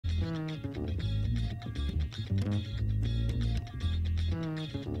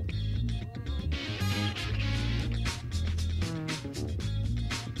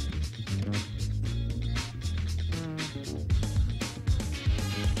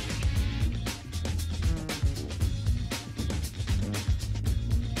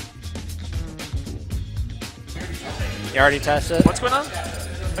You already tested it? What's going on?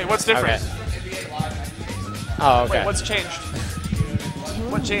 Wait, what's different? Okay. Oh, okay. Wait, what's changed?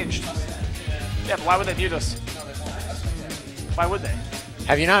 What changed? Yeah, but why would they mute us? Why would they?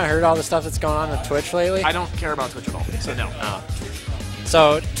 Have you not heard all the stuff that's going on with Twitch lately? I don't care about Twitch at all, so no. Oh.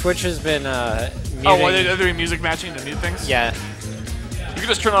 So Twitch has been muting. Oh, well, they're doing music matching to mute things? Yeah. You can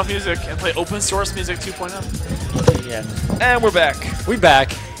just turn off music and play open source music 2.0. Yeah. And we're back. We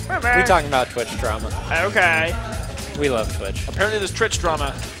back. We're back. We talking about Twitch drama. Okay. We love Twitch. Apparently there's Twitch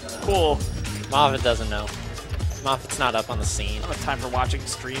drama. Cool. Moffat doesn't know. Moffat's not up on the scene. I don't have time for watching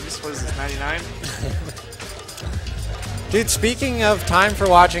streams. What is this, 99? Dude, speaking of time for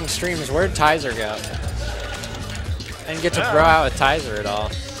watching streams, where'd Tizer go? I didn't get to bro out with Tizer at all.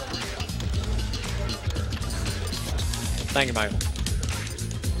 Thank you, Michael.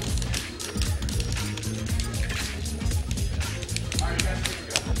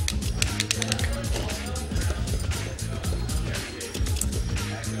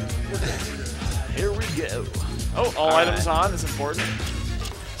 Here we go. Oh, all items on is important.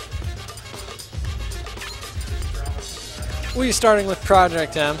 We starting with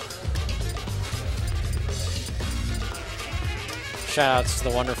Project M. Shoutouts to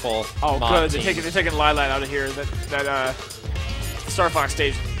the wonderful mod good. team. They're taking Lilat out of here. That Star Fox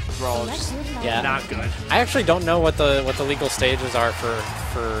stage brawl is just not good. I actually don't know what the legal stages are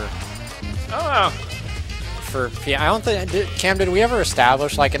for I don't think Cam, did we ever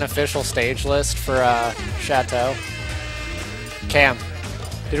establish like an official stage list for Chateau? Cam,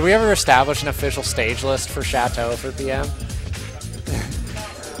 did we ever establish an official stage list for Chateau for PM?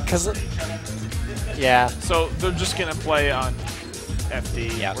 Cause yeah. So they're just gonna play on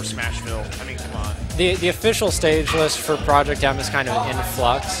FD or Smashville. I mean, come on. The official stage list for Project M is kind of in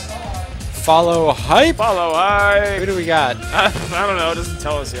flux. Follow hype. Follow hype. Who do we got? I don't know. It doesn't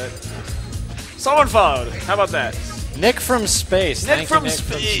tell us yet. Someone followed. How about that? Nick from Space. Nick from Nick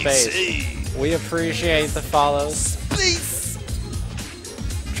Space. from Space. We appreciate the follows. Space.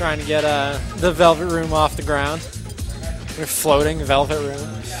 Trying to get the Velvet Room off the ground. We're floating Velvet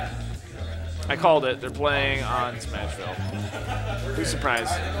Room. I called it. They're playing on Smashville. Who's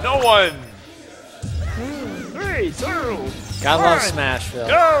surprised? No one. 3, 2, Gotta love Smashville.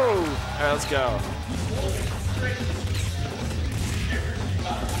 Go! All right, let's go.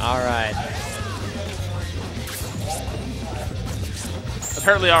 All right.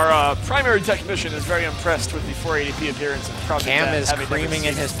 Apparently, our primary technician is very impressed with the 480p appearance of Project Cam M, is having never creaming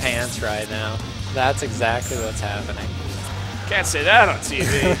in seen his pants right now. That's exactly what's happening. Can't say that on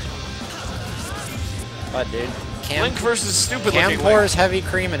TV. What, dude? Link versus stupid Cam looking pours Link. heavy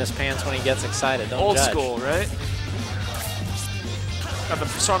cream in his pants when he gets excited. Don't Old judge. school, right? Got the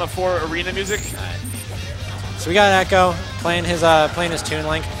Persona 4 arena music. Right. So we got Echo playing his Toon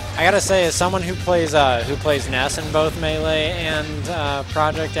Link. I gotta say, as someone who plays Ness in both Melee and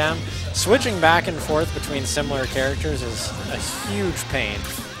Project M, switching back and forth between similar characters is a huge pain.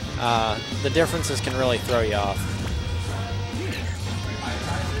 The differences can really throw you off.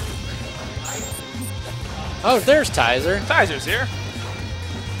 Oh, there's Tizer. Tizer's here.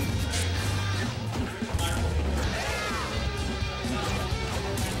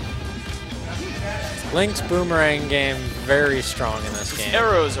 Link's boomerang game very strong in this game.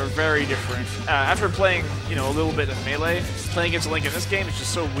 Arrows are very different. After playing, a little bit of Melee, playing against Link in this game is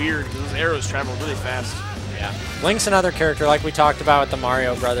just so weird because those arrows travel really fast. Yeah. Link's another character like we talked about with the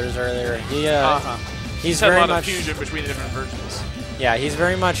Mario Brothers earlier. He's very very much much fusion between the different versions. Yeah, he's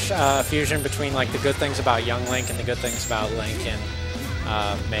very much a fusion between like the good things about young Link and the good things about Link in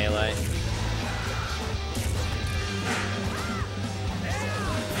Melee.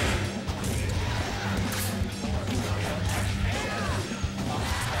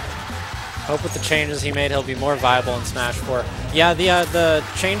 Hope with the changes he made, he'll be more viable in Smash 4. Yeah, the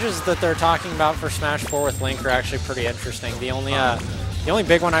changes that they're talking about for Smash 4 with Link are actually pretty interesting. The only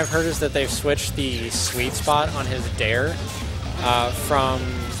big one I've heard is that they've switched the sweet spot on his dare from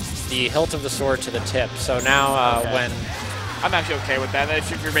the hilt of the sword to the tip. So now when... I'm actually okay with that.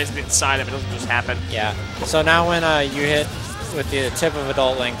 If you're basically inside him, it doesn't just happen. Yeah. So now when you hit with the tip of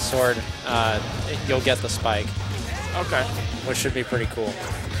Adult Link's sword, you'll get the spike. Okay. Which should be pretty cool.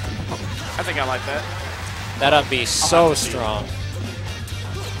 I think I like that. That'd be so strong.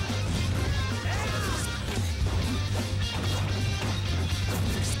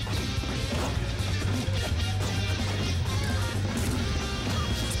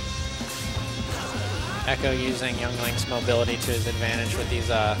 Echo using young Link's mobility to his advantage with these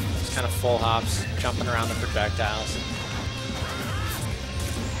kind of full hops, jumping around the projectiles.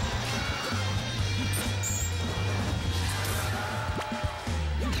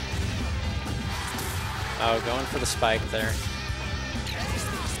 Oh, going for the spike there.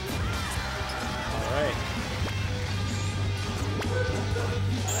 All right.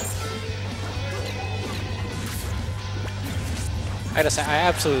 I gotta say, I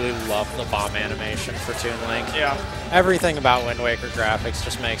absolutely love the bomb animation for Toon Link. Yeah. Everything about Wind Waker graphics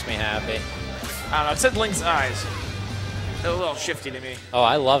just makes me happy. I don't know. It said Link's eyes. They're a little shifty to me. Oh,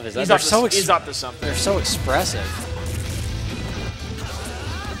 I love his. He's up to something. They're so expressive.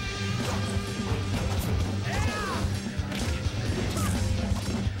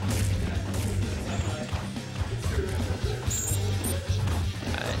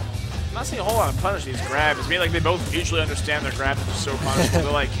 I'm not seeing a whole lot of punish these grabs. It's maybe like they both mutually understand their grabs are so punishable.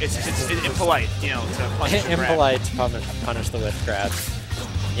 They're like, it's impolite, you know, to punish the grab. Impolite to punish the whiff grabs.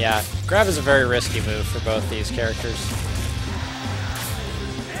 Yeah, grab is a very risky move for both these characters.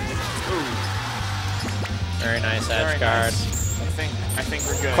 Ooh. Very nice edge guard. Nice. I think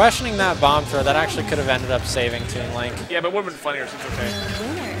we're good. Questioning that bomb throw, that actually could have ended up saving Toon Link. Yeah, but it would have been funnier, so it's okay.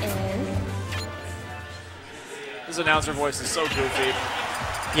 This announcer voice is so goofy.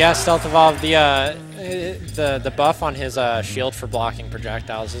 Yeah, Stealth Evolve, the buff on his shield for blocking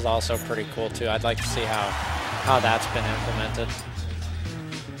projectiles is also pretty cool too. I'd like to see how that's been implemented.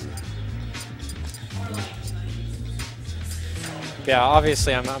 Yeah,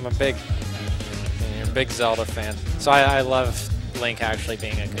 obviously I'm a big Zelda fan, so I love Link actually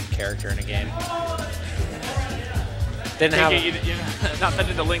being a good character in a game. Didn't have not been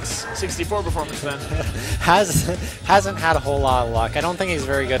into Link's 64 performance then. hasn't had a whole lot of luck. I don't think he's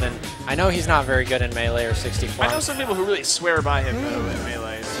very good in. I know he's not very good in Melee or 64. I know some people who really swear by him though in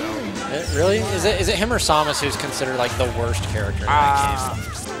Melee. So really, is it him or Samus who's considered like the worst character in that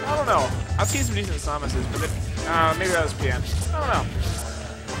game? I don't know. I've seen some decent Samuses, but maybe that was PM. I don't know.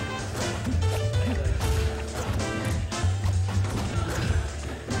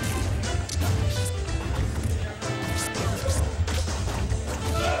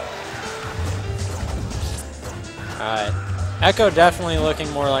 Alright. Echo definitely looking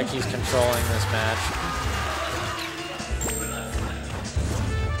more like he's controlling this match.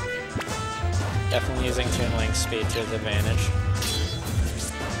 Definitely using Toon Link's speed to his advantage.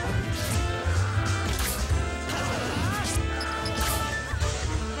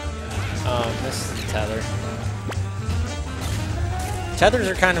 This is Tether. Tethers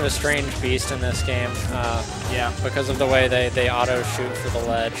are kind of a strange beast in this game. Yeah, because of the way they auto-shoot for the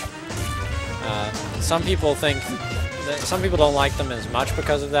ledge. Some people don't like them as much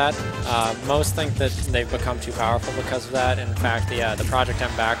because of that. Most think that they've become too powerful because of that. In fact, the Project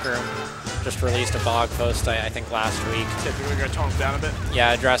M backroom just released a blog post, I think last week. Yeah, we're going to tone them down a bit?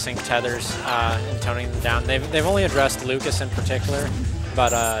 Yeah, addressing tethers and toning them down. They've only addressed Lucas in particular,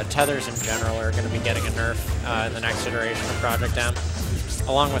 but tethers in general are going to be getting a nerf in the next iteration of Project M,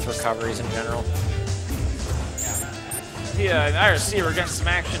 along with recoveries in general. Yeah, in IRC we're getting some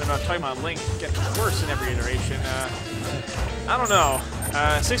action about talking about Link getting worse in every iteration. I don't know.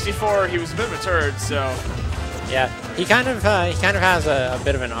 64, he was a bit of a turd, so. Yeah, he kind of has a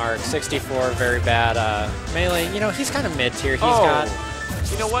bit of an arc. 64, very bad. Melee, you know, he's kind of mid tier.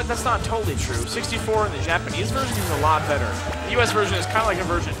 You know what? That's not totally true. 64 in the Japanese version is a lot better. The US version is kind of like a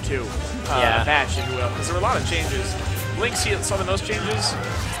version 2 batch, if you will, because there were a lot of changes. Link saw the most changes.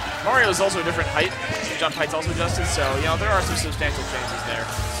 Mario is also a different height. The jump height's also adjusted, so, you know, there are some substantial changes there.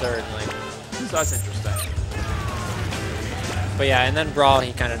 Certainly. So that's interesting. But yeah, and then Brawl,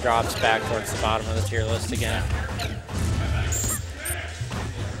 he kind of drops back towards the bottom of the tier list again.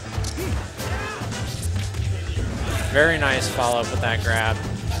 Very nice follow-up with that grab.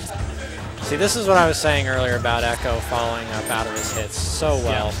 See, this is what I was saying earlier about Echo following up out of his hits so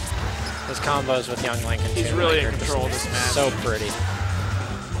well. Yeah. His combos with Young Link and He's really in control of this match. So pretty.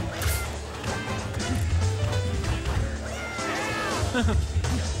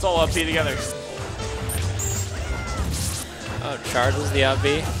 It's all up B together. Oh, charges the up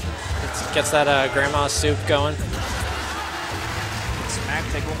B. Gets that grandma's soup going. Smack,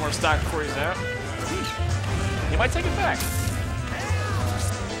 take one more stock before he's out. He might take it back.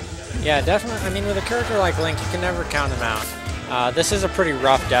 Yeah, definitely. I mean, with a character like Link, you can never count him out. This is a pretty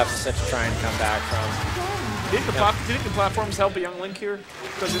rough deficit to try and come back from. Do you think the platforms help a Young Link here?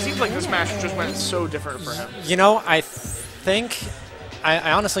 Because it seems like this match just went so different for him. You know, I think...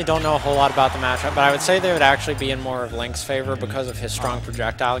 I honestly don't know a whole lot about the matchup, but I would say they would actually be in more of Link's favor because of his strong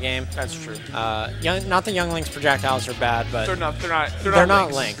projectile game. That's true. Not that Young Link's projectiles are bad, but they're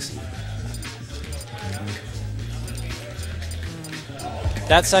not Link's.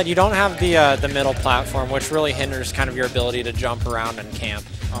 That said, you don't have the middle platform, which really hinders kind of your ability to jump around and camp.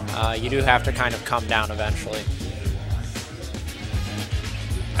 You do have to kind of come down eventually.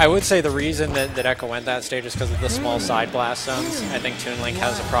 I would say the reason that Echo went that stage is because of the small side blast zones. I think Toon Link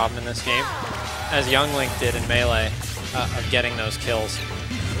has a problem in this game, as Young Link did in Melee, of getting those kills.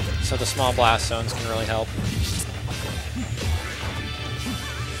 So the small blast zones can really help.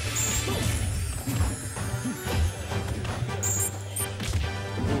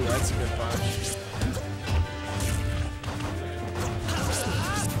 Ooh, that's a good punch.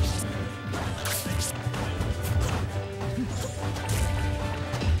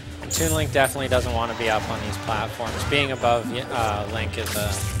 Toon Link definitely doesn't want to be up on these platforms. Being above Link is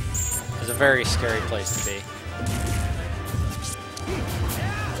a very scary place to be.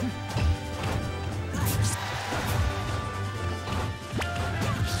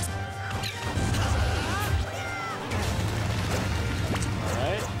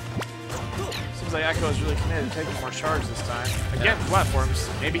 Alright. Seems like Echo is really committed to taking more charge this time. Again, platforms.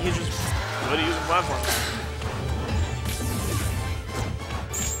 Maybe he's just good at using platforms.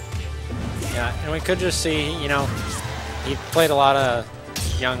 Yeah, and we could just see, you know, he played a lot of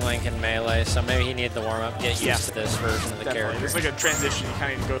Young Link in Melee, so maybe he needed the warm-up, get used to this version of the character. It's like a transition you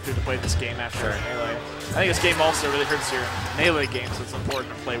kind of need to go through to play this game after Melee. I think this game also really hurts your Melee game, so it's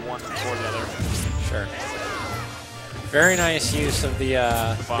important to play one before the other. Sure. Very nice use of the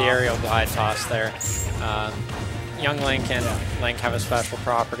aerial glide toss there. Young Link and Link have a special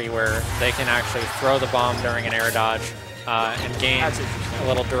property where they can actually throw the bomb during an air dodge and gain a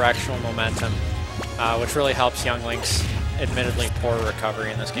little directional momentum, which really helps Young Link's admittedly poor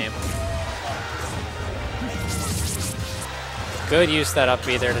recovery in this game. Good use of that up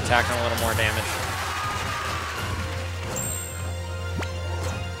B there to tack on a little more damage.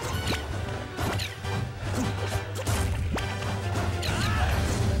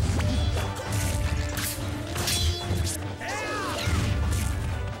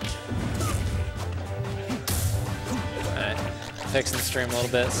 Fixing the stream a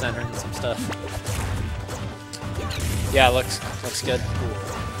little bit, centering some stuff. Yeah, looks good.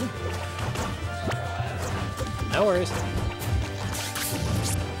 No worries.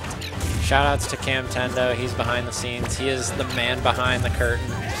 Shoutouts to Cam Tendo. He's behind the scenes. He is the man behind the curtain.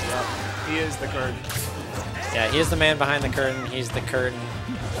 Yep. He is the curtain. Yeah, he is the man behind the curtain. He's the curtain.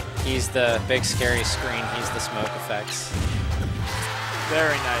 He's the big scary screen. He's the smoke effects.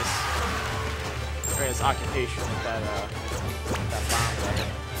 Very nice. Very nice occupation with that bomb there.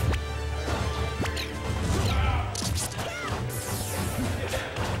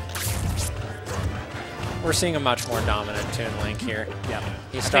 We're seeing a much more dominant Toon Link here. Yeah,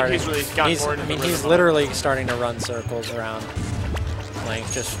 he's starting. He's literally starting to run circles around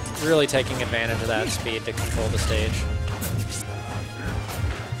Link, just really taking advantage of that speed to control the stage.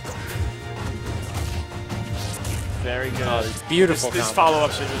 Very good. Oh, beautiful. These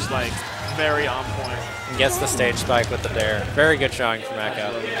follow-ups are just like very on point. And gets the stage spike with the dare. Very good showing from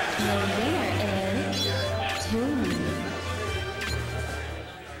Echo.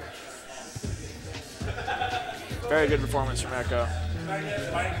 Very good performance from Echo.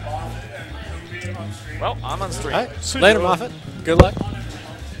 Well, I'm on stream. All right. Later, Moffat. Good luck.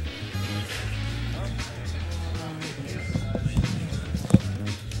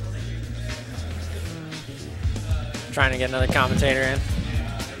 Trying to get another commentator in.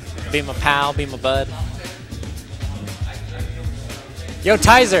 Be my pal, be my bud. Yo,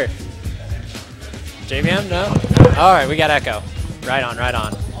 Tizer! JVM, no? Alright, we got Echo. Right on, right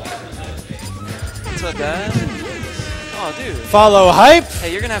on. What's up, Dad? Oh, dude. Follow hype!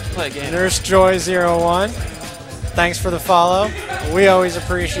 Hey, you're gonna have to play a game. Nurse Joy01. Thanks for the follow. We always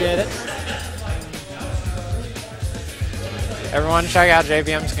appreciate it. Everyone, check out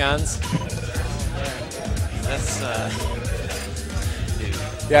JVM's guns. That's, dude.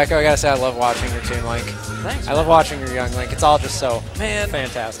 Yeah, Echo, I gotta say, I love watching your Toon Link. Thanks, I love watching your Young Link. It's all just so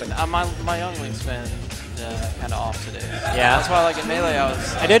fantastic. My Young Link's been kind of off today. Yeah. That's why, like, in Melee,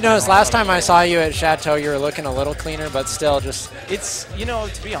 I did notice last time I saw you at Chateau, you were looking a little cleaner, but still just... It's, you know,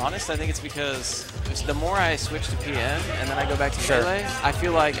 to be honest, I think it's because the more I switch to PM and then I go back to Melee, I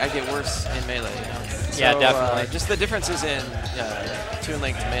feel like I get worse in Melee, you know? So, yeah, definitely. Just the differences in Toon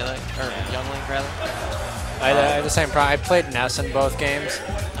Link to Melee, or Young Link, rather. I had the same problem. I played Ness in both games,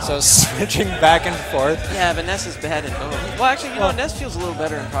 so switching back and forth. Yeah, but Ness is bad in both. Well, actually, you know, Ness feels a little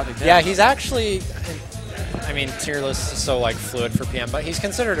better in Project X. Yeah, he's actually... I mean, tier list is so like fluid for PM, but he's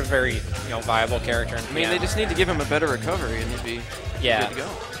considered a very viable character in PM. I mean, they just need to give him a better recovery, and he'd be good to go.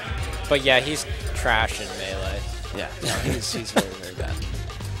 But yeah, he's trash in Melee. Yeah, no, he's very, very bad.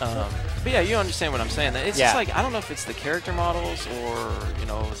 But yeah, you understand what I'm saying. It's just like, I don't know if it's the character models or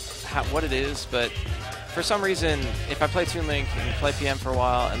what it is, but for some reason, if I play Toon Link and play PM for a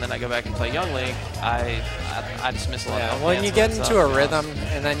while, and then I go back and play Young Link, I just miss a lot. Yeah, of well, you get into a rhythm,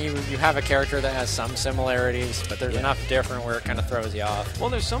 and then you have a character that has some similarities, but there's enough different where it kind of throws you off. Well,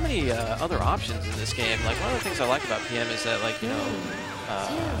 there's so many other options in this game. Like, one of the things I like about PM is that, like, you know,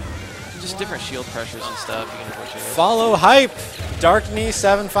 just different shield pressures and stuff you can negotiate. Follow hype,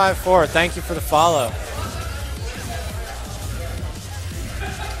 Darkney754. Thank you for the follow.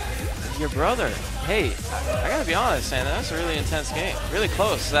 Your brother. Hey, I gotta be honest, man. That's a really intense game. Really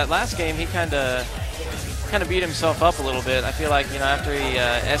close. That last game, he kind of beat himself up a little bit. I feel like, you know, after he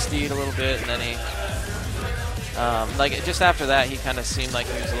SD'd a little bit, and then he, like, just after that, he kind of seemed like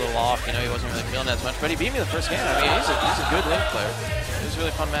he was a little off. You know, he wasn't really feeling as much. But he beat me the first game. I mean, he's a good Link player. It was a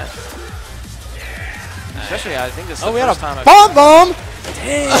really fun match. Especially, I think this is the first time I've... Bomb bomb!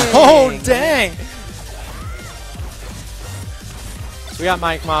 Dang! Oh, dang! So we got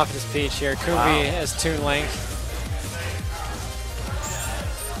Mike Moffat as Peach here, Kubi as Toon Link.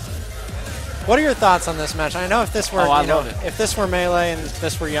 What are your thoughts on this match? I know if this were, if this were Melee and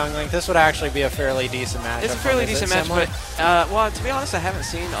this were Young Link, this would actually be a fairly decent match. It's a fairly decent match, but well, to be honest, I haven't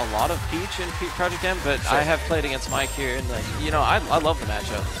seen a lot of Peach in Project M, but I have played against Mike here, and like, you know, I love the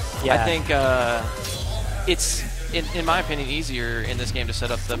matchup. Yeah. I think it's, in my opinion, easier in this game to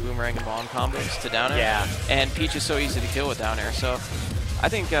set up the boomerang and bomb combos to down air. Yeah. And Peach is so easy to kill with down air, so I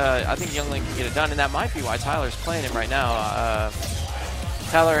think Young Link can get it done, and that might be why Tyler's playing him right now.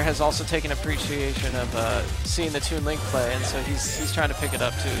 Tyler has also taken appreciation of seeing the Toon Link play, and so he's trying to pick it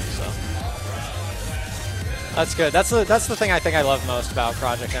up too. So that's good. That's the thing I think I love most about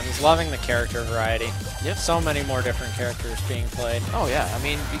Project M, is loving the character variety. Yep. So many more different characters being played. Oh yeah, I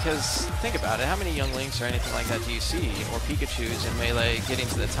mean, because think about it, how many Young Links or anything like that do you see, or Pikachus in Melee getting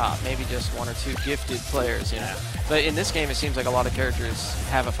to the top? Maybe just one or two gifted players, you know. But in this game, it seems like a lot of characters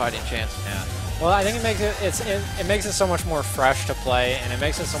have a fighting chance. Yeah. Well, I think it makes it so much more fresh to play, and it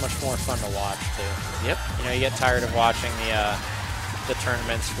makes it so much more fun to watch too. Yep. You know, you get tired of watching the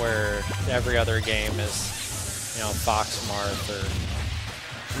tournaments where every other game is, you know, Fox Marth or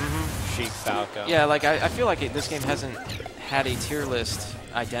Sheik Falco. Yeah, like I feel like this game hasn't had a tier list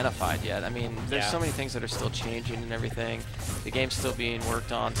identified yet. I mean, there's so many things that are still changing and everything. The game's still being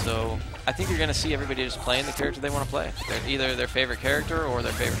worked on, so I think you're going to see everybody just playing the character they want to play. They're either their favorite character or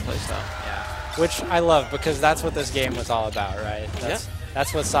their favorite playstyle. Yeah. Which I love, because that's what this game was all about, right?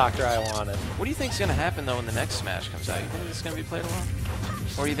 That's what Sakurai wanted. What do you think is going to happen, though, when the next Smash comes out? You think it's going to be played a lot?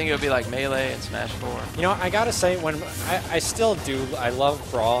 Or do you think it'll be like Melee and Smash 4? You know, I gotta say, I still do, I love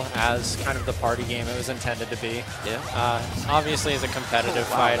Brawl as kind of the party game it was intended to be. Yeah. Obviously, as a competitive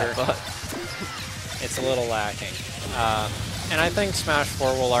fighter, it's a little lacking. And I think Smash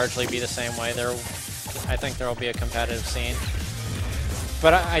 4 will largely be the same way. I think there will be a competitive scene.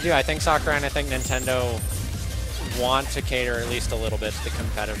 But I think Sakurai and I think Nintendo want to cater at least a little bit to the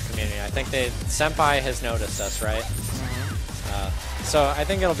competitive community. I think Senpai has noticed us, right? So I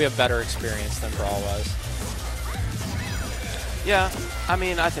think it'll be a better experience than Brawl was. Yeah, I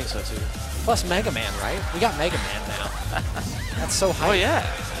mean, I think so too. Plus Mega Man, right? We got Mega Man now. That's so hype. Oh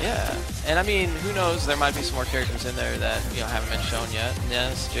yeah. And I mean, who knows? There might be some more characters in there that, you know, haven't been shown yet.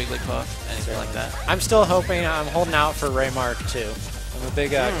 Yes, Jigglypuff, anything like that. I'm still hoping. I'm holding out for Raymark too. I'm a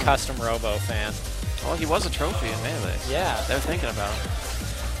big custom Robo fan. Well, he was a trophy in Melee. Yeah, they're thinking about it.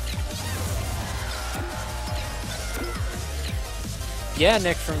 Yeah,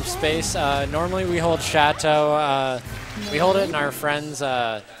 Nick from Space. Normally we hold Chateau. We hold it in our friend's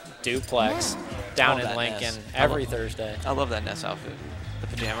duplex down in Lincoln every Thursday. I love that Ness outfit, the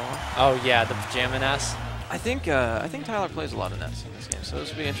pajama one. Oh yeah, the pajama Ness. I think Tyler plays a lot of Ness in this game, so this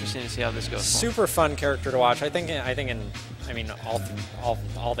will be interesting to see how this goes. Super fun character to watch. I mean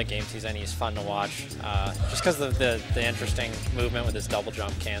all the games he's in, he's fun to watch. Just because of the interesting movement with his double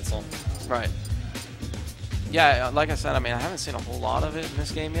jump cancel. Right. Yeah, like I said, I mean, I haven't seen a whole lot of it in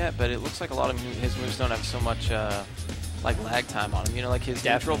this game yet, but it looks like a lot of his moves don't have so much like lag time on him. You know, like his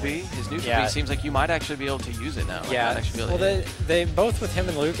neutral B seems like you might actually be able to use it now. Yeah. Well, they both with him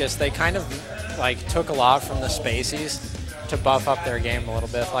and Lucas, they kind of like took a lot from the Spaceys to buff up their game a little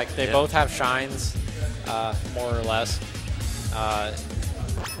bit. Like they both have shines, more or less.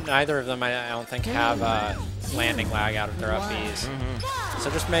 Neither of them, I don't think, have landing lag out of their up Bs. So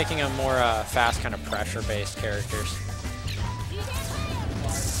just making them more fast, kind of pressure-based characters.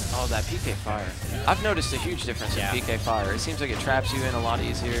 Oh, that PK Fire. I've noticed a huge difference in PK Fire. It seems like it traps you in a lot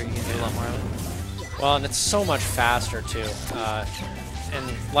easier. You can do a lot more of it. Well, and it's so much faster, too.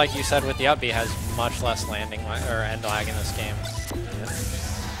 And like you said, with the up B, has much less landing or end lag in this game.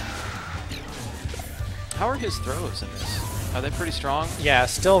 How are his throws in this? Are they pretty strong? Yeah,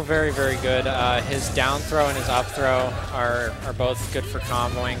 still very, very good. His down throw and his up throw are both good for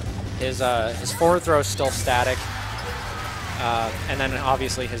comboing. His forward throw is still static. And then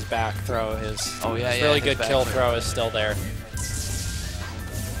obviously his back throw, his really good kill throw is still there.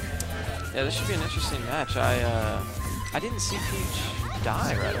 Yeah, this should be an interesting match. I didn't see Peach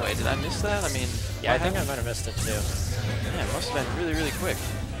die right away. Did I miss that? I mean, yeah, I think I might have missed it too. Yeah, it must have been really, really quick.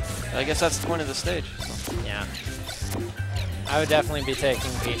 I guess that's the point of the stage. So. Yeah. I would definitely be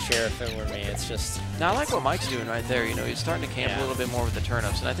taking Peach here if it were me. It's just... Now, I like what Mike's doing right there. You know, he's starting to camp a little bit more with the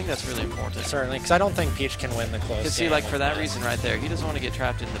turnips, and I think that's really important. Certainly, because I don't think Peach can win the close game. Because, see, like, for that reason right there, he doesn't want to get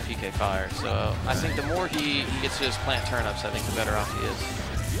trapped in the PK fire. So I think the more he gets to just plant turnips, I think the better off he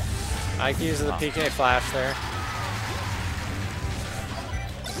is. Mike uses the PK flash there.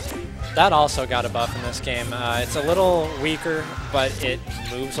 That also got a buff in this game. It's a little weaker, but it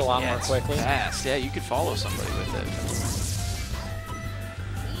moves a lot more quickly. Fast. Yeah, you could follow somebody with it.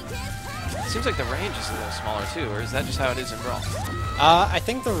 Seems like the range is a little smaller too, or is that just how it is in Brawl? I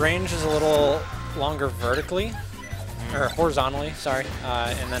think the range is a little longer vertically, or horizontally, sorry,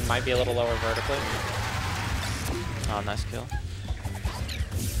 and then might be a little lower vertically. Oh, nice kill.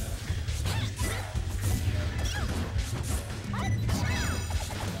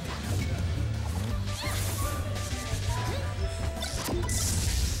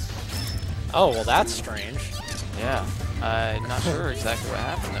 Oh, well, that's strange. Yeah, I'm not sure exactly what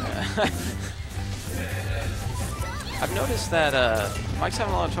happened there. I've noticed that Mike's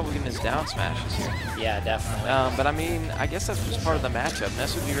having a lot of trouble getting his down smashes here. Yeah, definitely. But I mean, I guess that's just part of the matchup.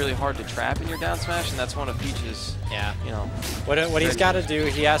 Ness would be really hard to trap in your down smash, and that's one of Peach's. Yeah. You know. What he's got to do,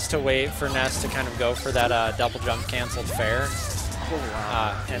 he has to wait for Ness to kind of go for that double jump canceled fair,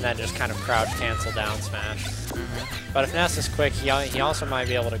 and then just kind of crouch cancel down smash. But if Ness is quick, he also might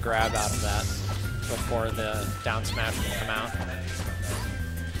be able to grab out of that before the down smash can come out.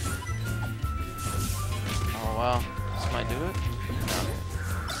 Oh wow. This might do it.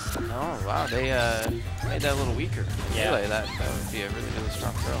 No. Oh, wow. They made that a little weaker. Yeah. Really, that would be a really, really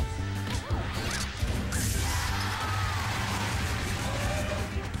strong throw.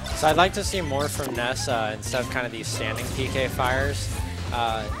 So I'd like to see more from Ness instead of kind of these standing PK fires.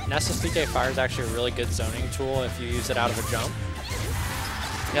 Ness's PK fire is actually a really good zoning tool if you use it out of a jump.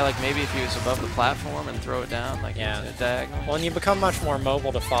 Yeah, like maybe if you was above the platform and throw it down, like a diagonal. Well, and you become much more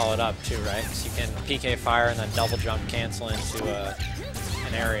mobile to follow it up too, right? So you can PK fire and then double jump cancel into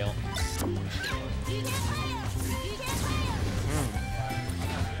an aerial.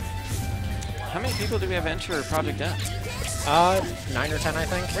 How many people do we have enter Project M? 9 or 10, I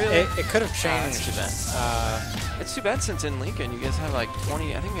think. Really? It could have changed. It's too bad. It's too bad since in Lincoln you guys have like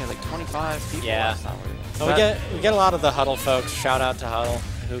 20. I think we had like 25 people last time. Well, we get a lot of the Huddle folks. Shout out to Huddle,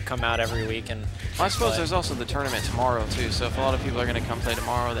 who come out every week and. Well, I suppose there's also the tournament tomorrow too. So if a lot of people are going to come play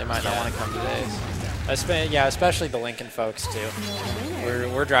tomorrow, they might not want to come today. So. Yeah, especially the Lincoln folks too.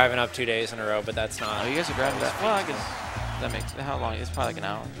 We're driving up 2 days in a row, but that's not. Oh, you guys are driving that? Well, I guess that makes how long? It's probably like an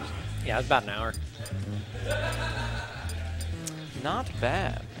hour. Yeah, it's about an hour. Not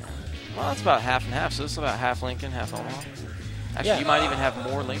bad. Well, that's about half and half. So this is about half Lincoln, half Omaha. Actually, you might even have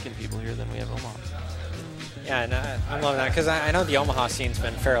more Lincoln people here than we have Omaha. Yeah, and I'm loving that because I know the Omaha scene's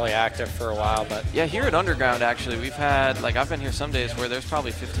been fairly active for a while, but yeah, here at Underground actually we've had I've been here some days where there's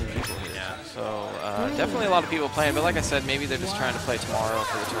probably 15 people here. Yeah. So definitely a lot of people playing, but like I said, maybe they're just trying to play tomorrow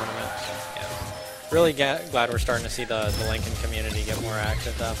for the tournament. Yeah. Really glad we're starting to see the Lincoln community get more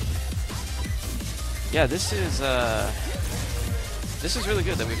active though. Yeah, this is really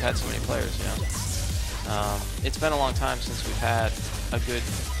good that we've had so many players. You know, it's been a long time since we've had a good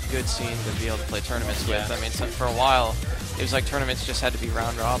scene to be able to play tournaments with. I mean, so for a while, it was like tournaments just had to be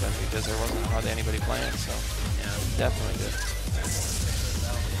round robin because there wasn't hardly anybody playing. So yeah, definitely good.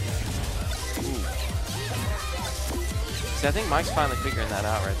 Ooh. See, I think Mike's finally figuring that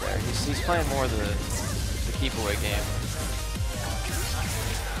out right there. He's playing more the keep away game.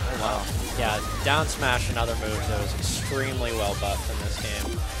 Oh wow. Yeah, down smash and other moves that was extremely well buffed in this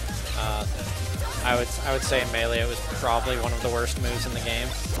game. I would say in Melee it was probably one of the worst moves in the game.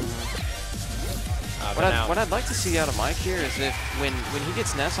 What I'd like to see out of Mike here is if when he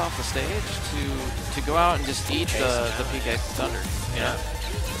gets Ness off the stage to go out and just eat the PK Thunder, you know?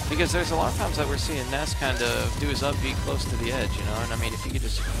 Because there's a lot of times that we're seeing Ness kind of do his up B close to the edge, you know? And I mean, if he could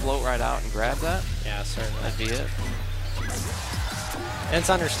just float right out and grab that, yeah, certainly that'd be it. And it's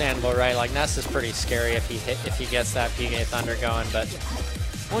understandable, right? Like Ness is pretty scary if he gets that PK Thunder going, but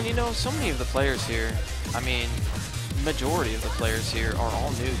well, you know, so many of the players here, I mean, majority of the players here are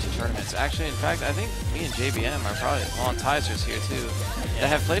all new to tournaments. Actually, in fact, I think me and JBM are probably on Tizers here too that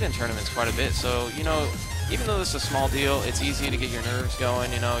have played in tournaments quite a bit. So, you know, even though this is a small deal, it's easy to get your nerves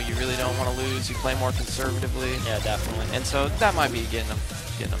going. You know, you really don't want to lose. You play more conservatively. Yeah, definitely. And so that might be getting them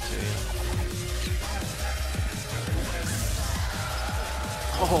to you.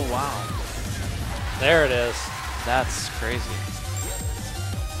 Oh wow! There it is. That's crazy.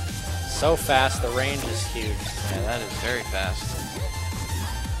 So fast, the range is huge. Yeah, that is very fast.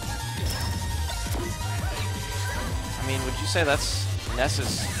 I mean, would you say that's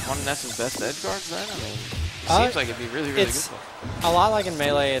one of Ness's best edge guards then? I mean, it seems like it'd be really, really good. A lot like in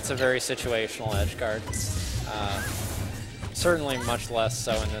Melee, it's a very situational edge guard. Certainly much less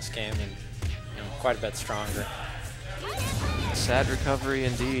so in this game, and quite a bit stronger. Sad recovery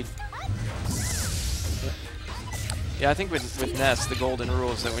indeed. Yeah, I think with Ness, the golden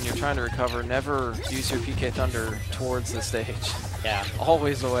rule is that when you're trying to recover, never use your PK Thunder towards the stage. Yeah.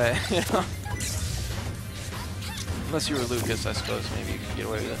 Always away. You know? Unless you were Lucas, I suppose, maybe you could get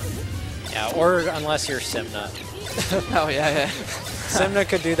away with it. Yeah, or unless you're Simna. Oh, yeah. Simna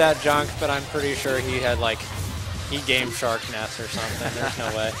could do that junk, but I'm pretty sure he had, like, he Game Shark Ness or something. There's no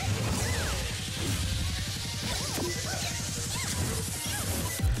way.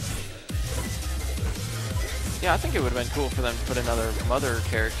 Yeah, I think it would have been cool for them to put another Mother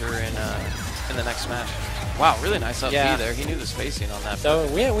character in the next Smash. Wow, really nice up B there. He knew the spacing on that. So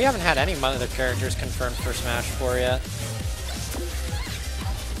we haven't had any Mother characters confirmed for Smash 4 yet.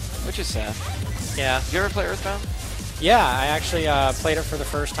 Which is sad. Yeah. Did you ever play Earthbound? Yeah, I actually played it for the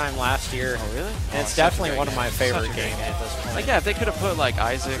first time last year. Oh, really? And it's definitely one of my favorite games at this point. Like, yeah, if they could have put, like,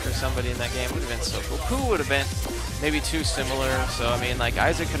 Isaac or somebody in that game, it would have been so cool. Pooh would have been maybe too similar. So, I mean, like,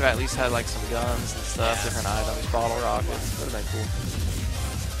 Isaac could have at least had, like, some guns and stuff, different items, bottle rockets. Would have been cool.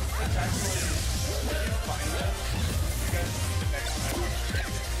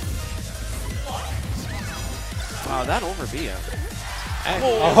 Wow, that over B.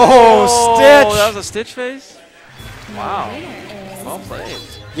 Oh, Stitch! That was a Stitch face? Wow. Well played.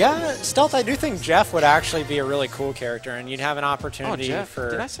 Yeah, Stealth, I do think Jeff would actually be a really cool character, and you'd have an opportunity for...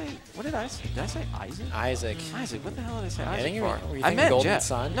 Did I say... What did I say? Did I say Isaac? Isaac. What the hell did I say Isaac I think for? I meant Golden Jet.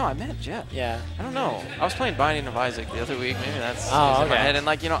 Sun. No, I meant Jet. Yeah. I don't know. I was playing Binding of Isaac the other week. Maybe that's in my head. And,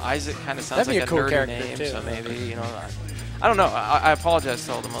 like, you know, Isaac kind of sounds like a cool nerdy name, too. so maybe, you know... I don't know. I apologize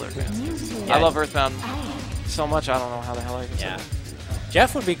to all the Mother fans. Yeah. I love Earthbound so much, I don't know how the hell I can say it.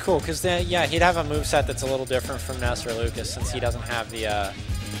 Jeff would be cool, because yeah, he'd have a moveset that's a little different from Ness or Lucas, since he doesn't have the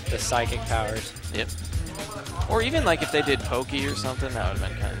psychic powers. Yep. Or even like if they did Pokey or something, that would have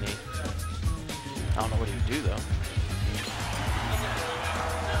been kind of neat. I don't know what he would do though.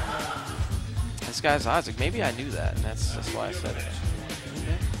 This guy's Isaac. Maybe I knew that, and that's why I said it.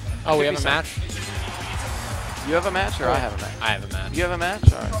 Oh, we have a match? You have a match, or I have a match? I have a match. You have a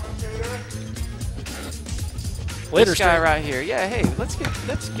match? All right. Later this guy right here. Yeah, hey, let's get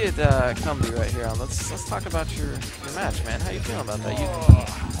Cumby right here on. Let's talk about your match, man. How you feeling about that?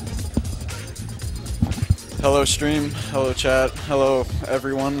 Hello stream, hello chat, hello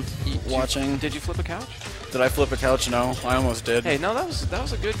everyone watching. Did you flip a couch? Did I flip a couch? No, I almost did. Hey, no, that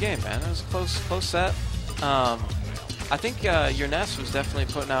was a good game, man. That was a close set. I think your Ness was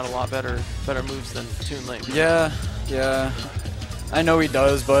definitely putting out a lot better moves than Toon Link. Yeah. I know he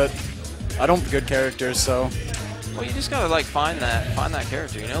does, but I don't good characters, so. Well, you just gotta like find that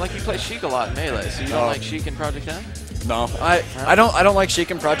character. You know, like you play Sheik a lot in Melee, so you don't like Sheik in Project M? No, I don't like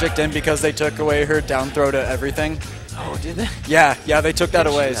Sheik in Project M because they took away her down throw to everything. Oh, did they? Yeah, they took that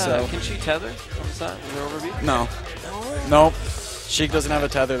away. So can she tether? What was that? Was there overbeat? No. Nope. Sheik doesn't have a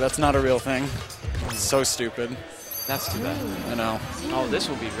tether. That's not a real thing. It's so stupid. That's too bad. I know. Oh, this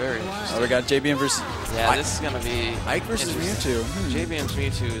will be very interesting. Oh, we got JBM versus... Yeah, this is going to be... Ike versus Mewtwo. JBM's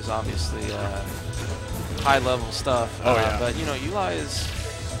Mewtwo is obviously high-level stuff. Oh, yeah. But, you know, Uli is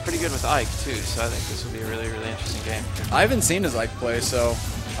pretty good with Ike, too, so I think this will be a really, really interesting game. I haven't seen his Ike play, so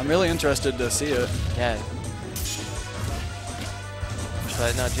I'm really interested to see it. Yeah.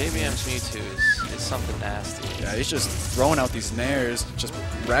 But, no, JBM's Mewtwo is something nasty. Yeah, he's just throwing out these nairs, just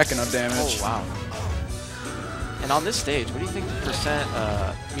racking up damage. Oh, wow. And on this stage, what do you think the percent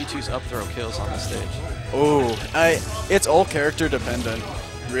Mewtwo's up throw kills on this stage? Oh, it's all character dependent,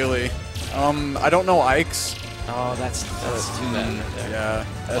 really. I don't know Ike's. Oh, that's too bad right there. Yeah,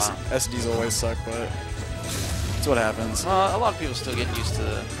 Wow. SDs always suck, but it's what happens. A lot of people still getting used to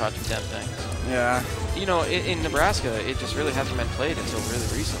the Project M thing. Yeah. You know, in Nebraska, it just really hasn't been played until really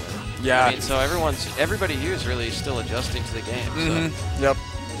recently. Yeah. I mean, so everybody here is really still adjusting to the game. So Yep.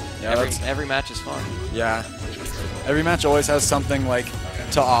 Yeah. every match is fun. Yeah. Every match always has something like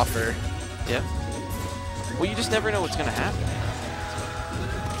to offer. Yep. Well, you just never know what's gonna happen.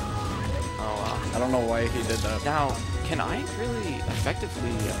 Oh wow. I don't know why he did that. Now, can I really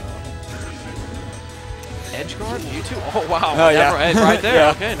effectively Edge guard Mewtwo? Oh, wow. Oh, yeah. Right there.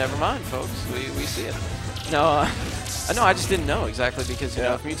 Yeah. Okay, never mind, folks. We see it. No, no, I just didn't know exactly because, you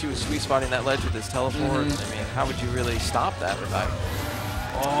know, if Mewtwo was sweet spotting that ledge with his teleport, I mean, how would you really stop that with Ike?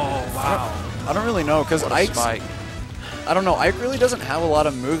 Oh, wow. I don't really know because Ike's... Spike. I don't know. Ike really doesn't have a lot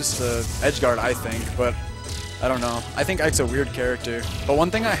of moves to edge guard, I think, but I don't know. I think Ike's a weird character. But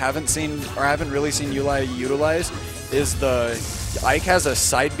one thing I haven't seen, or I haven't really seen Uli utilize, is Ike has a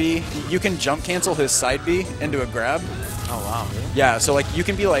side B. You can jump cancel his side B into a grab. Oh, wow. Really? Yeah, so like you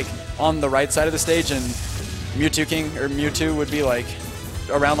can be like on the right side of the stage and Mewtwo would be like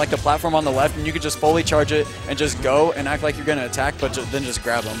around like the platform on the left, and you could just fully charge it and just go and act like you're going to attack, but then just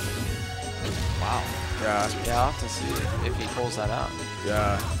grab him. Wow. Yeah. Yeah, I'll have to see if he pulls that out.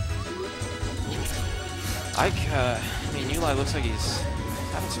 Yeah. Ike, I mean, Uli looks like he's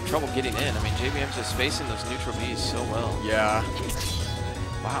having some trouble getting in. I mean, JBM's just spacing those neutral Bs so well. Yeah.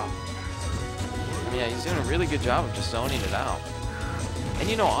 Wow. I mean, yeah, he's doing a really good job of just zoning it out. And,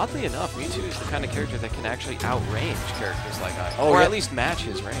 you know, oddly enough, Mewtwo is the kind of character that can actually outrange characters like Ike. Or at least match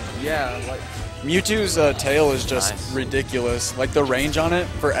his range. Yeah, like Mewtwo's tail is just ridiculous. Like the range on it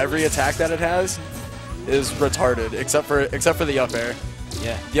for every attack that it has is retarded, except for the up air.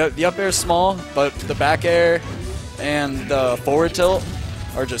 Yeah. The up air is small, but the back air and the forward tilt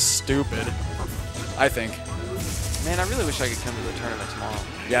are just stupid, I think. Man, I really wish I could come to the tournament tomorrow.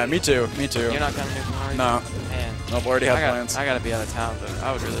 Yeah, me too. Me too. You're not coming here tomorrow? No. Man. Nope, already have plans. I gotta be out of town, but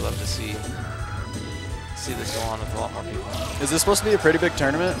I would really love to see this go on with a lot more people. Is this supposed to be a pretty big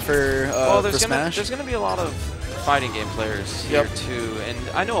tournament for Smash? There's gonna be a lot of fighting game players here too, and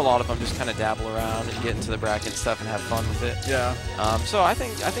I know a lot of them just kind of dabble around and get into the bracket and stuff and have fun with it. Yeah. So I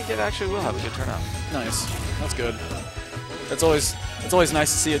think it actually will have a good turnout. Nice. That's good. It's always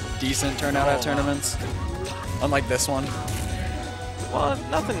nice to see a decent turnout at tournaments, unlike this one. Well,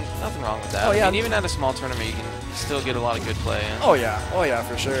 nothing wrong with that. Oh, yeah. I mean, even at a small tournament, you can still get a lot of good play in. Oh yeah,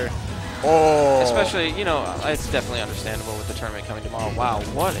 for sure. Oh. Especially, you know, it's definitely understandable with the tournament coming tomorrow. Wow,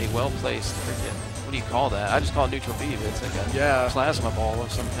 what a well-placed freaking, what do you call that? I just call it neutral B, but it's like a plasma ball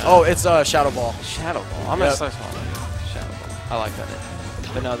of some kind. Oh, it's a shadow ball. Shadow ball. I'm gonna start calling it shadow ball. I like that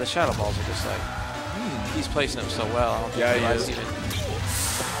name. But no, the shadow balls are just like, he's placing them so well. I don't think he is. even.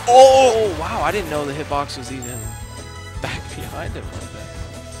 Oh, wow, I didn't know the hitbox was even back behind him like that.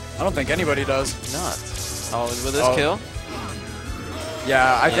 I don't think anybody does. Nuts. Oh, with this kill?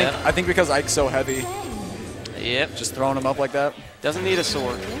 Yeah, I think because Ike's so heavy. Yep. Just throwing him up like that. Doesn't need a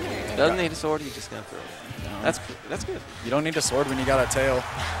sword. Doesn't need a sword. He's just gonna throw it. No. That's good. You don't need a sword when you got a tail.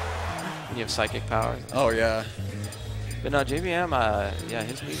 When you have psychic powers. Oh yeah. But no, JBM, yeah,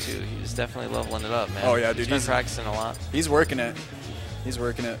 his Mewtwo, he's definitely leveling it up, man. Oh yeah, dude. He's been practicing a lot. He's working it. He's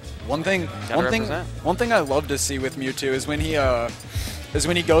working it. One thing I love to see with Mewtwo is when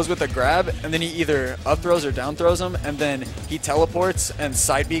he goes with a grab and then he either up throws or down throws them, and then he teleports and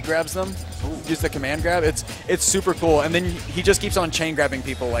side B grabs them. Use the command grab. It's super cool, and then he just keeps on chain grabbing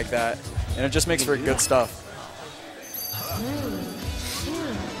people like that, and it just makes for good stuff.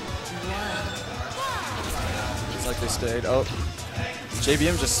 It's like they stayed. Oh,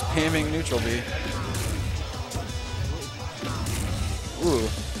 JBM just spamming neutral B. Ooh.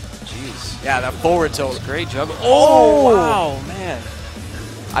 Jeez. Yeah, that forward tilt. Great juggle. Oh, wow, man.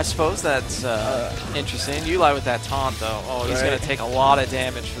 I suppose that's interesting. Uli with that taunt, though. Oh, he's going to take a lot of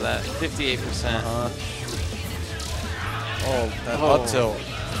damage for that. 58%. Oh, that up tilt.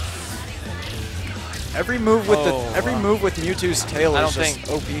 Every move with move with Mewtwo's tail is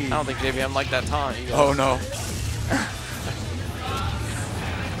just OP. I don't think JBM liked that taunt. Oh no.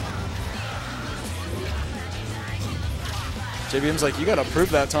 JBM's like, you gotta prove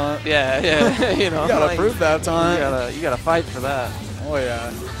that taunt. Yeah, you know. You gotta prove that taunt. You gotta fight for that. Oh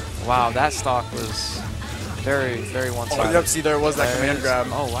yeah. Wow, that stock was very, very one-sided. Oh, yep, see, there was that command grab.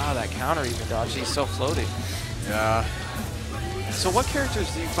 Oh wow, that counter even dodge. He's so floaty. Yeah. So what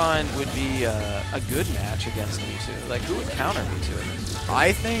characters do you find would be a good match against Mewtwo? Like, who would counter Mewtwo?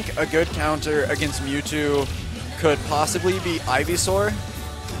 I think a good counter against Mewtwo could possibly be Ivysaur.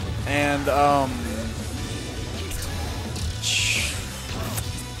 And,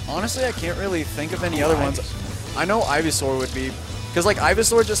 honestly, I can't really think of any other ones. I know Ivysaur would be, because like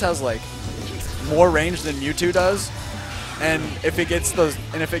Ivysaur just has like more range than Mewtwo does, and if it gets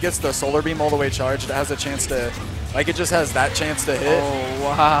the Solar Beam all the way charged, it has a chance to, like, it just has that chance to hit. Oh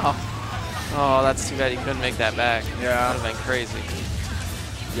wow! Oh, that's too bad he couldn't make that back. Yeah, that would have been crazy.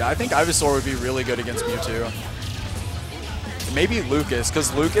 Yeah, I think Ivysaur would be really good against Mewtwo. Maybe Lucas,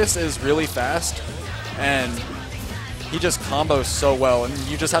 because Lucas is really fast, and he just combos so well, and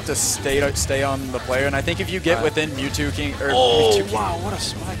you just have to stay on the player. And I think if you get within Mewtwo King, or oh Mewtwo King, wow, what a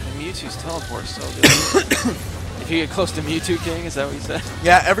spike from Mewtwo! Mewtwo's teleport is so good. If you get close to Mewtwo King, is that what you said?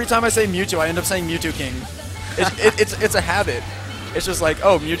 Yeah, every time I say Mewtwo, I end up saying Mewtwo King. It's a habit. It's just like,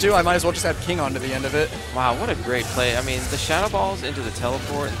 oh, Mewtwo, I might as well just add King onto the end of it. Wow, what a great play. I mean, the Shadow Balls into the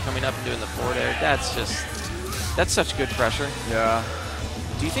teleport and coming up and doing the forward air, that's such good pressure. Yeah.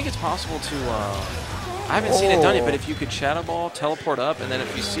 Do you think it's possible to, I haven't seen it done yet, but if you could Shadow Ball, teleport up, and then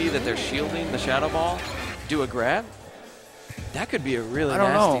if you see that they're shielding the Shadow Ball, do a grab? That could be a really nasty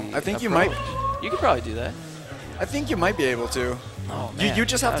I don't know. I think approach. you might. You could probably do that. I think you might be able to. Oh, man. You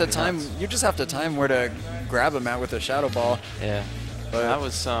just have to That'd be time. nuts. You just have to time where to grab him at with a Shadow Ball. Yeah. But That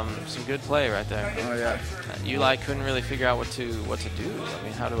was some good play right there. oh yeah. Uli couldn't really figure out what to do. I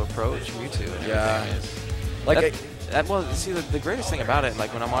mean, how to approach Mewtwo. And Yeah. everything. Like Well, see, the greatest thing about it,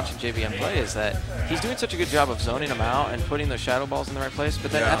 like when I'm watching JVM play, is that he's doing such a good job of zoning them out and putting those Shadow Balls in the right place.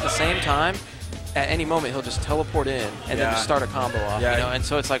 But then Yeah. at the same time, at any moment, he'll just teleport in and then just start a combo off. Yeah. You know? And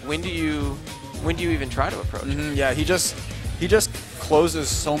so it's like, when do you even try to approach? yeah, he just closes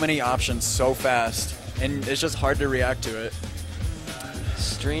so many options so fast, and it's just hard to react to it.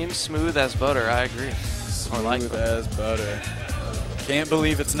 Stream smooth as butter. I agree. Or like Smooth butter. as butter. Can't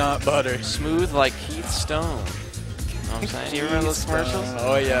believe it's not butter. Smooth like Keith Stone. You know what I'm saying? You remember those commercials?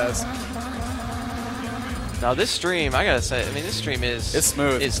 Oh yes. Now this stream, I gotta say, I mean, this stream is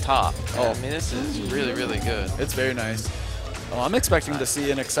smooth. Is top. Oh. I mean, this is really, really good. It's very nice. Oh, I'm expecting to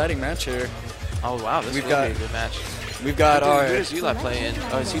see an exciting match here. Oh wow, this We've will got- be a good match. We've got our. Who does Uli play in?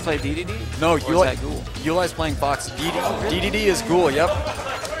 Oh, does he play DDD? No, Or is that Ghoul? Uli's playing Fox. DDD is Ghoul. Yep.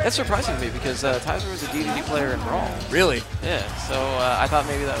 That's surprising to me because Tizer was a DDD player in Brawl. Really? Yeah, so I thought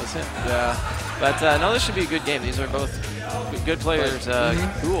maybe that was him. Yeah. But no, this should be a good game. These are both good players.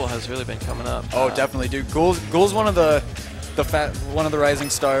 Ghoul has really been coming up. Oh, definitely, dude. Ghoul's one of the rising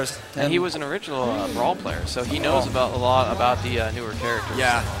stars. And he was an original Brawl player, so he knows a lot about the newer characters.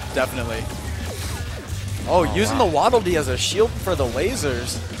 Yeah, definitely. Oh, using the Waddle Dee as a shield for the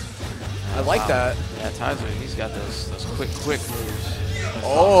lasers. I like that. Yeah, Tizer, he's got those quick moves.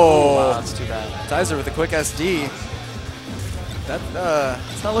 Oh, Wow, that's too bad. Tizer with a quick SD. That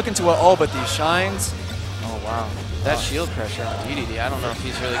it's not looking too well. Oh, but these shines. Oh, wow. That shield pressure on DDD, I don't know if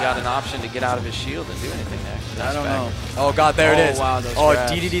he's really got an option to get out of his shield and do anything there. I don't know. Oh God, there it is. Wow, those oh,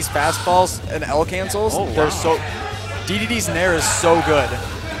 grabs. DDD's fastballs and L cancels. Oh, They're wow. so. DDD's Nair is so good.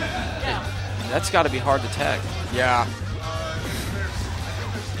 That's got to be hard to tech. Yeah.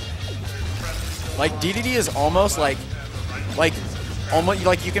 Like DDD is almost like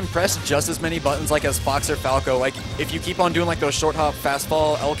you can press just as many buttons like as Fox or Falco. Like if you keep on doing like those short hop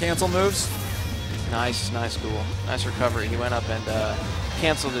fastball L cancel moves. Nice Ghoul. Nice recovery. He went up and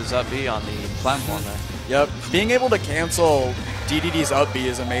canceled his up B on the platform there. Yep. Being able to cancel DDD's up B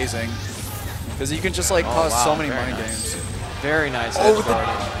is amazing because you can just like cause so many mind games. Very nice. Oh, edge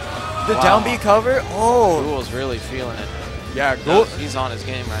guarding. The down B cover. Oh. Ghoul's really feeling it. Yeah, Ghoul. He's on his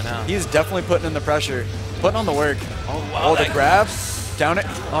game right now. He's definitely putting in the pressure, putting on the work. Oh, wow. Oh, the grab, down it.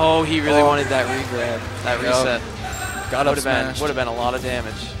 Oh, he really wanted that re-grab, that reset. Got up Would smashed. have been a lot of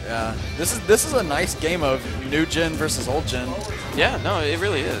damage. Yeah, this is a nice game of new gen versus old gen. Yeah, no, it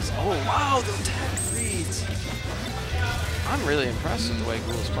really is. Oh, wow, the tech reads. I'm really impressed with the way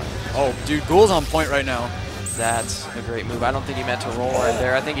Ghoul's playing. Oh, dude, Ghoul's on point right now. That's a great move. I don't think he meant to roll right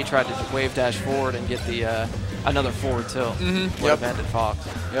there. I think he tried to wave dash forward and get the another forward tilt. Would have ended Fox.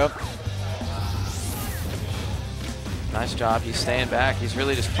 Yep. Nice job. He's staying back. He's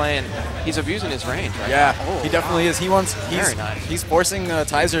really just playing. He's abusing his range right Yeah, now. Oh, he definitely is. Very nice. He's forcing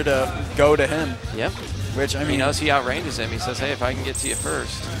Tizer to go to him. Yep. Which, I mean, He knows he outranges him. He says, hey, if I can get to you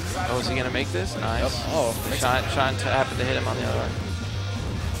first. Oh, is he going to make this? Nice. Yep. Oh, The shine happened to hit him on the other one.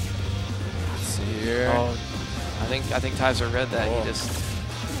 let's see here. Oh, I think Tizer read that. Oh. He just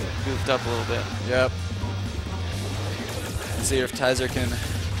goofed up a little bit. Yep. Let's see if Tizer can.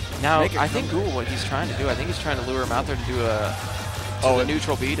 Now, Make it I think come. Ghoul, what he's trying to do, I think he's trying to lure him out there to do a Oh,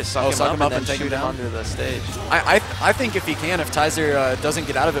 neutral B to suck him up and then take him shoot him down? under the stage. I think if he can, if Tizer doesn't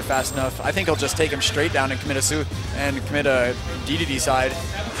get out of it fast enough, I think he'll just take him straight down and commit a DDD side.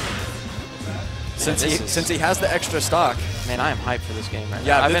 Since he has the extra stock. Man, I am hyped for this game right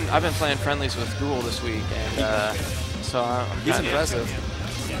Yeah, now. I've been playing friendlies with Ghoul this week, and so I'm He's kinda- impressive.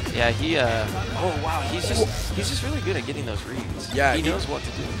 Yeah, he. Oh wow, he's just really good at getting those reads. Yeah, he knows what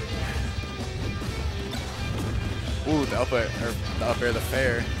to do. Ooh, the up air, the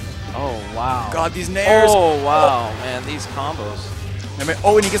fair. Oh wow. God, these nairs. Oh wow, man, these combos. I mean,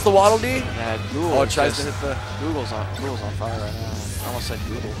 oh, and he gets the Waddle Dee. Yeah, Google. Oh, tries to hit the Google's on fire right now. I almost said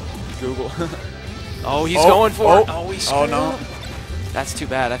Google. Google. Oh, he's going for it. Oh, Oh, he oh screwed no. up. That's too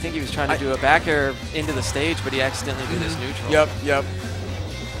bad. I think he was trying to do a back air into the stage, but he accidentally did his neutral. Yep.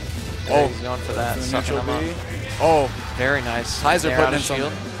 Oh, he's going for that. Sucking him up. Oh, very nice. Tizer putting in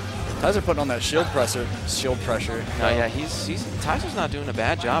shield. Tizer putting on that shield pressure. No, yeah, Tizer's not doing a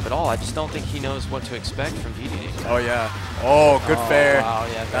bad job at all. I just don't think he knows what to expect from DDD. Oh yeah. Oh, good fair. Wow,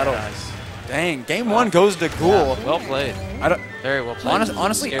 yeah, very nice. Dang, game one goes to Ghoul. Yeah, well played. Very well played.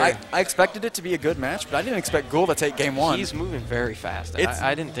 Honestly, I expected it to be a good match, but I didn't expect Ghoul to take game one. He's moving very fast.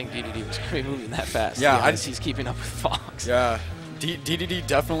 I didn't think DDD was going to be moving that fast. Yeah, he's keeping up with Fox. Yeah, DDD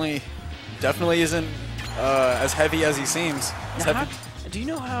definitely isn't as heavy as he seems. Do you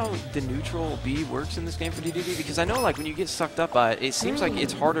know how the neutral B works in this game for DDD? Because I know, like, when you get sucked up by it, it seems like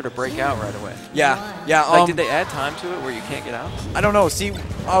it's harder to break out right away. Yeah. Like, did they add time to it where you can't get out? I don't know. See,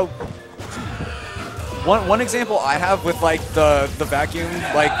 one example I have with like the vacuum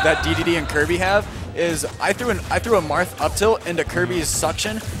like that DDD and Kirby have is I threw a Marth up tilt into Kirby's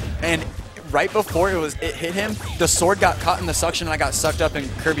suction, and right before it hit him, the sword got caught in the suction and I got sucked up and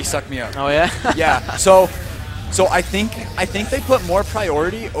Kirby sucked me up. Oh yeah. Yeah. So I think they put more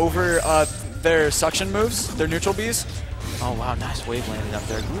priority over their suction moves, their neutral Bs. Oh wow, nice wave landing up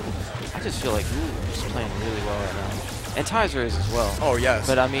there. I just feel like Ghoul is playing really well right now. And Tizer is as well. Oh yes.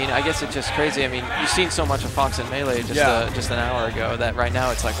 But I mean, I guess it's just crazy. I mean, you've seen so much of Fox and Melee just an hour ago that right now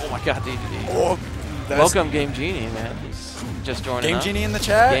it's like, oh my god, DDD. Oh, welcome Game Genie, man. He's just joining Game up. Genie in the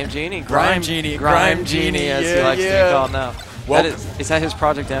chat. Game Genie. Grime Genie. Grime Genie, as he likes to be called now. Well, is that his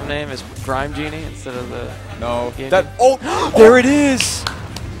Project M name? Is Grime Genie instead of the? No. Game There it is.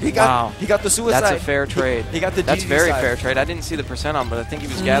 He got the suicide. That's a fair trade. He got the DDD That's very side. fair trade. I didn't see the percent on, but I think he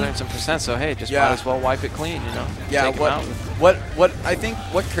was gathering some percent. So hey, just might as well wipe it clean, you know. Yeah. What I think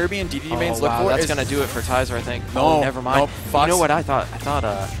what Kirby and DDD mains look for that's is gonna do it for Tizer, I think. No, never mind. No, you know what I thought? I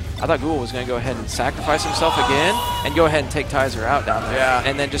thought Ghoul was gonna go ahead and sacrifice himself again and go ahead and take Tizer out down there. Yeah.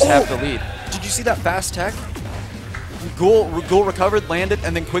 And then just have the lead. Did you see that fast tech? Ghoul recovered, landed,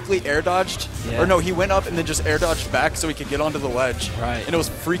 and then quickly air dodged. Yeah. Or no, he went up and then just air dodged back so he could get onto the ledge. Right. And it was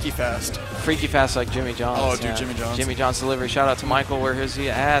freaky fast. Freaky fast like Jimmy John's. Oh, dude, Jimmy John's. Jimmy John's delivery. Shout out to Michael. Where is he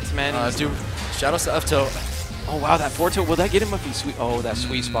at, man? Dude, shout out to F-Tilt. Oh, wow, that 4-tilt. Will that get him if he sweet? Oh, that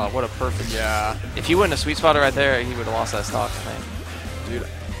sweet spot. What a perfect. Yeah. If he wouldn't have sweet spotted right there, he would have lost that stock, I think. Dude,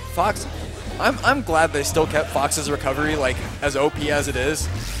 Fox. I'm glad they still kept Fox's recovery like as OP as it is.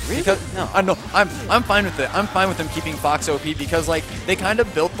 Really? Because, no, I'm fine with it. I'm fine with them keeping Fox OP because like they kind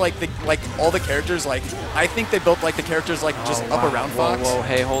of built like all the characters like I think they built like the characters like just up around Fox. Whoa,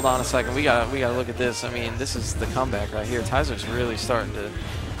 hey, hold on a second. We gotta look at this. I mean, this is the comeback right here. Tizer's really starting to.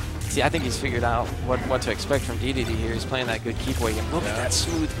 See, I think he's figured out what to expect from DDD here. He's playing that good keep away game. Look at that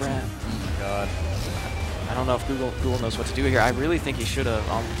smooth grab. Oh my god. I don't know if Google knows what to do here. I really think he should have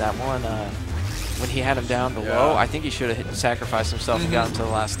on that one. When he had him down below, I think he should have sacrificed himself and got him to the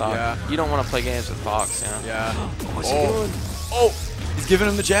last stock. Yeah. You don't want to play games with Fox, you know? Yeah. What's he doing? Oh, he's giving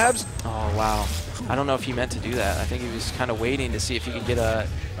him the jabs. Oh wow. I don't know if he meant to do that. I think he was kind of waiting to see if he could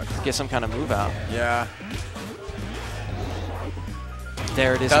get some kind of move out. Yeah.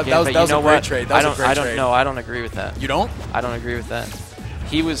 There it is that again. was, but that you know was a great what? trade. That was a great trade. No, I don't agree with that. You don't? I don't agree with that.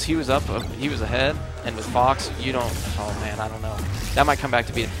 He was up. He was ahead, and with Fox, you don't. Oh man, I don't know. That might come back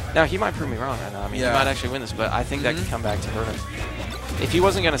to beat him. Now he might prove me wrong right now. I mean, he might actually win this, but I think that could come back to hurt him. If he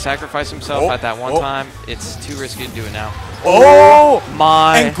wasn't going to sacrifice himself at that one time, it's too risky to do it now. Oh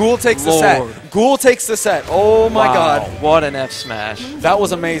my! And Ghoul takes Lord. the set. Ghoul takes the set. Oh my god! What an F smash! That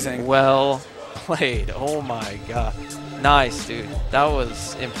was amazing. Well played. Oh my god! Nice, dude. That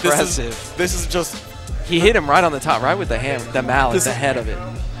was impressive. This is just. He hit him right on the top, right with the hand, the mallet, the head of it,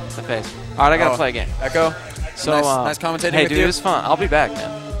 the face. All right, I gotta play again. Echo. So nice commentating hey, with dude, you. it was fun. I'll be back, man.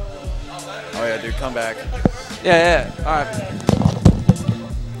 Oh yeah, dude, come back. Yeah. All right.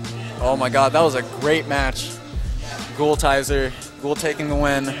 Oh my god, that was a great match. Ghoul Tizer, Ghoul taking the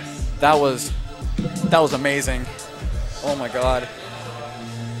win. That was amazing. Oh my god.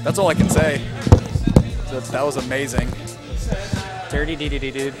 That's all I can say. That was amazing. Dirty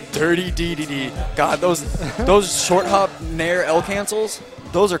DDD, dude. Dirty DDD. God, those short hop nair L cancels,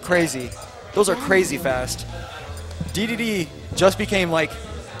 those are crazy. Those are crazy fast. DDD just became like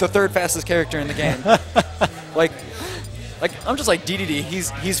the third fastest character in the game. like I'm just like DDD.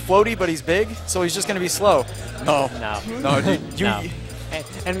 He's floaty, but he's big, so he's just gonna be slow. No, dude. No.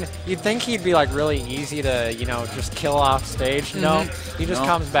 And you'd think he'd be like really easy to, just kill off stage. No, he just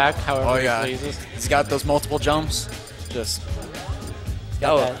comes back however he pleases. He's got those multiple jumps. Just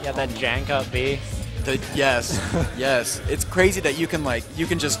that jank up B. Yes. It's crazy that you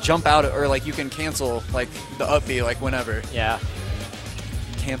can just jump out or like you can cancel like the up B like whenever. Yeah.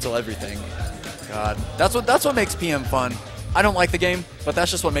 Cancel everything. God, that's what makes PM fun. I don't like the game, but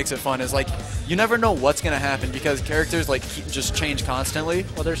that's just what makes it fun. Is like you never know what's gonna happen because characters like just change constantly.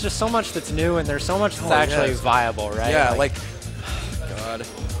 Well, there's just so much that's new, and there's so much that's actually viable, right? Yeah, like God,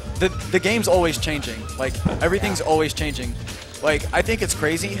 the game's always changing. Like everything's always changing. Like I think it's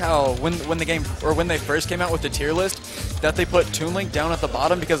crazy how when they first came out with the tier list that they put Toon Link down at the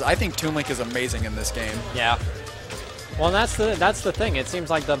bottom because I think Toon Link is amazing in this game. Yeah. Well, that's the thing. It seems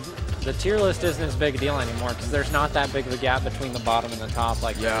like the tier list isn't as big a deal anymore because there's not that big of a gap between the bottom and the top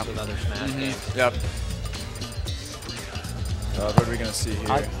like there is with other Smash games. Yep. What are we gonna see here?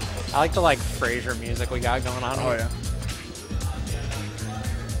 I like the Frasier music we got going on. Oh yeah.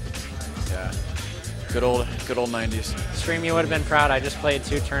 Yeah. Good old 90s. Stream, you would have been proud. I just played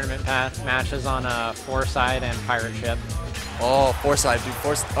 2 tournament matches on Four-Side and Pirate Ship. Oh, Four-Side, dude.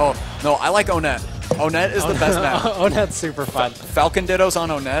 Oh no, I like Onett. Onett is the best map. Onet's super fun. Falcon Dittos on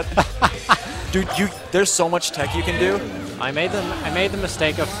Onett. Dude, there's so much tech you can do. I made the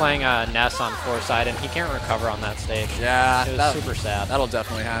mistake of playing Ness on Four-Side, and he can't recover on that stage. Yeah, it was super sad. That'll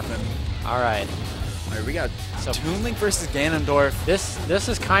definitely happen. All right, we got Toon Link versus Ganondorf. This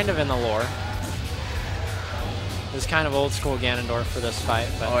is kind of in the lore. This is kind of old school Ganondorf for this fight,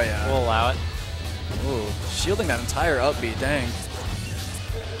 but we'll allow it. Ooh, shielding that entire up B, dang.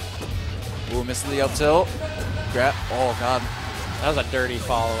 Ooh, missing the up tilt. Oh god. That was a dirty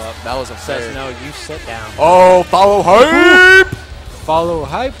follow-up. That was a Says no, you sit down. Oh, follow hype! Follow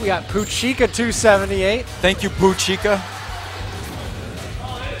hype. We got Puchika 278. Thank you, Puchika.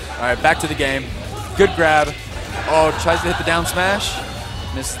 Alright, back to the game. Good grab. Oh, tries to hit the down smash.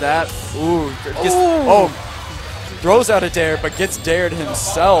 Missed that. Ooh. Throws out a dare, but gets dared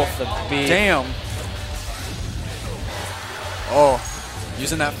himself. Damn. Oh,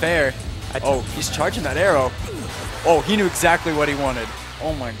 using that fair. Oh, he's charging that arrow. Oh, he knew exactly what he wanted.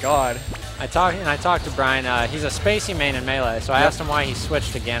 Oh my god. I talked to Brian. He's a spacey main in Melee, so I asked him why he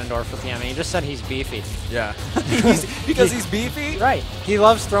switched to Ganondorf with him, and he just said he's beefy. Yeah. Because he's beefy? Right. He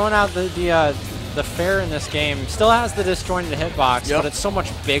loves throwing out the fair in this game. Still has the disjointed hitbox, but it's so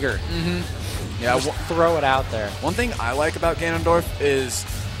much bigger. Yeah, just throw it out there. One thing I like about Ganondorf is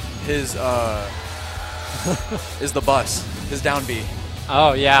his is the bus, his down B.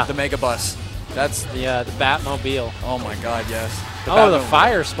 Oh yeah, the Mega Bus. That's the Batmobile. Oh my god, yes. The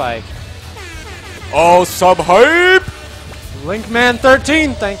Fire Spike. Oh, sub hype. Linkman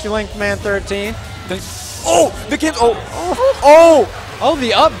 13. Thank you, Linkman 13. Oh, the kid. Oh,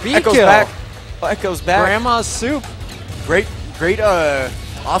 the up B Echoes kill. Back. Echoes back. Grandma's soup. Great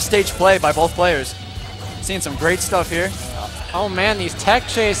offstage play by both players. Seeing some great stuff here. Oh man, these tech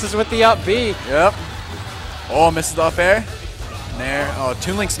chases with the up B. Yep. Oh, misses the up air. Nair. Oh,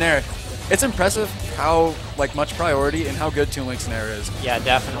 Toon Link's Nair. It's impressive how much priority and how good Toon Link's Nair is. Yeah,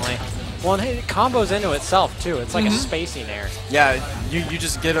 definitely. Well, and it combos into itself too. It's like a spacey Nair. Yeah, you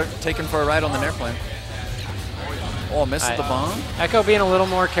just get taken for a ride on the Nair plane. Oh, misses the bomb. Echo being a little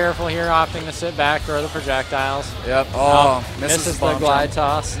more careful here, opting to sit back, throw the projectiles. Yep. Oh, misses the glide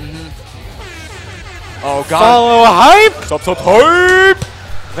toss. Oh god. Follow hype. Sub hype.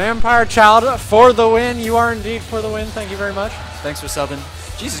 Vampire Child for the win. You are indeed for the win. Thank you very much. Thanks for subbing.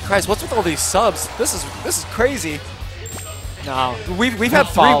 Jesus Christ, what's with all these subs? This is crazy. No, we've had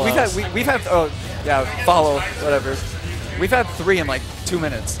three. We've had follow whatever. We've had 3 in 2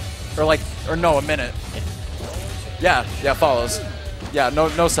 minutes, or no, a minute. Yeah, follows. Yeah,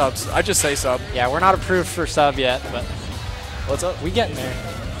 no subs. I just say sub. Yeah, we're not approved for sub yet, but what's up? We getting there.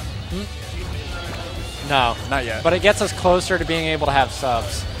 No, not yet. But it gets us closer to being able to have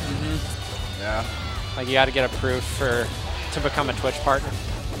subs. Yeah. You got to get approved to become a Twitch partner.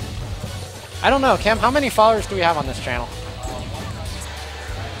 I don't know, Cam. How many followers do we have on this channel?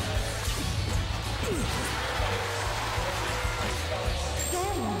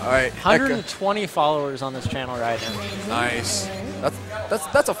 All right, 120 followers on this channel right now. Nice.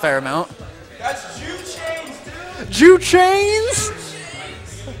 That's a fair amount. That's Jew Chains, dude. Jew Chains.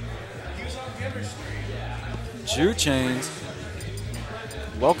 Jew Chains.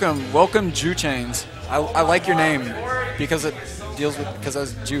 Welcome, Jew Chains. I like your name because it deals with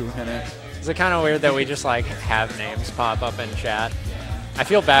there's Jew in it. Is it kind of weird that we just have names pop up in chat? I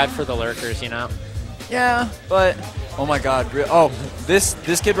feel bad for the lurkers, you know. Yeah, but oh my god. Oh,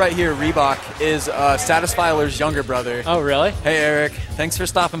 this kid right here, Reebok, is Satisfiler's younger brother. Oh, really? Hey, Eric. Thanks for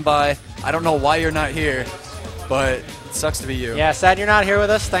stopping by. I don't know why you're not here, but it sucks to be you. Yeah, sad you're not here with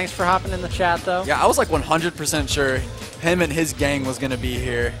us. Thanks for hopping in the chat, though. Yeah, I was 100% sure him and his gang was going to be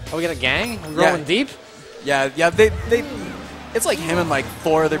here. Oh, we got a gang? We're rolling deep? Yeah, they it's him and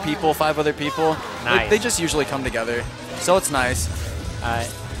 4 other people, 5 other people. Nice. They just usually come together, so it's nice. All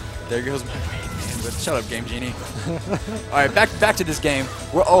right. There goes my with. Shut up, Game Genie. All right, back to this game.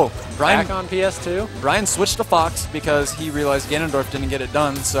 Brian. Back on PS2. Brian switched to Fox because he realized Ganondorf didn't get it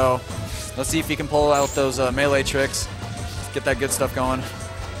done. So let's see if he can pull out those melee tricks, get that good stuff going.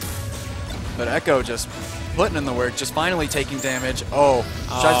 But Echo just putting in the work, just finally taking damage.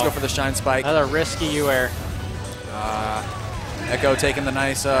 Tries to go for the Shine Spike. Another risky U-air. Echo taking the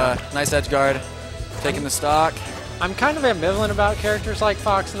nice edge guard, taking the stock. I'm kind of ambivalent about characters like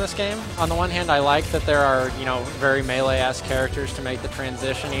Fox in this game. On the one hand, I like that there are, very melee-esque characters to make the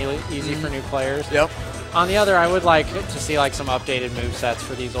transition easy for new players. Yep. On the other, I would like to see like some updated movesets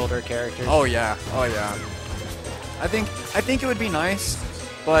for these older characters. Oh yeah. I think it would be nice,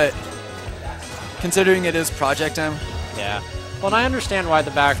 but considering it is Project M. Yeah. Well, and I understand why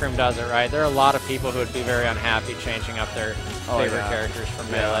the backroom does it, right? There are a lot of people who would be very unhappy changing up their favorite characters from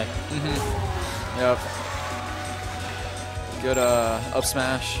Melee. Yep. Good up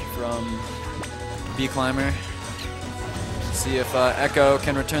smash from B-Climber. See if Echo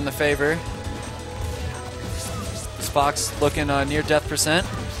can return the favor. This Fox looking near death %.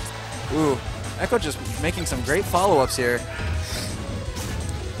 Ooh, Echo just making some great follow-ups here.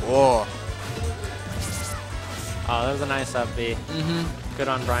 Whoa. Oh, that was a nice up B. Good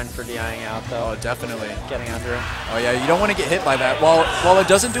on Brian for DIing out, though. Oh, definitely. Getting under him. Oh yeah, you don't want to get hit by that. While it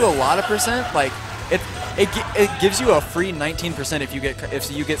doesn't do a lot of % like it gives you a free 19%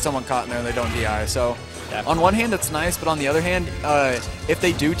 if you get someone caught in there and they don't DI. So on one hand it's nice, but on the other hand, if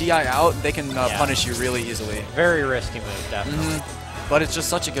they do DI out, they can punish you really easily. Very risky move, definitely. But it's just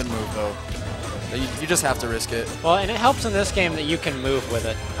such a good move though. You just have to risk it. Well, and it helps in this game that you can move with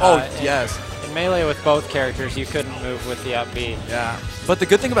it. Yes. In Melee with both characters, you couldn't move with the up B. Yeah. But the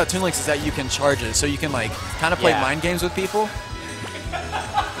good thing about Toon Links is that you can charge it, so you can like kind of play mind games with people.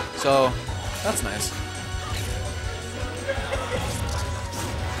 So that's nice.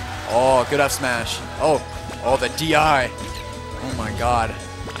 Oh, good up smash. Oh, the DI. Oh my god.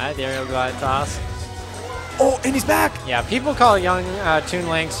 Alright, the aerial glide toss. Oh, and he's back! Yeah, people call young Toon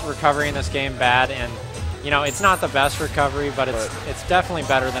Link's recovery in this game bad, and it's not the best recovery, but it's definitely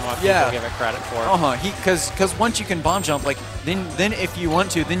better than what people give it credit for. Because once you can bomb jump, like then if you want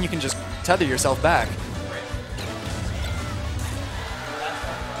to, then you can just tether yourself back.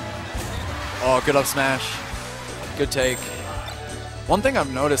 Oh, good up smash. Good take. One thing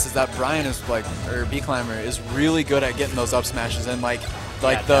I've noticed is that Brian or B-Climber is really good at getting those up smashes and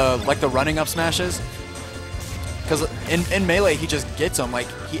the running up smashes. Because in Melee he just gets them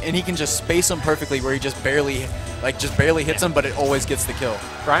and he can just space them perfectly where he just barely hits them, but it always gets the kill.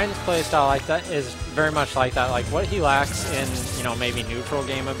 Brian's playstyle like that is very much like that. Like what he lacks in maybe neutral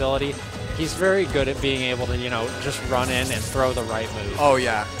game ability, he's very good at being able to just run in and throw the right move. Oh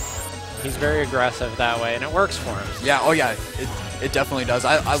yeah. He's very aggressive that way, and it works for him. Yeah, oh yeah, it definitely does.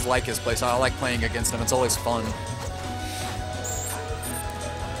 I like his playstyle. I like playing against him. It's always fun.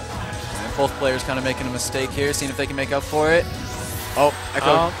 And both players kind of making a mistake here, seeing if they can make up for it. Oh,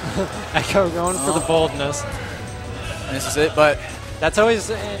 Echo. Echo going for the boldness. And this is it, but that's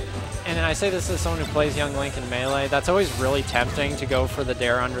always, and I say this as someone who plays Young Link in Melee, that's always really tempting to go for the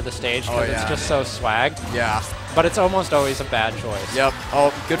dare under the stage because it's just so swag. Yeah. But it's almost always a bad choice. Yep.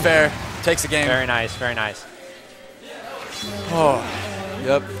 Oh, good fair. Takes the game. Very nice, very nice. Oh,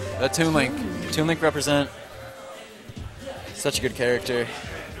 yep. That Toon Link. Toon Link represent. Such a good character.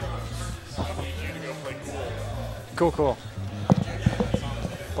 Cool, cool.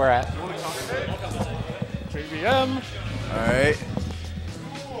 Where at? JBM. All right.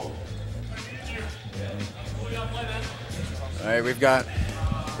 All right, we're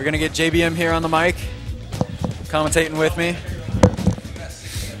gonna get JBM here on the mic, commentating with me.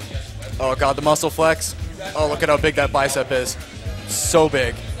 Oh god, the muscle flex. Oh, look at how big that bicep is. So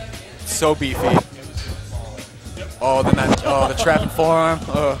big. So beefy. Oh, then the trap and forearm.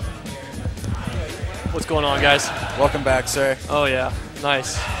 Oh. What's going on, guys? Welcome back, sir. Oh yeah,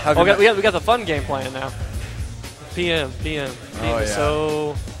 nice. We got the fun game playing now. PM. Oh, yeah.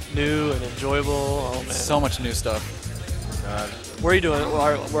 So new and enjoyable. Oh man. So much new stuff. Where are you doing?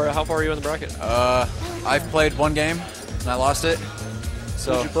 How far are you in the bracket? I've played one game and I lost it.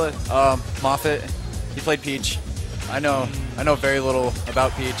 So who'd you play? Moffitt. He played Peach. I know very little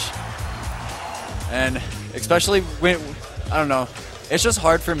about Peach. And especially when I don't know. It's just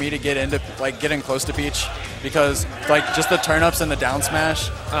hard for me to get into getting close to Peach because just the turn-ups and the down smash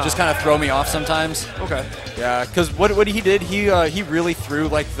just kind of throw me off sometimes. Okay. Yeah, because what he did, he really threw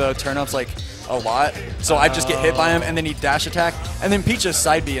the turn-ups a lot. So I just get hit by him and then he dash attack. And then Peach's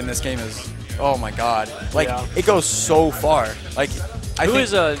side B in this game is, oh my god. It goes so far.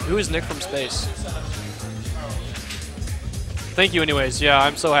 Who is Nick from Space? Thank you anyways. Yeah,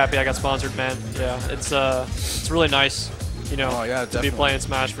 I'm so happy I got sponsored, man. Yeah, it's really nice, you know, to be playing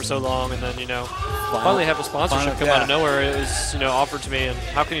Smash for so long and then, you know, finally have a sponsorship come out of nowhere. It was, you know, offered to me, and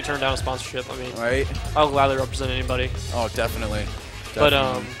how can you turn down a sponsorship? I mean, I'll gladly represent anybody. Oh, definitely. But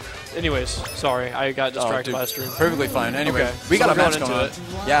anyways, sorry, I got distracted by the stream. Perfectly fine. Anyway, we got a match going on.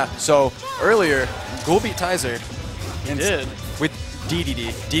 Yeah, so earlier, Ghoul beat Tizer. He did. With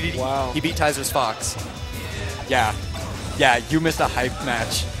DDD. DDD. Wow. He beat Tizer's Fox. Yeah. Yeah, you missed a hype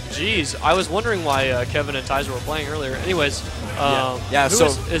match. Jeez, I was wondering why Kevin and Tizer were playing earlier. Anyways, so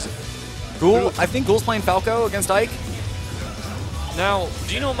Ghoul, I think Ghoul's playing Falco against Ike. Now,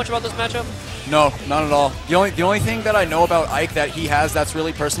 do you know much about this matchup? No, not at all. The only thing that I know about Ike that he has that's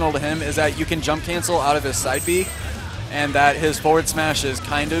really personal to him is that you can jump cancel out of his side B, and that his forward smash is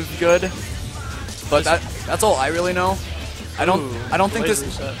kind of good. But that's all I really know. I don't think this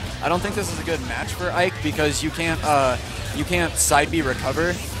is a good match for Ike because you can't side B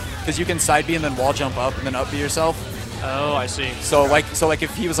recover, because you can side B and then wall jump up and then up B yourself. Oh, I see. So like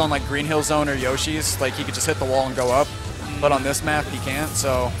if he was on like Green Hill Zone or Yoshi's, like he could just hit the wall and go up. But on this map he can't.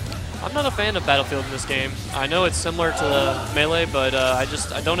 So I'm not a fan of Battlefield in this game. I know it's similar to Melee, but I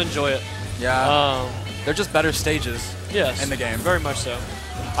don't enjoy it. Yeah. They're just better stages. Yes. In the game. Very much so.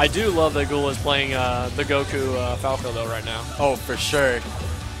 I do love that Ghoul is playing the Goku Falco though right now. Oh, for sure.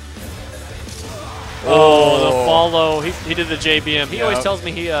 Oh, the follow. He did the JBM. He always tells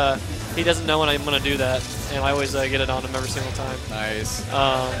me he doesn't know when I'm going to do that, and I always get it on him every single time. Nice.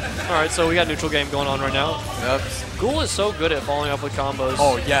 All right, so we got neutral game going on right now. Yep. Ghoul is so good at following up with combos.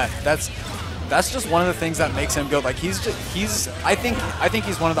 Oh yeah, that's just one of the things that makes him good. Like I think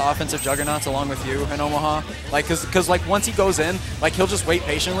he's one of the offensive juggernauts along with you in Omaha. Like cause like once he goes in, like he'll just wait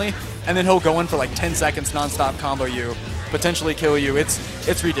patiently, and then he'll go in for like 10 seconds nonstop combo you, potentially kill you.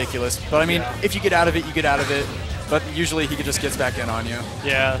 It's ridiculous. But I mean, if you get out of it, you get out of it. But usually he just gets back in on you.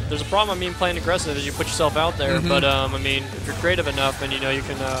 Yeah, there's a problem. I mean, playing aggressive is you put yourself out there. But I mean, if you're creative enough and you know you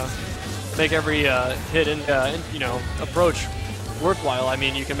can make every hit and you know approach worthwhile. I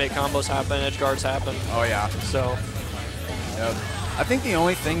mean, you can make combos happen, edge guards happen. Oh yeah. So. Yep. I think the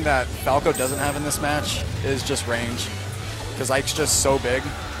only thing that Falco doesn't have in this match is just range, because Ike's just so big.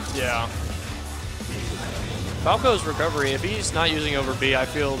 Yeah. Falco's recovery, if he's not using over B, I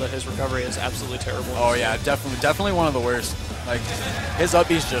feel that his recovery is absolutely terrible. Oh yeah, definitely one of the worst. Like, his up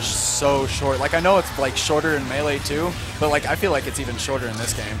B's just so short. Like, I know it's like shorter in Melee too, but like I feel like it's even shorter in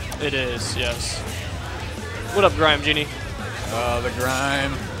this game. It is, yes. What up, Grime Genie? The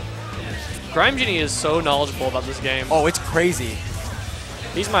Grime. Grime Genie is so knowledgeable about this game. Oh, it's crazy.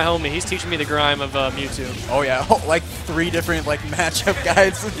 He's my homie. He's teaching me the grime of Mewtwo. Oh yeah, like 3 different like matchup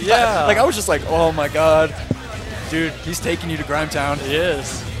guides. Yeah. Like I was just like, oh my god, dude, he's taking you to Grime Town. He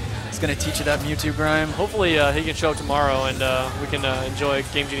is. He's gonna teach you that Mewtwo grime. Hopefully he can show up tomorrow and we can enjoy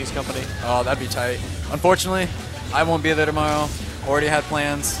Game Genie's company. Oh, that'd be tight. Unfortunately, I won't be there tomorrow. Already had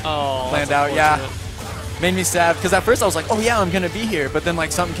plans. Oh, planned out. Yeah. Made me sad because at first I was like, oh yeah, I'm gonna be here, but then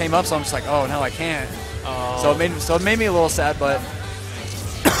like something came up, so I'm just like, oh no, I can't. Oh. So it made me a little sad, but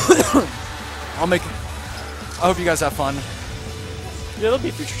I hope you guys have fun. Yeah, there'll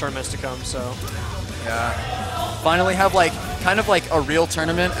be future tournaments to come, so. Yeah. Finally have like kind of like a real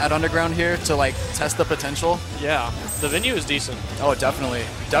tournament at Underground here to like test the potential. Yeah, the venue is decent. Oh, definitely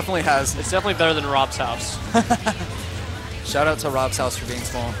has. It's definitely better than Rob's house. Shout out to Rob's house for being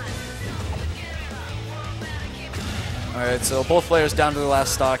small. All right, so both players down to the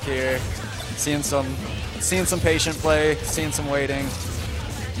last stock here. Seeing some patient play, seeing some waiting.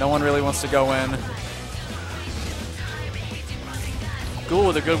 No one really wants to go in. Ghoul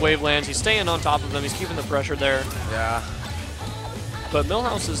with a good wave lands. He's staying on top of them. He's keeping the pressure there. Yeah. But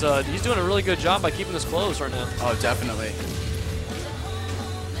Millhouse is he's doing a really good job by keeping this close right now. Oh, definitely.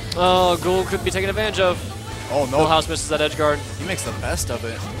 Oh, Ghoul could be taken advantage of. Oh, no. Millhouse misses that edge guard. He makes the best of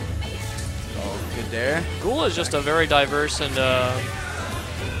it. Oh, good dare. Ghoul is just a very diverse and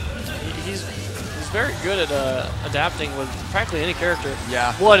he's very good at adapting with practically any character.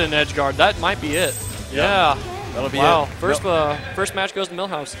 Yeah. What an edge guard. That might be it. Yep. Yeah. That'll be wow. it. First match goes to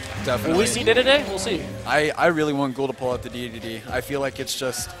Millhouse. Definitely. Will we see day-to-day? We'll see. I really want Ghoul to pull out the DDD. I feel like it's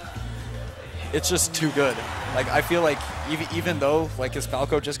just too good. Like, I feel like even though like his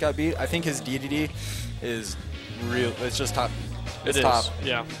Falco just got beat, I think his DDD is real. It's just top. It's top.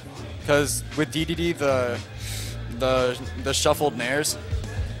 Yeah. Because with DDD, the shuffled nairs.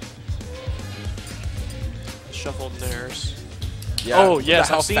 Shuffled nairs. Yeah, oh yes,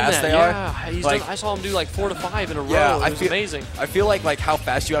 how I've seen fast that. they are. Like, I saw him do like 4 to 5 in a row. Yeah, it was amazing. I feel like how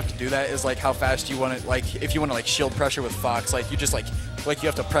fast you have to do that is like how fast you want to if you want to like shield pressure with Fox, like you just like you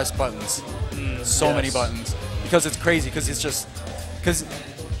have to press buttons, so many buttons. because it's crazy because it's just because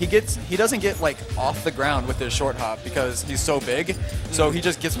he doesn't get like off the ground with his short hop because he's so big, so he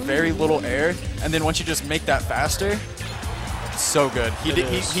just gets very little air, and then once you just make that faster, it's so good.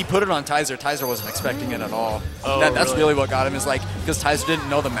 He put it on Tizer. Tizer wasn't expecting it at all. Oh, that's really what got him, is like because Tizer didn't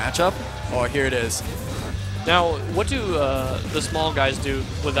know the matchup. Oh, here it is. Now, what do the small guys do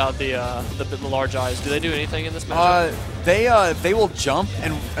without the large eyes? Do they do anything in this matchup? They will jump,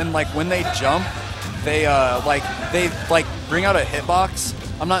 and like when they jump, they bring out a hitbox.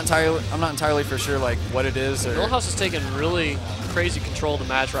 I'm not entirely for sure like what it is. Millhouse is taking really crazy control of the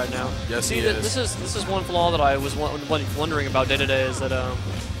match right now. Yes, See, he is. This is one flaw that I was wondering about day to day, is that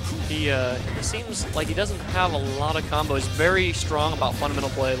he seems like he doesn't have a lot of combo. He's very strong about fundamental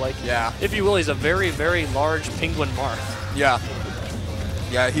play. Like, yeah, if you will, he's a very, very large penguin Marth. Yeah,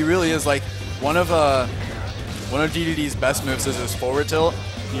 yeah, he really is. Like one of DDD's best moves is his forward tilt.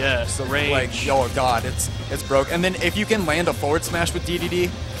 Yes, the range. Like, oh god, it's broke. And then if you can land a forward smash with DDD,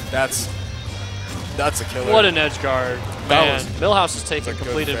 that's a killer. What an edge guard, man! Millhouse is taking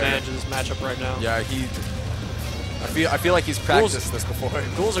complete advantage of this matchup right now. Yeah, I feel like he's practiced this before.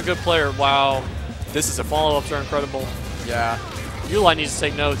 Ghoul's a good player. Wow, this is a follow-ups are incredible. Yeah. Uli needs to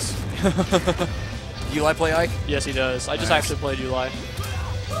take notes. Uli play Ike? Yes, he does. I just actually played Uli.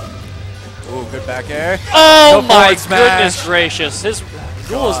 Ooh, good back air. Oh my goodness gracious!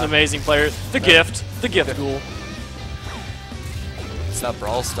 Ghoul is an amazing player. The gift Ghoul. It's that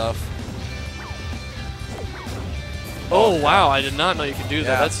brawl stuff. Oh wow! I did not know you could do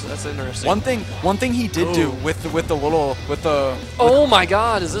that. That's interesting. One thing he did do with the. Oh my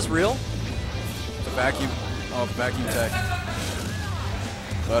God! Is this real? The vacuum. Oh, vacuum tech.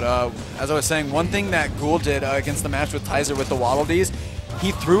 But as I was saying, one thing that Ghoul did against the match with Tizer with the Waddle Dees,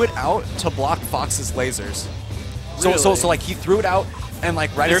 he threw it out to block Fox's lasers. Really? So like he threw it out. And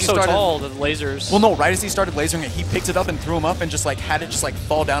like right as he started, they're so tall, the lasers. Well, no, right as he started lasering it, he picked it up and threw him up and just like had it just like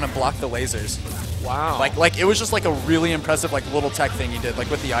fall down and block the lasers. Wow. Like it was just like a really impressive like little tech thing he did like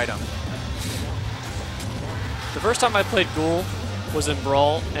with the item. The first time I played Ghoul was in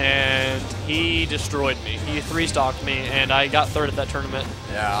Brawl, and he destroyed me. He 3-stocked me, and I got third at that tournament.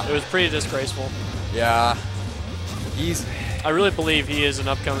 Yeah. It was pretty disgraceful. Yeah. I really believe he is an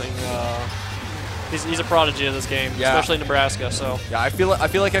upcoming. He's a prodigy of this game, especially in Nebraska. So yeah, I feel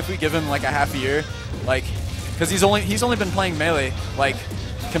like if we give him like a half a year, like, because he's only been playing Melee like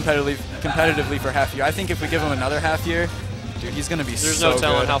competitively for half a year. I think if we give him another half year, dude, he's gonna be so good. There's no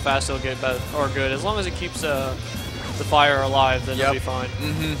telling how fast he'll get better or good. As long as he keeps the fire alive, then he'll be fine.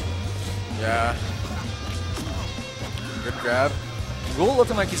 Yeah. Good grab. Ghoul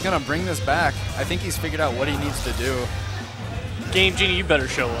looking like he's gonna bring this back. I think he's figured out what he needs to do. Game Genie, you better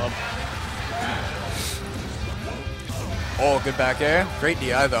show up. Oh, good back air. Great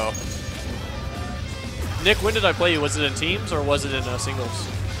DI, though. Nick, when did I play you? Was it in teams or was it in singles?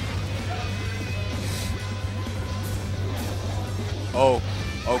 Oh,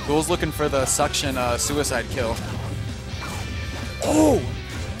 Ghoul's looking for the suction suicide kill. Oh,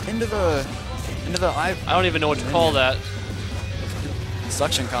 into the eye. I don't even know what to call that.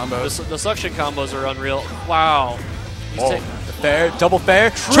 Suction combos. The suction combos are unreal. Wow. Fair, double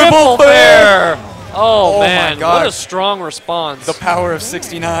fair, triple fair! Oh, man, my God. What a strong response. The power of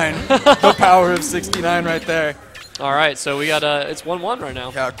 69. The power of 69 right there. All right, so we got it's 1-1 right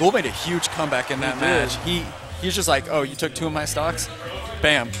now. Yeah, Ghoul made a huge comeback in that match. He's just like, oh, you took 2 of my stocks?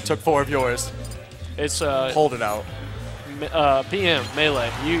 Bam, took 4 of yours. It's hold it out. PM,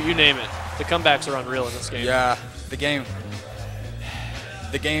 Melee, you name it. The comebacks are unreal in this game. Yeah, the game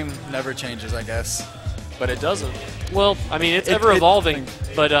never changes, I guess. But it doesn't. Well, I mean, it's ever evolving.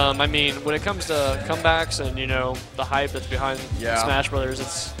 But I mean, when it comes to comebacks and the hype that's behind Smash Brothers,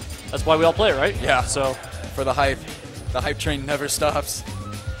 that's why we all play, right? Yeah. So for the hype train never stops.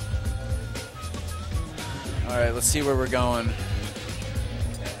 All right, let's see where we're going.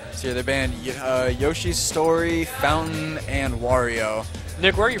 So here they banned Yoshi's Story, Fountain, and Wario.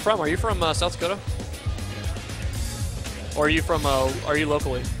 Nick, where are you from? Are you from South Dakota? Or are you from? Are you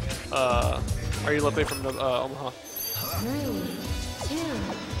locally? Are you locally from Omaha? 3, 2,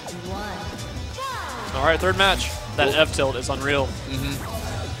 1. All right, third match. That F tilt is unreal.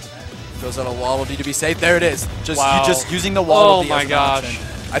 Goes out a Waddle Dee to be safe. There it is. Just using the Waddle Dee. Oh my gosh.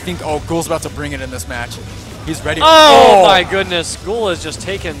 I think Ghoul's about to bring it in this match. He's ready. Oh my goodness. Ghoul is just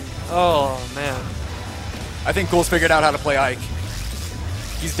taken. Oh man. I think Ghoul's figured out how to play Ike.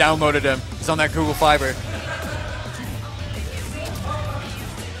 He's downloaded him. He's on that Google Fiber.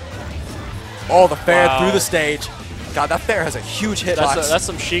 Oh, the fair through the stage. God, that fair has a huge hitbox. That's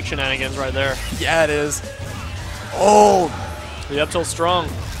some chic shenanigans right there. Yeah, it is. Oh. The up tilt's strong.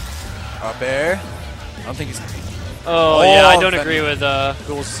 Up air. I don't think he's... Oh, yeah, I don't agree with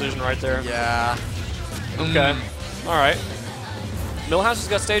Ghoul's decision right there. Yeah. Okay. All right. Millhouse has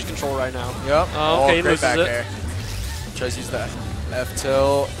got stage control right now. Yep. Okay, he great loses back it. air. Tries to use that F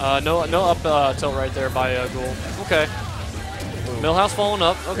tilt. No up tilt right there by Ghoul. Okay. Millhouse following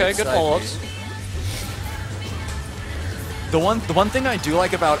up. Okay, good follow-ups. The one thing I do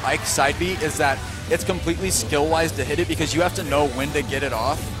like about Ike's side B is that it's completely skill-wise to hit it because you have to know when to get it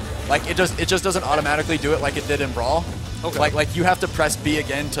off. Like it just doesn't automatically do it like it did in Brawl. Okay. Like you have to press B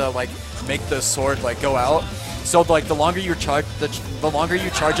again to like make the sword like go out. So like the longer you charge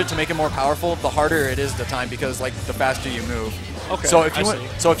it to make it more powerful, the harder it is to time because like the faster you move. Okay. So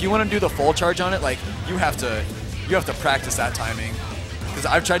if you want to do the full charge on it, like you have to practice that timing. Because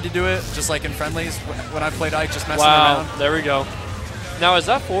I've tried to do it just like in friendlies when I've played Ike, just messing around. Wow, there we go. Now is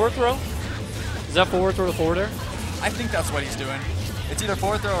that forward throw? Is that forward throw to forward air? I think that's what he's doing. It's either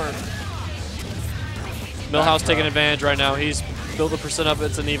forward throw or Millhouse taking advantage right now. He's built the percent up.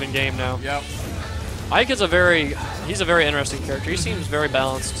 It's an even game now. Yep. Ike is he's a very interesting character. He seems very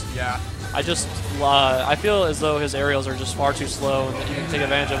balanced. Yeah. I feel as though his aerials are just far too slow and that you can take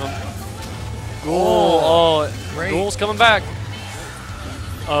advantage of him. Ghoul, great. Ghoul's coming back.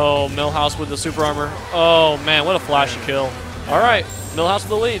 Oh, Millhouse with the super armor. Oh man, what a flashy kill. All right, Millhouse with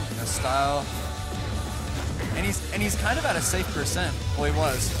the lead. A style. And he's kind of at a safe percent. Well, he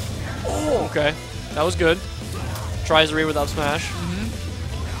was. Oh, okay, that was good. Tries to read without smash.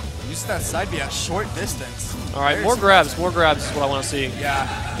 Uses that side B at short distance. All right, more grabs is what I want to see.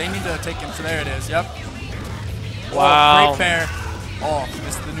 Yeah, they need to take him. So there it is. Yep. Wow. Oh, great fair. Oh,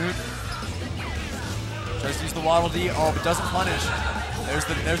 missed the nuke. Tries to use the Waddle D. Oh, but doesn't punish.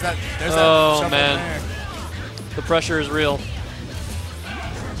 There's that. Oh shuffle man, there. the pressure is real.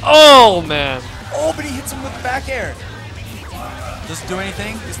 Oh man. Oh, but he hits him with the back air. Doesn't do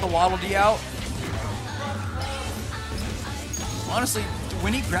anything. Gets the Waddle D out. Honestly,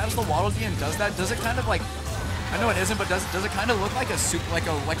 when he grabs the Waddle D and does that, does it kind of like, I know it isn't, but does it kind of look like a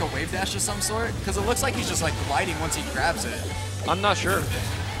wave dash of some sort? Because it looks like he's just like gliding once he grabs it. I'm not sure.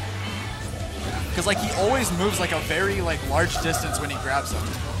 Because like he always moves like a very like large distance when he grabs them.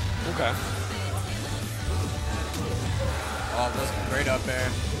 Okay. Oh, that's great up there.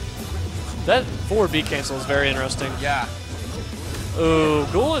 That forward B cancel is very interesting. Yeah. Ooh,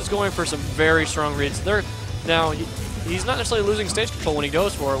 Ghoul is going for some very strong reads. Now, he's not necessarily losing stage control when he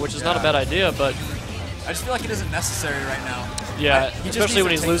goes for it, which is not a bad idea, but... I just feel like it isn't necessary right now. Yeah, especially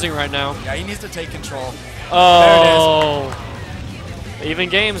when he's losing right now. Yeah, he needs to take control. Oh. There it is. Even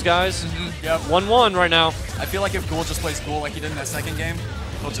games, guys. Yep. 1-1 right now. I feel like if Ghoul just plays Ghoul like he did in that second game,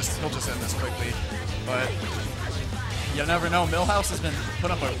 he'll just end this quickly. But you never know. Millhouse has been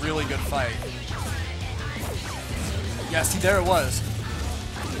putting up a really good fight. Yeah, see, there it was.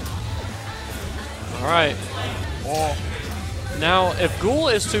 All right. Oh. Now, if Ghoul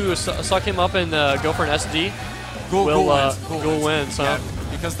is to suck him up and go for an SD, Ghoul wins, huh? Yeah,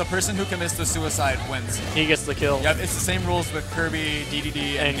 because the person who commits the suicide wins. He gets the kill. Yep, it's the same rules with Kirby,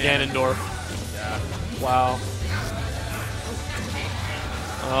 DDD, and Ganondorf. Yeah. Wow.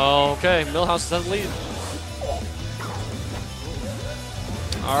 Okay, Millhouse has the lead.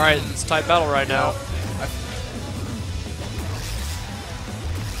 All right, it's a tight battle right now.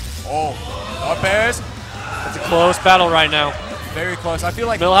 Oh, up airs. It's a close battle right now. Very close. I feel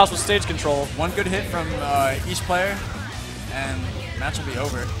like Millhouse with stage control. One good hit from each player, and match will be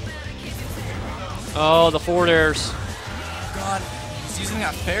over. Oh, the forward airs. God, he's using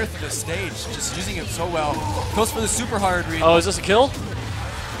that fair through the stage, just using it so well. Goes for the super hard read. Oh, is this a kill?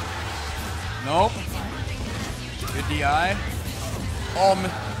 Nope. Good DI.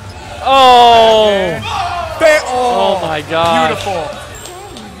 Fair. Oh my God. Beautiful.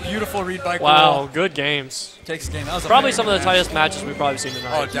 Beautiful read by Ghoul. Wow, good games. Takes the game. That was probably some of the tightest matches we've probably seen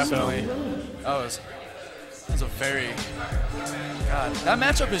tonight. Oh, definitely. So. That was a very... God, that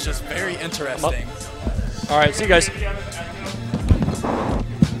matchup is just very interesting. All right, see you guys.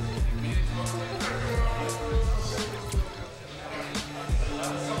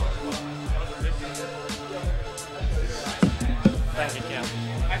 Thank you, Cam.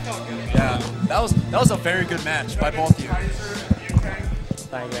 Yeah, that was a very good match by both of you.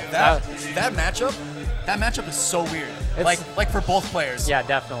 Thank you. That matchup is so weird. Like for both players. Yeah,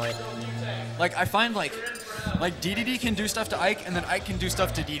 definitely. Like I find like DDD can do stuff to Ike, and then Ike can do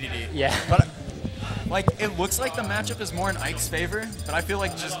stuff to DDD. Yeah. But like it looks like the matchup is more in Ike's favor, but I feel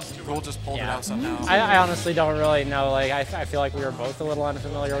like Ghoul just pulled it out somehow. I honestly don't really know. Like I feel like we were both a little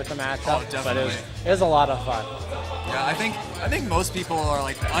unfamiliar with the matchup, but it was a lot of fun. Yeah, I think most people are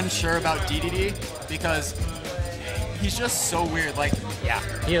like unsure about DDD because he's just so weird. Like, yeah,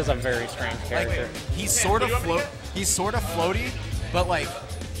 he is a very strange character. Like, he's sort of he's sort of floaty, but like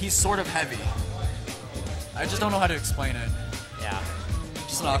he's sort of heavy. I just don't know how to explain it. Yeah.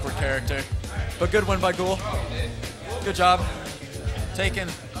 Just an awkward character. But good win by Ghoul. Good job. Taking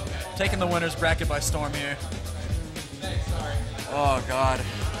the winner's bracket by storm here. Oh, God.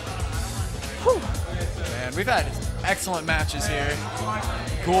 Whew. Man, we've had excellent matches here.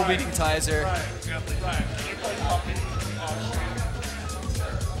 Ghoul beating Tizer.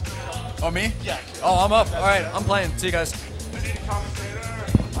 Oh, me? Yeah. Oh, I'm up. All right, I'm playing. See you guys.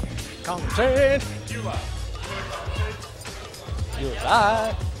 Commentate.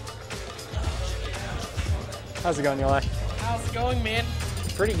 Eli. How's it going, Eli? How's it going, man?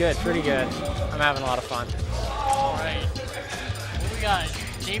 Pretty good, pretty good. I'm having a lot of fun. All right. What do we got?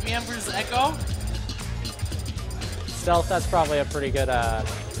 JVM versus Echo? Stealth, that's probably a pretty good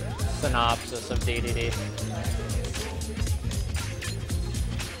synopsis of DDD.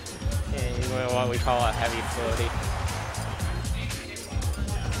 Yeah, what we call a heavy floaty.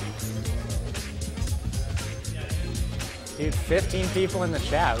 Dude, 15 people in the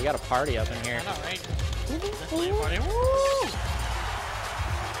chat. We got a party up in here. I know, right? Definitely a party. Woo!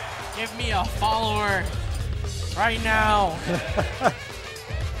 Give me a follower right now.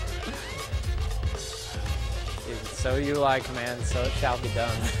 Dude, so you like command, so it shall be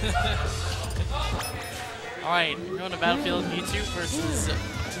done. All right, we're going to Battlefield Mewtwo versus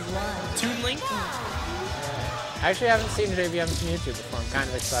Toon Link. I actually haven't seen JVM's Mewtwo before. I'm kind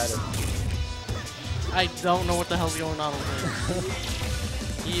of excited. I don't know what the hell's going on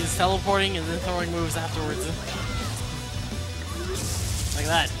with him. He is teleporting and then throwing moves afterwards. Like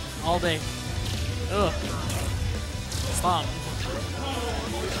that. All day. Ugh. Stop.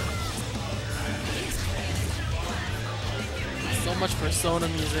 So much Persona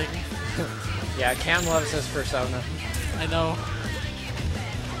music. Yeah, Cam loves his Persona. I know.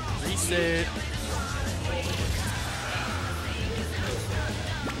 Reset.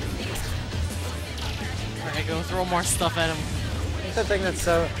 Alright, go throw more stuff at him. I think the thing that's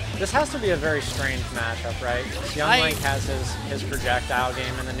so... This has to be a very strange matchup, right? Young Link has his projectile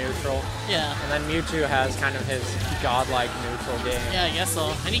game in the neutral. Yeah. And then Mewtwo has kind of his godlike neutral game. Yeah, I guess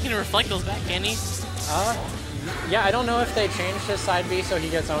so. And he can reflect those back, can he? Yeah, I don't know if they changed his side B so he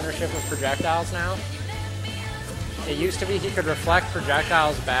gets ownership of projectiles now. It used to be he could reflect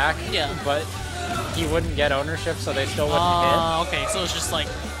projectiles back, yeah, but he wouldn't get ownership, so they still wouldn't hit. Okay, so it's just like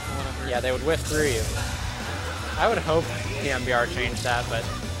whatever. Yeah, they would whiff through you. I would hope the MBR changed that, but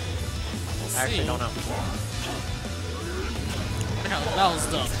I actually don't know. That was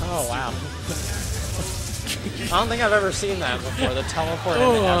dumb. Oh, wow. I don't think I've ever seen that before, the teleport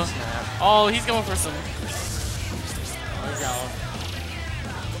into F snap. Oh, he's going for some... There we go.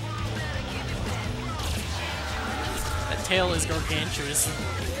 That tail is gargantuous.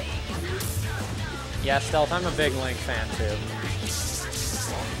 Yeah, Stealth, I'm a big Link fan, too.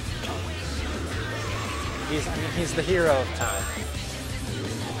 He's the hero of time.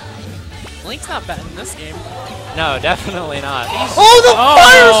 Link's not bad in this game. No, definitely not. Oh, the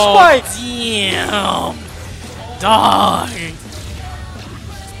fire spike! Damn! Dog!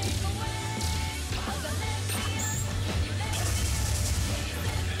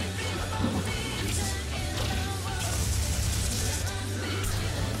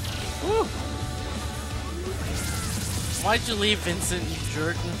 Woo. Why'd you leave, Vincent, you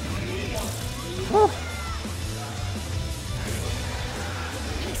jerk? Woo.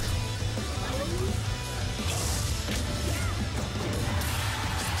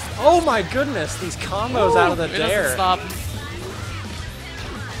 Oh my goodness, these combos out of the dare. Stop.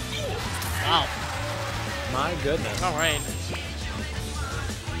 Wow. My goodness. All right.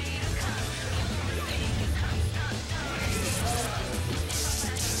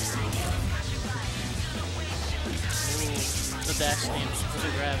 Ooh, the dash names.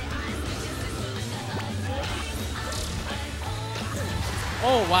 Good grab.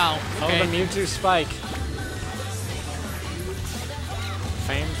 Oh, wow. Okay. Oh, the Mewtwo spike.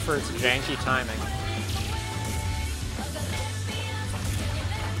 Famed for its janky timing.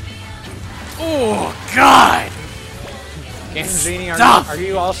 Oh, God! Gangini, are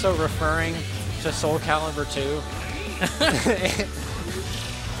you also referring to Soul Calibur 2?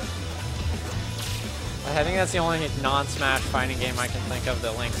 I think that's the only non-Smash fighting game I can think of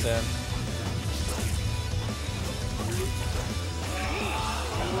that Link's in.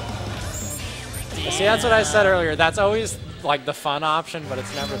 See, that's what I said earlier. That's always like the fun option, but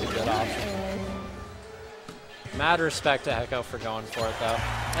it's never the good option. Mad respect to Echo for going for it, though.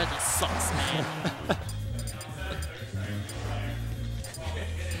 That just sucks, man.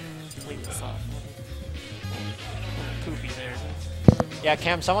 Clean this off. Poopy there. Yeah,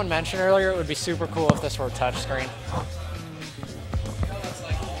 Cam, someone mentioned earlier it would be super cool if this were touchscreen.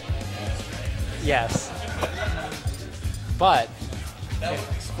 Yes. But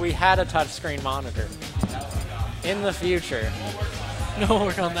if we had a touchscreen monitor in the future. No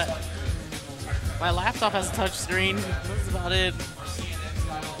work on that. My laptop has a touchscreen. That's about it.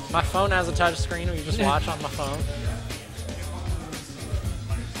 My phone has a touchscreen. We just watch on my phone.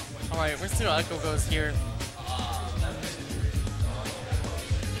 Alright, let's see how Echo goes here.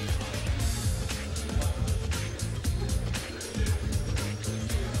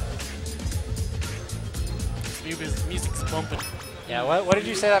 Music's bumping. Yeah, what did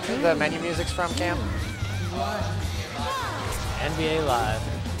you say that the menu music's from, Cam? NBA Live.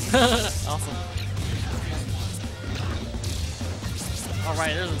 Awesome.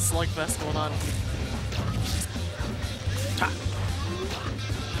 Alright, there's a slugfest going on.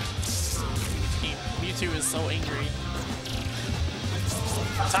 Mewtwo is so angry.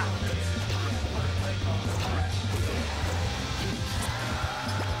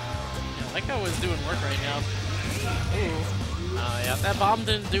 Yeah, Echo is doing work right now. Ooh. Yeah. That bomb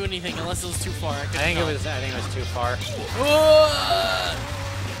didn't do anything unless it was too far. I think it was too far.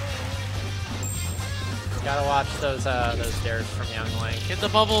 Gotta watch those dares from Young Link. Get the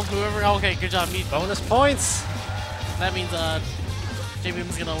bubble, whoever. Okay, good job. Bonus points. That means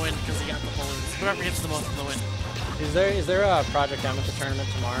J-Beam's gonna win because he got the balloons. Whoever gets the most of the win. Is there a Project Amateur tournament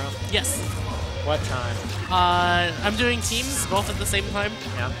tomorrow? Yes. What time? I'm doing teams both at the same time.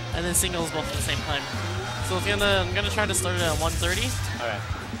 Yeah. And then singles both at the same time. So I'm gonna try to start it at 1:30. Okay.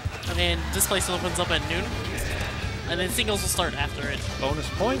 And then this place opens up at noon. And then singles will start after it. Bonus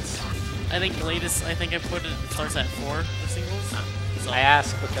points. I think the latest I put it starts at 4 for singles. So. I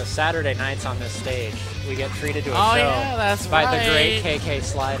ask because Saturday nights on this stage we get treated to a show yeah, that's by right. the great KK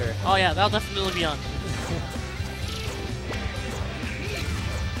Slider. Oh yeah, that'll definitely be on.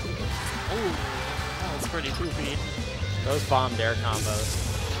 Oh, that was pretty poopy. Those bomb dare combos.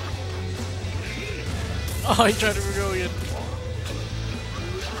 Oh, he tried to go again.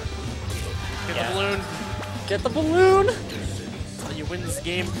 Get the balloon. Get the balloon. That's how you win this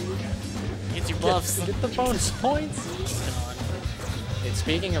game. Get your buffs. Get the bonus points. And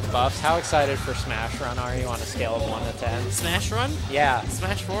speaking of buffs, how excited for Smash Run are you on a scale of 1 to 10? Smash Run? Yeah.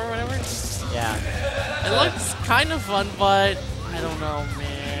 Smash 4 or whatever? Yeah. It looks kind of fun, but I don't know,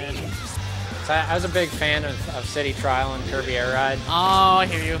 man. So I was a big fan of City Trial and Kirby Air Ride. Oh, I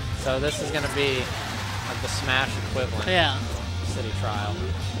hear you. So this is going to be the Smash equivalent. Yeah. City Trial.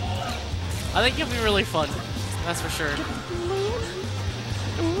 I think it'll be really fun. That's for sure.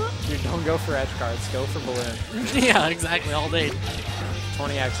 Dude, don't go for edge guards. Go for balloon. Yeah, exactly. All day.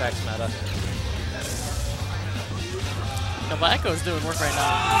 20XX meta. No, but Echo's doing work right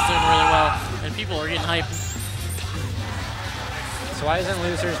now. He's doing really well. And people are getting hyped. So why isn't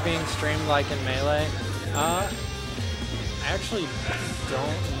Losers being streamed like in Melee? I actually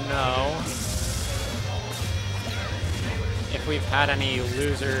don't know if we've had any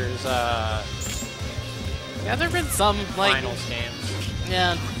Losers yeah, there've been some like finals games.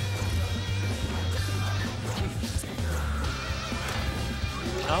 Yeah.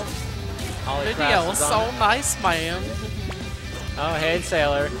 Oh. Video so nice, man. Oh, hey,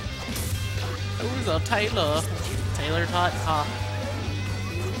 Sailor. Who's a Taylor? Taylor Tot?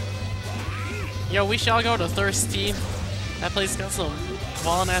 Yo, we shall go to Thirsty. That place got some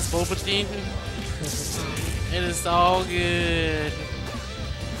ballin' ass boba tea. It is so good.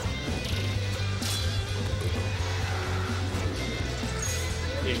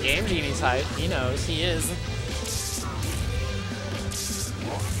 Your Game Genie's hype. He knows. He is.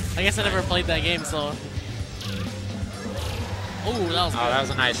 I guess I never played that game, so. Oh, that was good. Oh, that was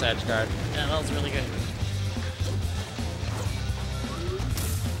a nice edge guard. Yeah, that was really good.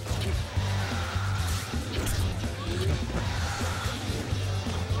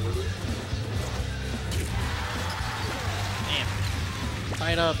 Damn.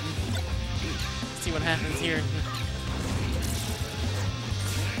 Tied up. Let's see what happens here.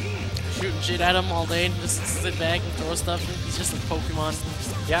 Shooting shit at him all day, just sit back and throw stuff. He's just a Pokemon.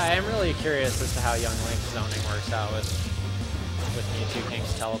 Yeah, I am really curious as to how Young Link's zoning works out with Mewtwo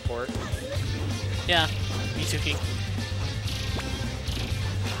King's teleport. Yeah, Mewtwo King.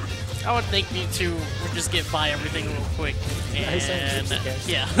 I would think Mewtwo would just get by everything real quick. And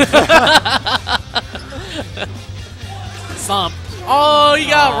yeah. Stomp. Oh, he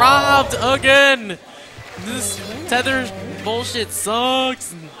got robbed again. This tether bullshit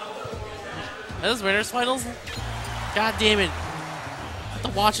sucks. Are those winners finals? God damn it. I have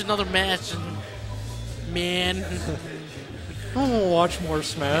to watch another match. Man. I want to watch more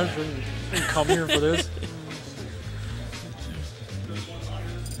Smash and come here for this.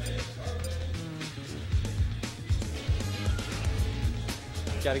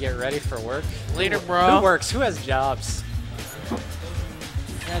 Gotta get ready for work. Later, bro. Who works? Who has jobs?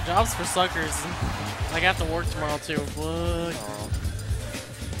 Yeah, jobs for suckers. I have to work tomorrow too. What?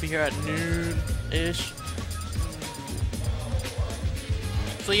 Be here at noon-ish.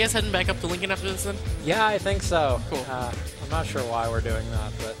 So you guys heading back up to Lincoln after this then? Yeah, I think so. Cool. I'm not sure why we're doing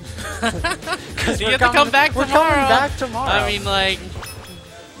that, but because you have to come back tomorrow. We're coming back tomorrow. I mean, like. 3,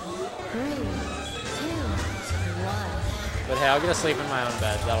 2, 1. But hey, I'll get to sleep in my own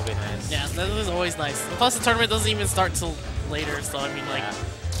bed. That'll be nice. Yeah, that is always nice. Plus, the tournament doesn't even start till later, so I mean, like,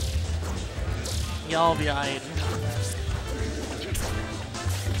 y'all be alright.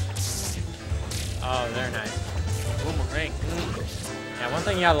 Oh, very nice. Boomerang. Yeah, one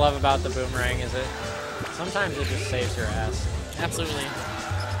thing you gotta love about the boomerang is it sometimes it just saves your ass. Absolutely.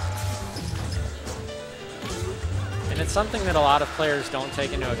 And it's something that a lot of players don't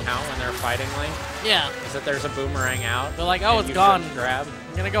take into account when they're fighting Link. Yeah. Is that there's a boomerang out. They're like, oh, it's you gone. Grab.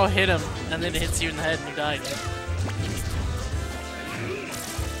 I'm gonna go hit him, and then it hits you in the head and you die.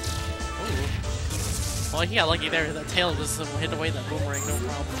 Ooh. Well, he got lucky there. That tail just hit away that boomerang, no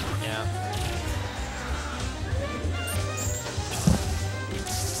problem. Yeah.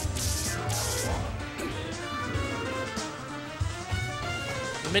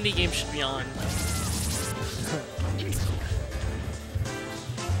 The mini game should be on.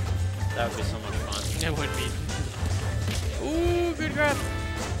 That would be so much fun. It would be. Ooh, good grab.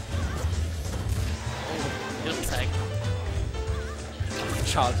 Oh, good tag.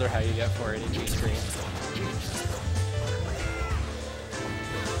 Shots are how you get 480p screen.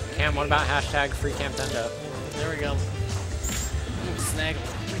 Cam, what about hashtag free Camtendo? There we go. Ooh, snaggle.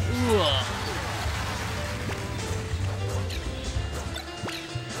 Ooh.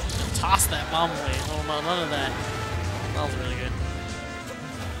 Toss that bomb away. Oh, no, none of that. That was really good.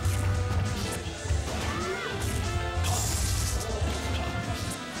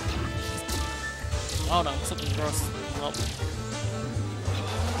 Oh no, something gross. Oh.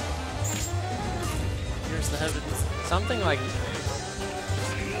 Here's the heavens. Something like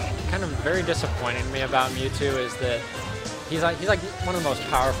kind of very disappointing to me about Mewtwo is that he's like one of the most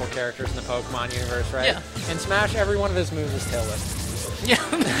powerful characters in the Pokemon universe, right? Yeah. In Smash, every one of his moves is tail whip.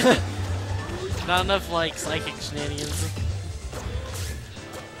 Yeah. Not enough like psychic shenanigans.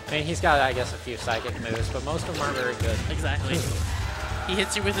 I mean, he's got, I guess, a few psychic moves, but most of them aren't very good. Exactly. He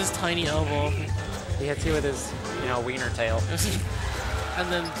hits you with his tiny elbow. He hits you with his, wiener tail. And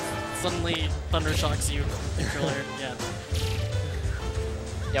then suddenly Thunder shocks you. Controller. Yeah.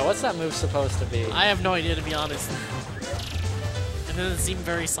 Yeah, what's that move supposed to be? I have no idea, to be honest. It doesn't seem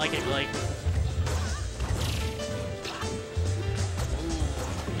very psychic-like.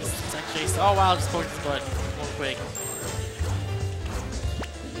 Oh wow, just poked his butt real quick.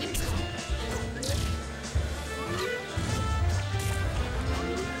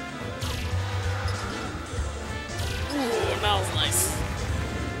 Ooh, that was nice.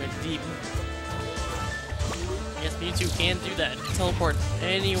 Went deep. Yes, Mewtwo can do that. Teleport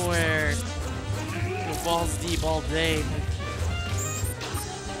anywhere. Go balls deep all day.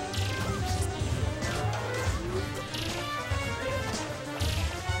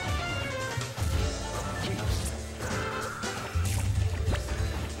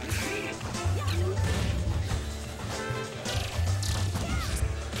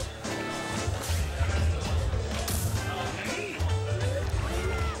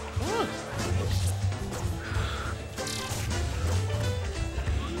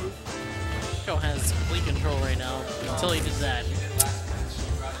 Has complete control right now until he did that.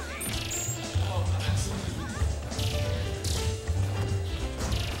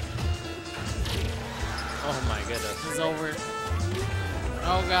 Oh my goodness. It's over.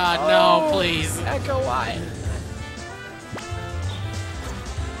 Oh god, no, please. Echo why?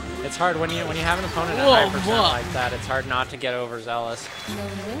 It's hard when you have an opponent at high percent like that. It's hard not to get overzealous.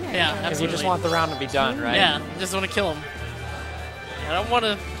 Yeah, absolutely. Because you just want the round to be done, right? Yeah, just want to kill him. I don't want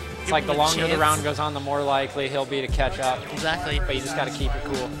to. It's like the longer the round goes on, the more likely he'll be to catch up. Exactly. But you just got to keep it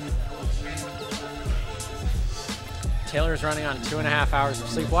cool. Taylor's running on 2.5 hours of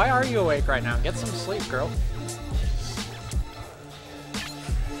sleep. Why are you awake right now? Get some sleep, girl.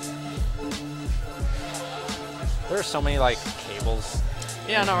 There are so many, like, cables.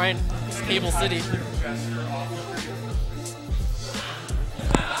 Yeah, I know, right? It's Cable City.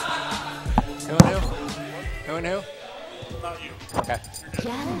 Who and who? Not you. Okay.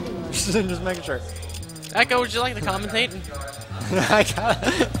 Just making sure. Echo, would you like to commentate? I got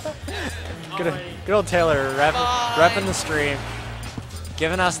it. Good old Taylor repping the stream.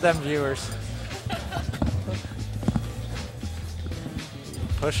 Giving us them viewers.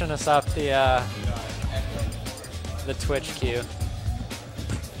 Pushing us up the Twitch queue.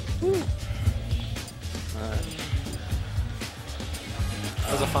 It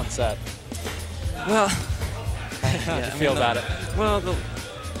was a fun set. Well, How do you feel about it? Well,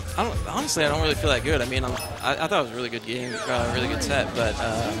 honestly, I don't really feel that good. I mean, I thought it was a really good game, really good set, but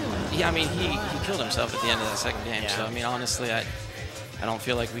yeah, I mean, he killed himself at the end of that second game. So I mean, honestly, I don't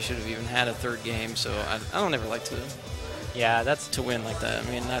feel like we should have even had a third game. So I don't ever like to. Yeah, that's to win like that. I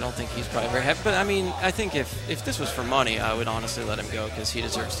mean, I don't think he's probably very happy. But I mean, I think if this was for money, I would honestly let him go because he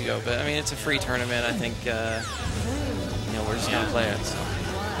deserves to go. But I mean, it's a free tournament. I think you know, we're just gonna play it. So.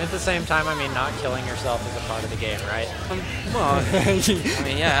 At the same time, I mean, not killing yourself is a part of the game, right? Well, I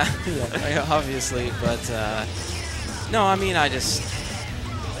mean, yeah, obviously, but no, I mean, I just.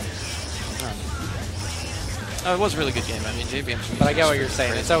 Oh, it was a really good game. I mean, JBM. But I get what you're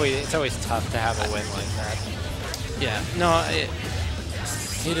saying. It's always tough to have a win like that. Yeah, no,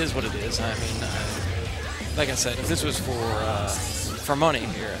 it is what it is. I mean, like I said, if this was for money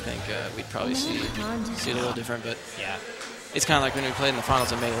here, I think we'd probably see it a little different. But yeah, it's kind of like when we played in the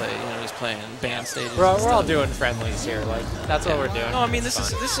finals of Melee. You know, just playing band stages. We're all doing friendlies here. Like that's what we're doing. No, I mean this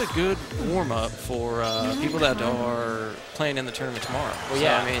is a good warm up for people that are playing in the tournament tomorrow. Well, so,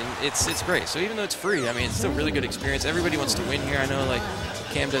 yeah, I mean it's great. So even though it's free, I mean it's still a really good experience. Everybody wants to win here. I know like.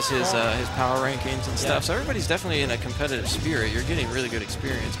 Cam does his power rankings and stuff, so everybody's definitely in a competitive spirit. You're getting really good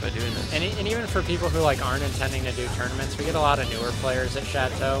experience by doing this. And even for people who like aren't intending to do tournaments, we get a lot of newer players at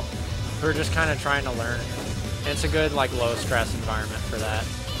Chateau who are just kind of trying to learn. And it's a good like low stress environment for that.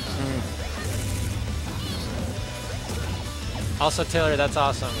 Also, Taylor, that's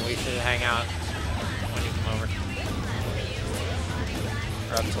awesome. We should hang out when you come over.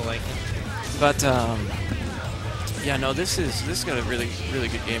 Or up to Lincoln. But yeah, no, this is got a really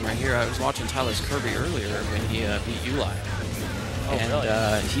good game right here. I was watching Tyler's Kirby earlier when he beat Uli. Oh, and really?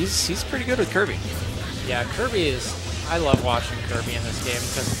 He's pretty good with Kirby. Yeah, Kirby is. I love watching Kirby in this game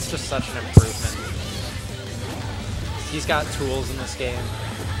because it's just such an improvement. He's got tools in this game.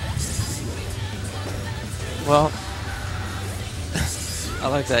 Well, I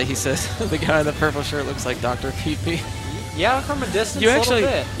like that. He says the guy in the purple shirt looks like Dr. Pee-Pee. Yeah, from a distance, you a little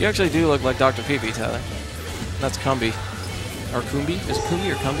bit. You actually do look like Dr. Pee-Pee, Tyler. That's Kumbi. Or Kumbi? Is it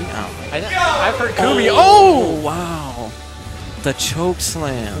Kumbi or Kumbi? Oh. I've heard Kumbi. Oh, wow. The choke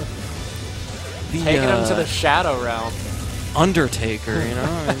slam. Taking him to the Shadow realm. Undertaker, you know?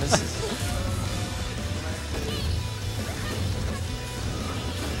 I mean, this is...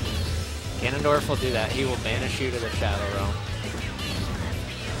 Ganondorf will do that. He will banish you to the Shadow realm.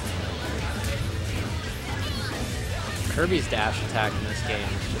 Kirby's dash attack in this game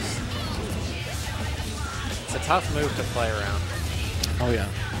is just... It's a tough move to play around. Oh yeah.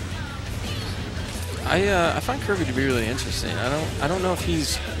 I find Kirby to be really interesting. I don't know if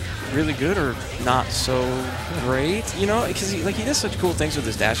he's really good or not so great. You know, because he does such cool things with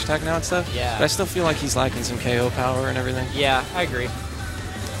his dash attack now and stuff. Yeah. But I still feel like he's lacking some KO power and everything. Yeah, I agree.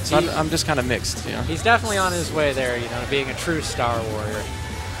 So I'm just kind of mixed. You know. He's definitely on his way there. You know, being a true Star Warrior.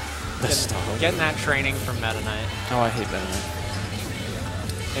 Getting that training from Meta Knight. Oh, I hate Meta Knight.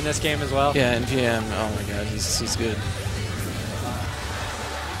 In this game as well? Yeah, in PM. Oh my god, he's good.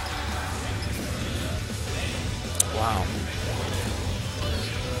 Wow.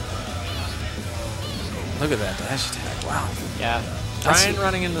 Look at that dash attack. Wow. Yeah. Brian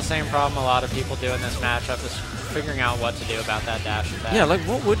running into the same problem a lot of people do in this matchup is figuring out what to do about that dash attack. Yeah, like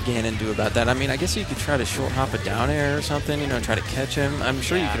what would Ganon do about that? I mean, I guess you could try to short hop a down air or something, you know, try to catch him. I'm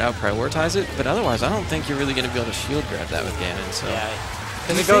sure you could out-prioritize it, but otherwise I don't think you're really going to be able to shield grab that with Ganon. So. Yeah.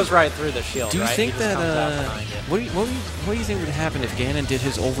 Because it goes right through the shield, Do you right? think that, what do you think would happen if Ganon did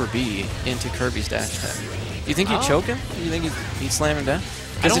his over B into Kirby's dash attack? Do you think he'd choke him? Do you think he'd slam him down?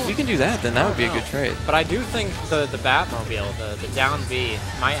 Because if you can do that, then that would be a good trade. But I do think the Batmobile, the down B,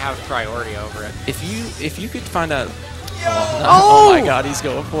 might have priority over it. If you could find out... Oh my god, he's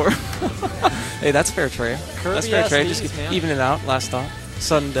going for it. Hey, that's fair trade. That's fair trade. Just even it out, last thought.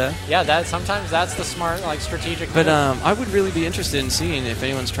 Sudden death. Yeah, sometimes that's the smart, like, strategic But move. I would really be interested in seeing if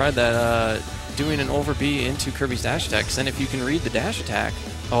anyone's tried that, doing an over B into Kirby's dash attack. Because then if you can read the dash attack,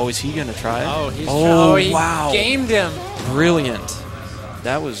 is he going to try it? Oh, he wow. gamed him. Brilliant.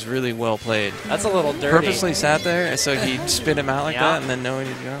 That was really well played. That's a little dirty. Purposely sat there so he'd spit him out like that and then knowing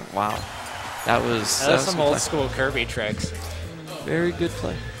he'd go. Wow. That was some old school Kirby tricks. Very good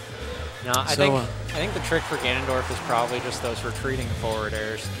play. No, I think the trick for Ganondorf is probably just those retreating forward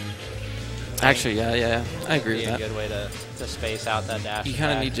airs. Actually, yeah, I agree with that. Be a good way to space out that dash. You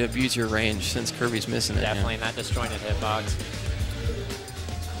kind of need to abuse your range since Kirby's missing it. Definitely in that disjointed hitbox.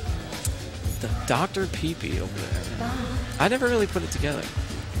 The Dr. Pee-Pee over there. I never really put it together.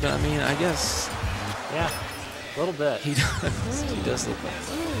 But I mean, I guess. Yeah. A little bit. He does. He does look like.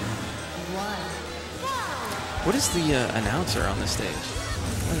 What is the announcer on this stage?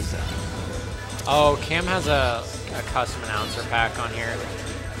 What is that? Oh, Cam has a custom announcer pack on here.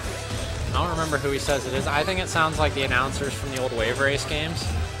 I don't remember who he says it is. I think it sounds like the announcers from the old Wave Race games.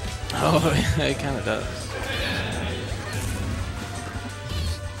 Oh, it kind of does.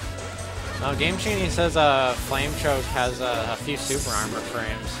 Oh, Game Genie says Flame Choke has a few super armor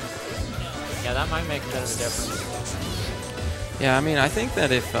frames. Yeah, that might make a bit of a difference. Yeah, I mean, I think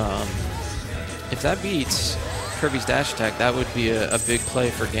that if that beats Kirby's dash attack, that would be a big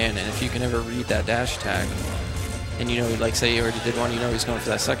play for Ganon. If you can ever read that dash attack, and you know, like say you already did one, you know he's going for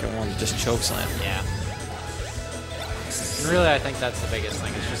that second one, just choke slam. Yeah. And really, I think that's the biggest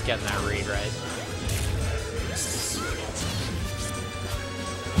thing, is just getting that read right.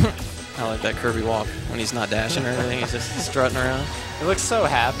 I like that Kirby walk when he's not dashing or anything, he's just strutting around. He looks so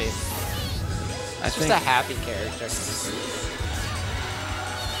happy. It's just a happy character. Speed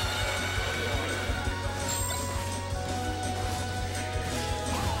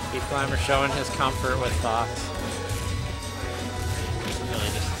Climber showing his comfort with Fox. Really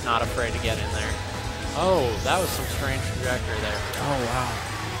just not afraid to get in there. Oh, that was some strange trajectory there. Oh wow.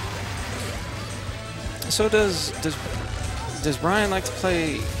 So does Brian like to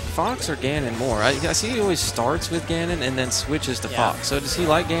play Fox or Ganon more? I see he always starts with Ganon and then switches to Fox. So does he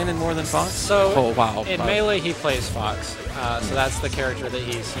like Ganon more than Fox? So oh wow. In Melee he plays Fox. So that's the character that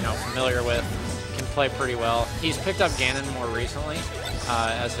he's familiar with, can play pretty well. He's picked up Ganon more recently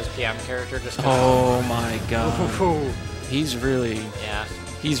as his PM character. Just oh my god. He's really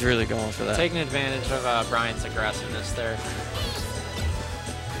he's really going for that. Taking advantage of Brian's aggressiveness there.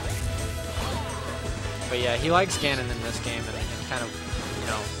 But yeah, he likes Ganon in this game and kind of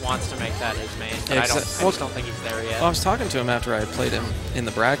wants to make that his main. But I just don't think he's there yet. Well, I was talking to him after I played him in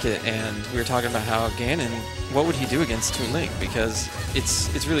the bracket, and we were talking about how Ganon, what would he do against Toon Link? Because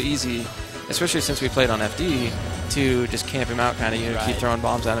it's really easy, especially since we played on FD, to just camp him out, kind of keep throwing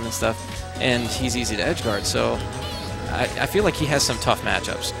bombs at him and stuff, and he's easy to edge guard. So I feel like he has some tough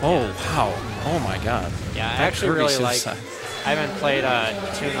matchups. Oh wow! Oh my god! Yeah, I actually really like. I haven't played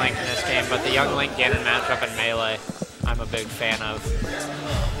Toon Link in this game, but the Young Link Ganon matchup in Melee, I'm a big fan of.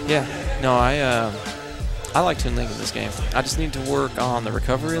 Yeah, no, I like Toon Link in this game. I just need to work on the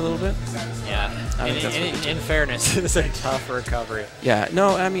recovery a little bit. Yeah, in fairness, it's a tough recovery. Yeah,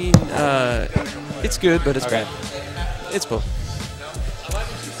 no, I mean, it's good, but it's bad. It's both.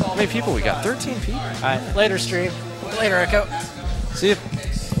 How many people we got? 13 people. All right, later stream. Later, Echo. See ya.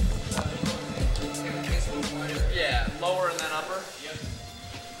 Yeah, lower and then upper.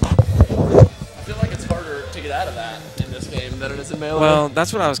 I feel like it's harder to get out of that in this game than it is in Melee. Well,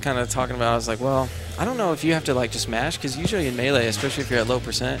 that's what I was kind of talking about. I was like, well, I don't know if you have to like just mash, because usually in Melee, especially if you're at low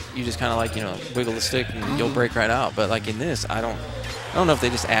percent, you just kind of like wiggle the stick and you'll break right out. But like in this, I don't know if they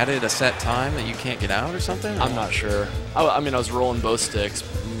just added a set time that you can't get out or something. I'm not sure. I mean, I was rolling both sticks,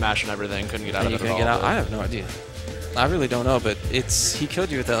 mashing everything, couldn't get out of it at all. Get out? I have no idea. I really don't know, but he killed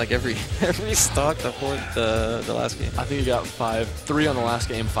you with that like every stock the last game. I think he got 3 on the last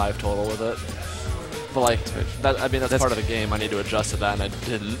game, 5 total with it. But like that, I mean, that's part of the game. I need to adjust to that, and I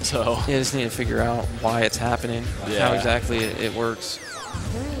didn't. So you just need to figure out why it's happening, how exactly it works.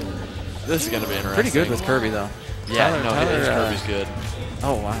 This is gonna be interesting. Pretty good with Kirby though. Yeah, Kirby's good.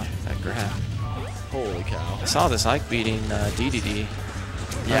 Oh wow, that grab! Holy cow! I saw this Ike beating DDD.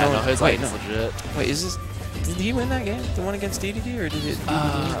 Yeah, no, his Ike's legit. Wait, is this? Did he win that game? The one against DDD, or did it?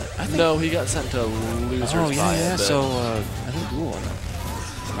 No, he got sent to losers. Oh yeah. So I think who won that?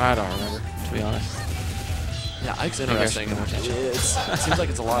 I don't remember, to be honest. Yeah, Ike's interesting. It seems like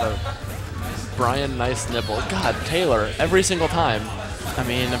it's a lot of Brian nice nipples. God, Taylor, every single time. I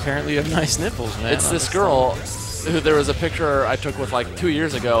mean, apparently you have nice nipples, man. It's this girl who there was a picture I took with like 2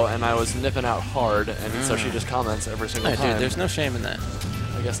 years ago, and I was nipping out hard, and so she just comments every single time. Dude, there's no shame in that.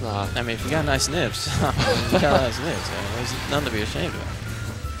 I guess not. I mean, if you got nice nips, you got nice nips. There's none to be ashamed of.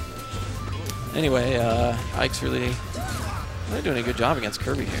 Anyway, Ike's really doing a good job against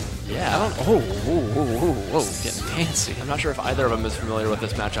Kirby here. Yeah. I don't. Whoa, getting fancy. I'm not sure if either of them is familiar with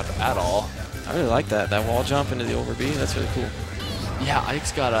this matchup at all. I really like that wall jump into the over B. That's really cool. Yeah,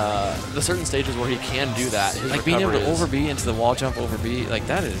 Ike's got the certain stages where he can do that. His like being able to over B into the wall jump over B, like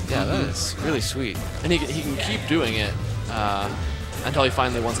that is that is really sweet. And he can keep doing it until he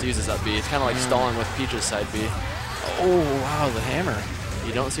finally wants to use his up B. It's kind of like stalling with Peach's side B. Oh wow, the hammer.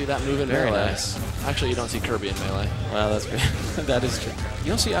 You don't see that move in Very Melee. Nice. Actually, you don't see Kirby in Melee. Wow, that's good. That is true. You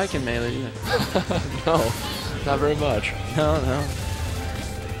don't see Ike in Melee either. No, not very much. No.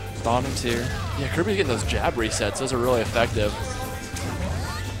 Bottom tier. Yeah, Kirby's getting those jab resets. Those are really effective.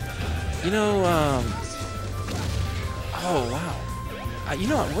 You know, Oh, wow. You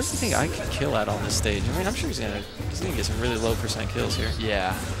know, what do you think I could kill at on this stage? I mean, I'm sure he's gonna get some really low % kills here.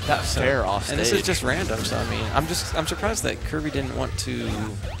 Yeah, that fair off stage. And this is just random, so I mean, I'm surprised that Kirby didn't want to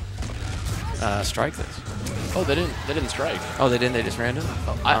strike this. Oh, they didn't strike. Oh, they didn't. They just random.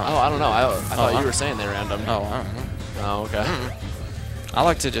 I don't know. I thought you were saying they random. Oh, I don't know. Oh, okay. I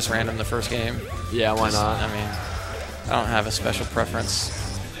like to just random the first game. Yeah, why not? I mean, I don't have a special preference.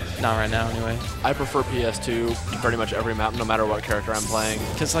 Not right now, anyway. I prefer PS2 to pretty much every map, no matter what character I'm playing.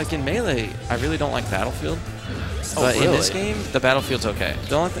 Because, like, in Melee, I really don't like Battlefield. But in this game, the Battlefield's okay.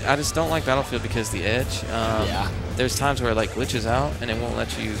 The only thing, I just don't like Battlefield because the edge. There's times where it, like, glitches out, and it won't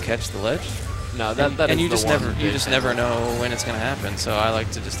let you catch the ledge. No, that and is you just the never, you just never know when it's going to happen. So I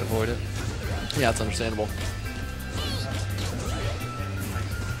like to just avoid it. Yeah, it's understandable.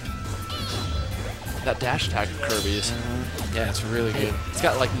 That dash attack of Kirby's. Yeah, it's really good. It's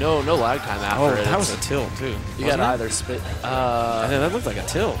got like no lag time after it. That was a tilt too. You got either spit. That looked like a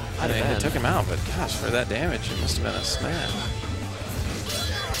tilt. I mean, been. it took him out, but gosh, for that damage, it must have been a smash.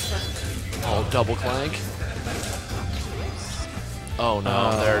 Oh, double clank. Oh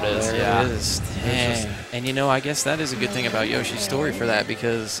no, there it is. There it is. Dang. And you know, I guess that is a good thing about Yoshi's story for that,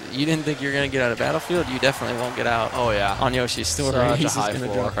 because you didn't think you were going to get out of Battlefield, you definitely won't get out. Oh yeah. On Yoshi's story, Such he's a high just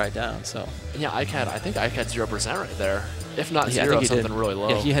going to drop right down. So. Yeah, I think I had 0% right there. If not Yeah, 0, something really low.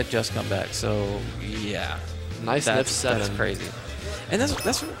 Yeah, he had just come back, so yeah. Nice nip 7. That's crazy. And that's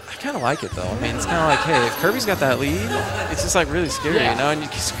I kind of like it though. I mean, it's kind of like, hey, if Kirby's got that lead, it's just like really scary, you know. And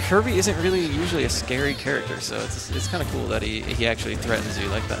Kirby isn't really usually a scary character, so it's kind of cool that he actually threatens you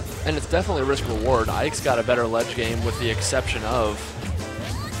like that. And it's definitely risk reward. Ike's got a better ledge game, with the exception of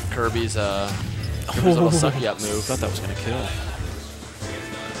Kirby's little sucky up move. I thought that was gonna kill.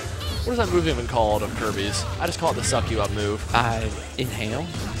 What is that move even called of Kirby's? I just call it the suck you up move. Inhale.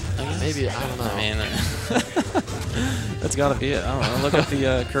 Maybe, I don't know. I mean, that's got to be it. I don't know. Look up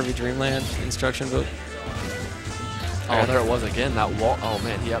the Kirby Dreamland instruction book. Oh, there it was again. That wall. Oh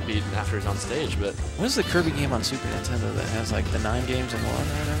man, he got beaten after he's on stage. But what is the Kirby game on Super Nintendo that has like the 9 games in one or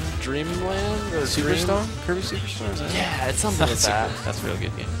whatever? Dreamland or Superstar? Kirby Superstar? Is that yeah, it's something like that. That's a real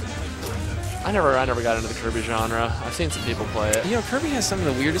good game. I never got into the Kirby genre. I've seen some people play it. You know, Kirby has some of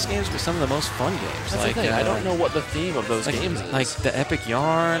the weirdest games, but some of the most fun games. That's like, the thing. I don't know what the theme of those games is. Like the Epic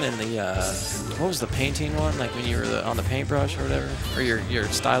Yarn and the what was the painting one? Like when you were on the paintbrush or whatever, or your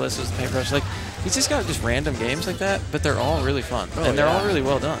stylus was the paintbrush. Like he's just got just random games like that, but they're all really fun and they're all really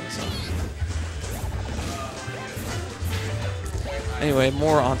well done. So. Anyway,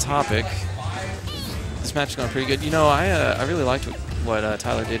 more on topic. This match is going pretty good. You know, I really liked what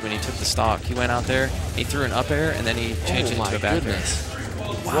Tyler did when he took the stock. He went out there, he threw an up air, and then he changed it into a back air.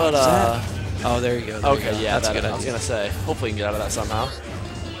 Wow, what, oh, there you go. There you go. Yeah, that's a good idea. I was going to say, hopefully he can get out of that somehow.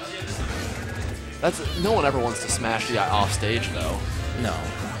 No one ever wants to smash the guy off stage, though. No.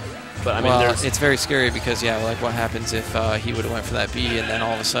 But I mean, it's very scary because, yeah, like what happens if he would have went for that B and then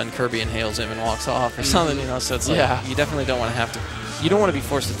all of a sudden Kirby inhales him and walks off or something, you know? So it's like, you definitely don't want to have to, you don't want to be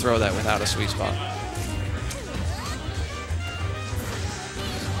forced to throw that without a sweet spot.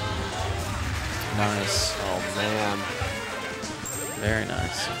 Nice. Oh man. Very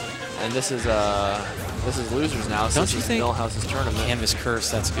nice. And this is losers now. Don't you think Millhouse's tournament? Canvas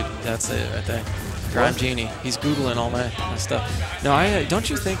curse? That's good. That's it right there. Grime Genie. He's googling all my stuff. No, don't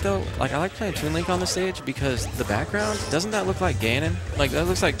you think though? Like I like playing Toon Link on the stage because the background doesn't that look like Ganon? Like that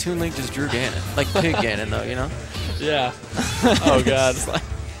looks like Toon Link just drew Ganon, like Pig Ganon though, you know? Yeah. Oh god.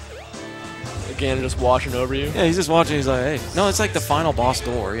 Ganon just watching over you? Yeah, he's just watching. He's like, hey. No, it's like the final boss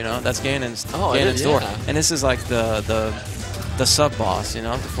door, you know? That's Ganon's door. And this is like the sub boss, you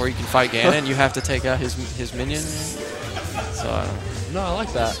know? Before you can fight Ganon, you have to take out his minion. So no, I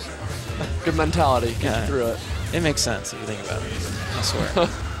like that. Good mentality. Get you through it. It makes sense if you think about it. I swear.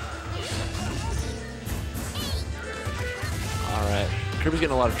 All right. Kirby's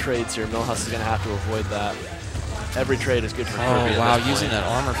getting a lot of trades here. Millhouse is going to have to avoid that. Every trade is good for Kirby. Oh, wow. Using that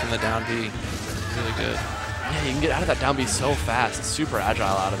armor from the down B. Really good. Yeah, you can get out of that down B so fast. It's super agile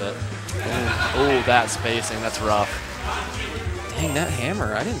out of it. Oh, that spacing. That's rough. Dang, that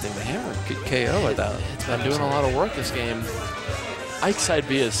hammer. I didn't think the hammer could KO at that. It's been doing a lot of work this game. Ike's side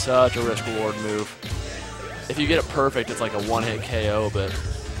B is such a risk-reward move. If you get it perfect, it's like a one-hit KO, but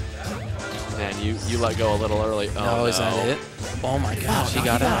man, you let go a little early. Oh, no. Is that it? Oh my gosh, he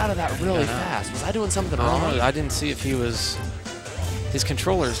got out of that really fast. Was I doing something wrong? I didn't see if he was... His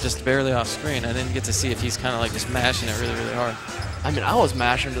controller's just barely off screen. I didn't get to see if he's kind of like just mashing it really, really hard. I mean, I was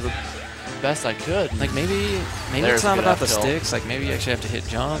mashing to the best I could. Like maybe it's not about the sticks. Like maybe you actually have to hit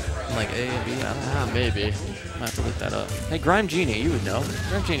jump, like A and B. I don't know. Maybe. I'll have to look that up. Hey, Grime Genie, you would know.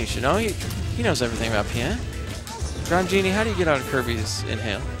 Grime Genie should know. He knows everything about piano. Drime Genie, how do you get out of Kirby's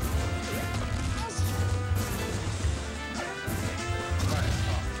inhale?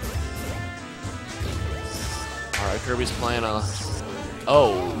 All right, Kirby's playing a...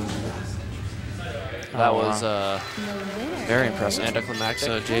 Oh. That was very impressive. Anticlimactic.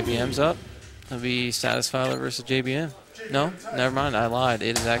 So JBM's up. It'll be Status Filer versus JBM. No, never mind. I lied.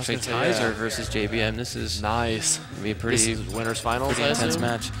 It is actually Tizer versus JBM. This is nice. It'll be a pretty winners finals. Pretty intense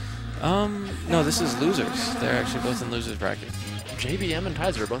match. No, this is losers. They're actually both in losers bracket. JBM and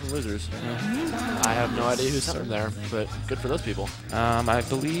Tizer are both in losers. I have no idea who sent them there, but good for those people. I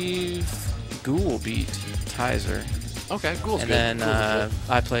believe Ghoul beat Tizer. Okay, Ghoul's and good. And then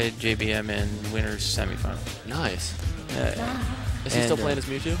I played JBM in winners semifinal. Nice. Is he still playing as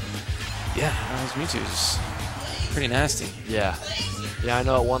Mewtwo? Yeah, his Mewtwo's pretty nasty. Yeah. Yeah, I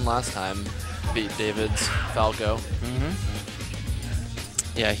know it won last time. Beat David's Falco.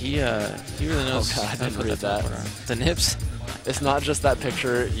 Yeah, he really knows. Oh, God, I didn't read that. The nips. It's not just that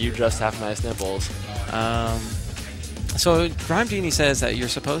picture. You just have nice nipples. So Grime Genie says that you're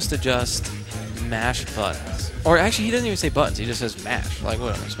supposed to just mash buttons. Or actually, he doesn't even say buttons. He just says mash. Like,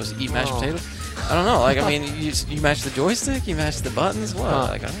 what, am I supposed to eat mashed potato? I don't know. Like, I mean, you mash the joystick? You mash the buttons? What?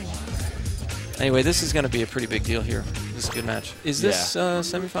 Like, I don't know. Anyway, this is going to be a pretty big deal here. This is a good match. Is this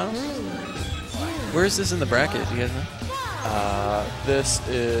semifinals? Where is this in the bracket? Do you guys know? This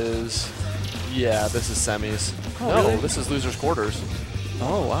is... Yeah, this is semis. Oh, no, really? this is losers quarters.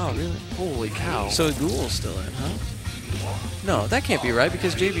 Oh, wow, really? Holy cow. So Ghoul's still in, huh? No, that can't be right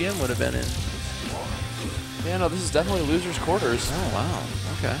because JBM would have been in. Yeah, no, this is definitely losers quarters. Oh, wow.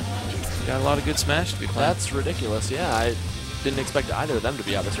 Okay. Got a lot of good Smash to be playing. That's ridiculous. Yeah, I didn't expect either of them to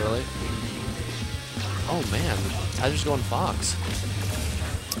be out this early. Oh, man. Tizer's going Fox.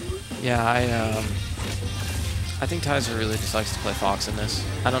 Yeah, I think Tizer really just likes to play Fox in this.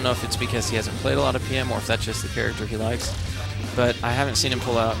 I don't know if it's because he hasn't played a lot of PM or if that's just the character he likes. But I haven't seen him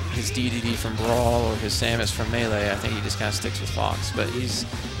pull out his DDD from Brawl or his Samus from Melee. I think he just kind of sticks with Fox. But he's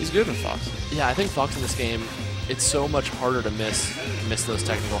good with Fox. Yeah, I think Fox in this game, it's so much harder to miss those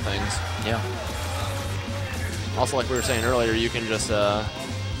technical things. Yeah. Also, like we were saying earlier, you can just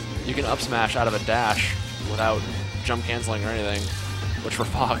you can up smash out of a dash without jump canceling or anything. Which for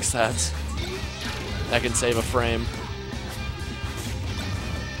Fox, that can save a frame.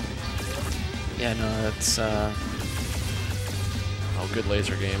 Yeah, no, that's oh, good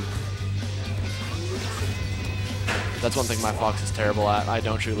laser game. That's one thing my Fox is terrible at. I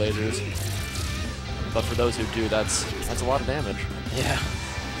don't shoot lasers. But for those who do, that's a lot of damage. Yeah.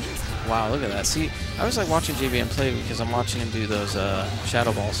 Wow, look at that. See, I was like watching JBM play because I'm watching him do those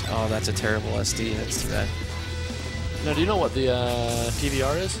shadow balls. Oh, that's a terrible SD. That's too bad. Now, do you know what the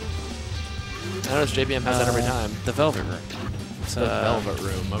PVR is? I notice JBM has that every time. The Velvet Room. It's the Velvet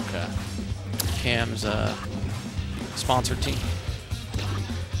Room, okay. Cam's sponsored team.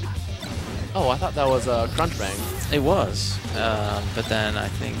 Oh, I thought that was Crunch Bang. It was, but then I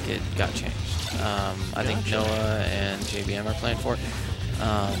think it got changed. I think Noah and JBM are playing for it.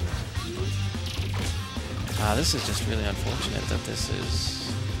 This is just really unfortunate that this is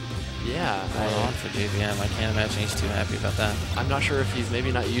going on for JBM. I can't imagine he's too happy about that. I'm not sure if he's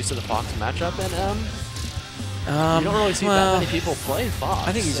maybe not used to the Fox matchup in M. You don't really see that many people play Fox.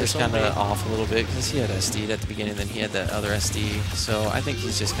 I think he's just kind of off a little bit because he had SD'd at the beginning, then he had that other SD. So I think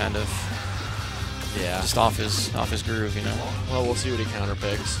he's just kind of just off his groove, you know. Well, we'll see what he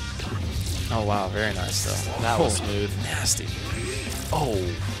counterpicks. Oh wow, very nice though. That was smooth. Nasty. Oh.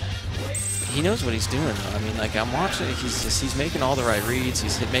 He knows what he's doing though. I mean, like I'm watching, he's making all the right reads,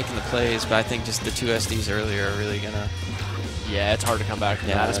 he's making the plays, but I think just the two SDs earlier are really gonna. Yeah, it's hard to come back from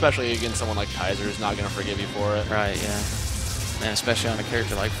that, especially against someone like Tizer who's not gonna forgive you for it. Right. Yeah. And especially on a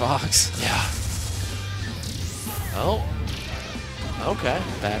character like Fox. Yeah. Oh. Okay.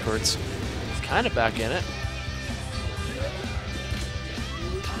 Backwards. He's kind of back in it.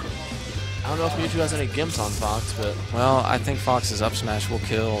 I don't know if Mewtwo has any gimps on Fox, but... Well, I think Fox's up smash will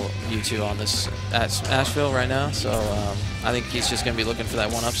kill Mewtwo on this at Asheville right now, so I think he's just going to be looking for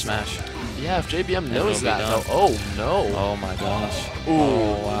that one up smash. Yeah, if JBM knows that, though. Oh, no. Oh, my gosh. Ooh.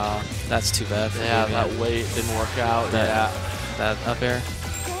 Oh, wow. That's too bad for JBM. That weight didn't work out. That up air.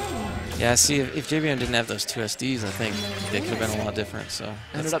 Yeah, see, if JBM didn't have those two SDs, I think it could have been a lot different. So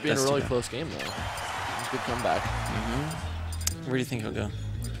ended up being a really close game, though. It was a good comeback. Where do you think he'll go?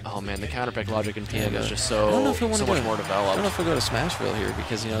 Oh man, the counterpick logic in PM is just so much more developed. I don't know if he'll go to Smashville here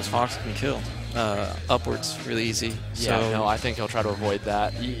because, you know, his Fox can kill upwards really easy. Yeah, no, I think he'll try to avoid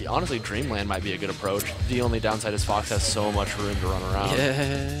that. Honestly, Dreamland might be a good approach. The only downside is Fox has so much room to run around.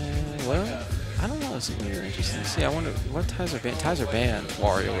 Yeah, well, I don't know. That's weird. Interesting. See, I wonder what ties are banned. Ties are banned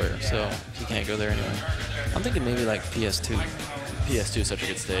WarioWare, so he can't go there anyway. I'm thinking maybe like PS2. PS2 is such a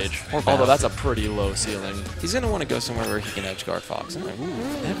good stage. Or Although Bowser. that's a pretty low ceiling. He's gonna want to go somewhere where he can edge guard Fox. I'm like, ooh,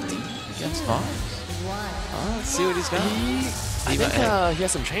 FD against Fox. Let's see what he's got. I think he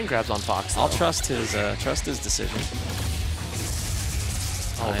has some chain grabs on Fox. I'll trust his decision.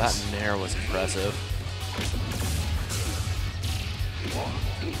 Oh, Nice. that nair was impressive.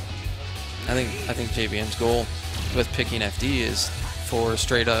 I think JVM's goal with picking FD is for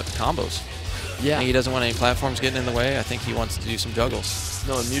straight up combos. Yeah. He doesn't want any platforms getting in the way. I think he wants to do some juggles.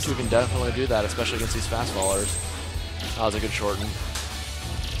 No, and Mewtwo can definitely do that, especially against these fast fallers. That was a good shorten.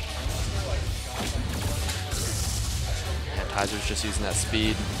 And Tyser's just using that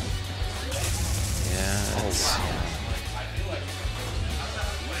speed. Yeah.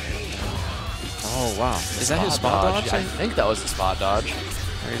 Oh, wow. Is that his spot dodge? I think that was the spot dodge.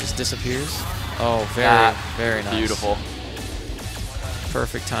 Where he just disappears? Oh, very nice. Beautiful.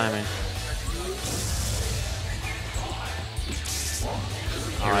 Perfect timing.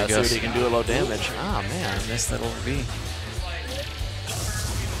 All right, let's see what he can do at low damage. Oh, man. I missed that over B. I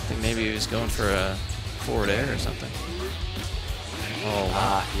think maybe he was going for a forward air or something. Oh,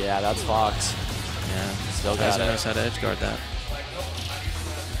 wow. Yeah, that's Fox. Yeah. Still got it. knows how to edge guard that.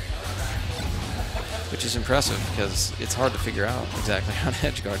 Which is impressive because it's hard to figure out exactly how to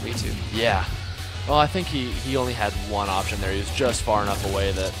edge guard B2. Yeah. Well, I think he only had one option there. He was just far enough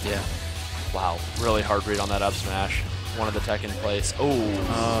away that, Yeah. wow, really hard read on that up smash. Wanted the tech in place. Oh,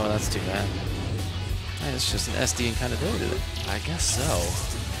 that's too bad. Hey, it's just an SD and kind of deleted it. I guess so.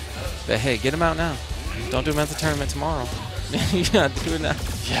 But hey, get him out now. Don't do him at the tournament tomorrow. You gotta do it now.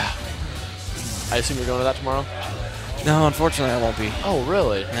 Yeah. I assume you're going to that tomorrow? No, unfortunately, I won't be. Oh,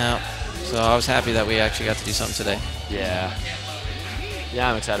 really? No. So I was happy that we actually got to do something today. Yeah. Yeah,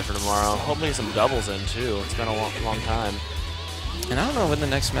 I'm excited for tomorrow. Hopefully some doubles in, too. It's been a long time. And I don't know when the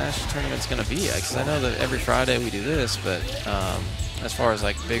next Smash tournament's going to be, because I know that every Friday we do this, but as far as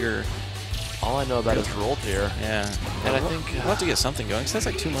like bigger... All I know about is Roll Tier. Yeah. And we'll I think... we'll have to get something going, because that's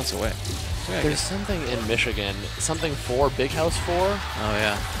like 2 months away. So yeah, There's something in Michigan. Something for Big House 4? Oh,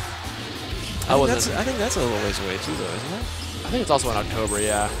 yeah. I think that's a little ways away, too, though, isn't it? I think it's also in October,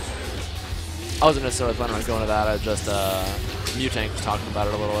 yeah. I wasn't necessarily planning on going to that. I just... Mutank was talking about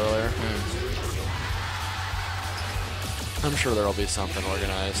it a little earlier. I'm sure there'll be something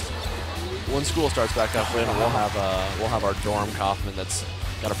organized. When school starts back up, we'll have our dorm Kaufman that's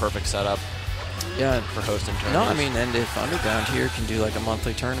got a perfect setup. Yeah, for hosting tournaments. No, I mean, and if Underground here can do like a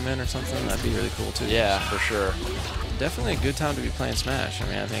monthly tournament or something, that'd be really cool too. Yeah, for sure. Definitely a good time to be playing Smash. I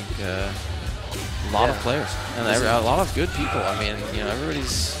mean, I think a lot of players and a lot of good people. I mean, you know,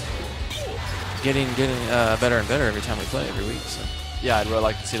 everybody's getting better and better every time we play every week. So yeah, I'd really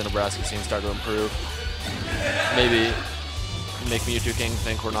like to see the Nebraska scene start to improve. Maybe make Mewtwo King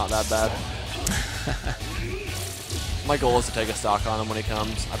think we're not that bad. My goal is to take a stock on him when he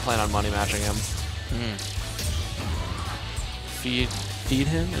comes. I plan on money matching him. Feed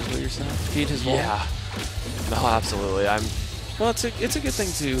him is what you're saying? Feed his ball? Yeah. No, absolutely. Well, it's a good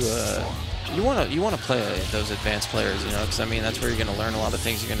thing to you want to play those advanced players, you know, because I mean that's where you're going to learn a lot of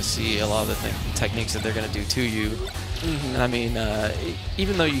things. You're going to see a lot of the techniques that they're going to do to you. And I mean,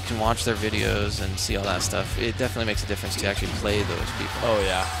 even though you can watch their videos and see all that stuff, it definitely makes a difference to actually play those people. Oh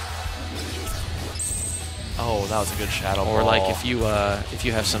yeah. Oh, that was a good shadow ball. Or like if you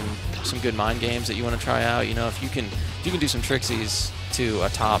have some good mind games that you want to try out, you know, if you can do some tricksies to a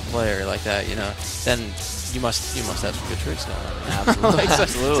top player like that, you know, then you must have some good tricks going on. Absolutely.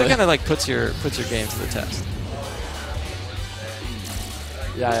 So it kind of like puts your game to the test.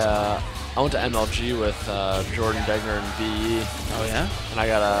 Yeah, I went to MLG with Jordan Degner and VE. Oh yeah? And I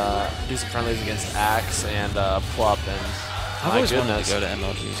gotta do some friendlies against Axe and Plup, and I've always wanted to go to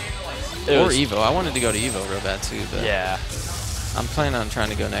MLGs. Or Evo. I wanted to go to Evo real bad too, but yeah. I'm planning on trying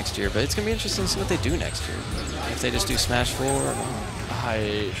to go next year, but it's going to be interesting to see what they do next year. If they just do Smash 4 or not.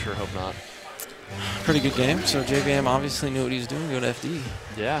 I sure hope not. Pretty good game. So JVM obviously knew what he was doing, go to FD.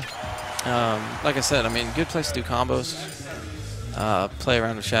 Yeah. Like I said, I mean, good place to do combos. Play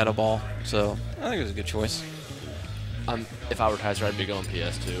around with Shadow Ball. So I think it was a good choice. If I were Tyser, I'd be going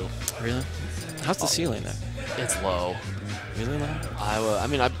PS2. Really? How's the ceiling there? It's low. Really low? I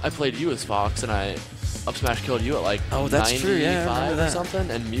mean, I played you as Fox, and I up smash killed you at like 95 or something,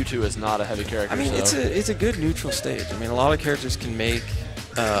 and Mewtwo is not a heavy character. I mean, so. it's a good neutral stage. I mean, a lot of characters can make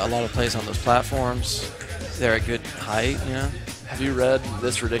a lot of plays on those platforms. They're at good height, you know. Have you read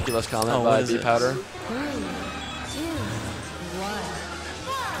this ridiculous comment by B Powder? 3, 2, 1.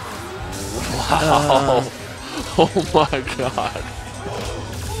 Wow! Oh my God!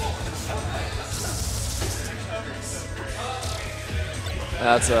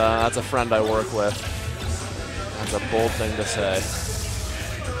 That's a friend I work with. That's a bold thing to say.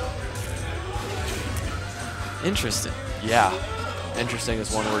 Interesting. Yeah. Interesting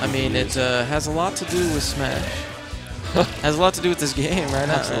is one word. I mean, it has a lot to do with Smash. Has a lot to do with this game, right?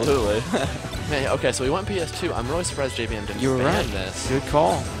 Absolutely. Man, okay, so we went PS2. I'm really surprised JBM didn't ban this. Good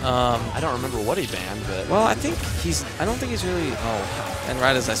call. I don't remember what he banned, but well, I don't think he's really. Oh, and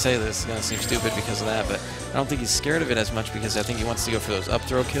right as I say this, it's gonna seem stupid because of that, but I don't think he's scared of it as much because I think he wants to go for those up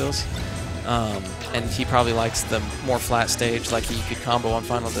throw kills. And he probably likes the more flat stage, like he could combo on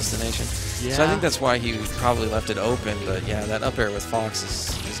Final Destination. Yeah. So I think that's why he probably left it open. But yeah, that up air with Fox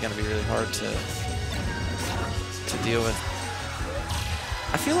is going to be really hard to deal with.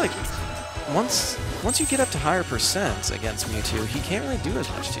 I feel like once you get up to higher percents against Mewtwo, he can't really do as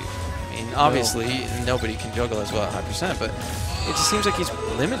much to you. I mean, obviously nobody can juggle as well at high percent, but it just seems like he's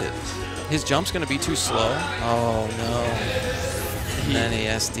limited. His jump's going to be too slow. Oh no. Many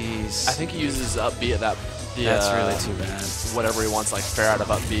SDs. I think he uses up B at that. That's really too bad. Whatever he wants, like fair out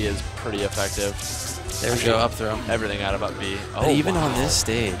of up B is pretty effective. There we go, up throw. Everything out of up B. But even on this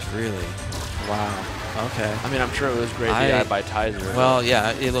stage, really. Wow. Okay. I mean, I'm sure it was great DI by Tizer. Well,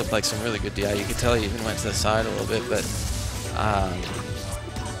 yeah, it looked like some really good DI. You could tell he even went to the side a little bit, but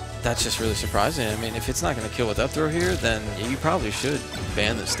that's just really surprising. I mean, if it's not going to kill with up throw here, then you probably should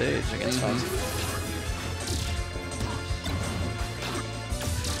ban the stage against Fox.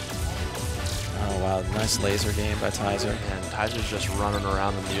 Oh, wow. Nice laser game by Tizer. And Tizer's just running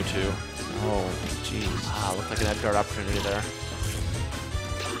around the Mewtwo. Oh, jeez. Ah, looked like an edge guard opportunity there.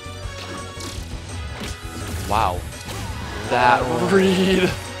 Wow. That read.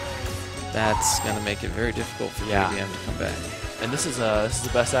 That's going to make it very difficult for JBM to come back. And this is the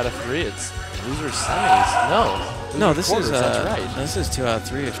best out of 3. It's losers semis. No, this quarters, is that's right. This is 2 out of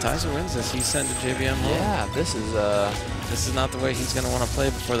 3. If Tizer wins this, he's sent to JBM home. Yeah, this is not the way he's going to want to play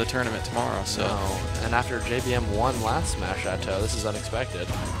before the tournament tomorrow. So. No. And after JBM won last Smash Chateau, this is unexpected.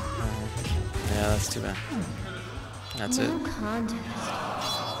 Yeah, that's too bad. That's it.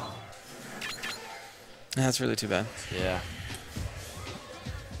 That's really too bad. Yeah.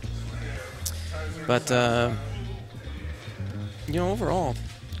 But, you know, overall,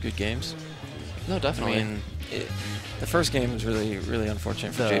 good games. No, definitely. I mean, the first game was really, really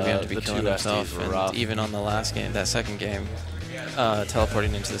unfortunate for JBM to be killing himself. And even on the last game, that second game,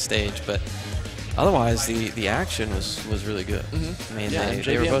 teleporting into the stage. But otherwise, the action was really good. I mean,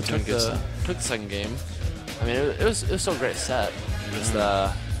 they were both doing good stuff. Took the second game. I mean, it was still a great set. Just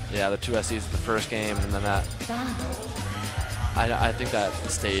the 2 SDs in the first game, and then that. I think that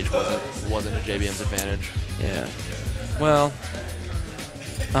stage wasn't to JBM's advantage. Yeah. Well,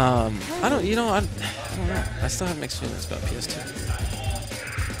 I don't know. I still have mixed feelings about PS2.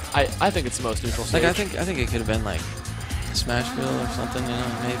 I think it's the most neutral stage. Like I think it could have been like Smashville or something. You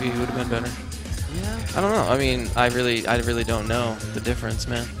know, maybe it would have been better. Yeah. I don't know. I mean, I really don't know the difference,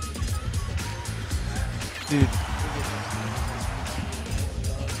 man. Dude.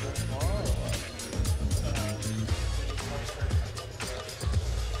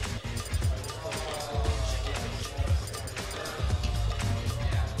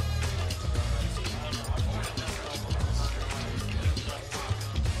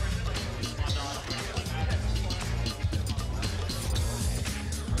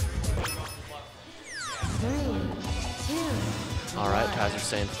 Tizer's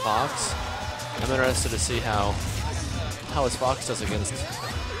saying Fox. I'm interested to see how his Fox does against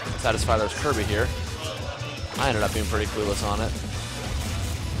Satisfyler's Kirby here. I ended up being pretty clueless on it.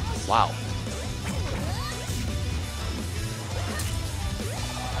 Wow.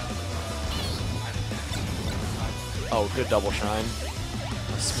 Oh, good double shine.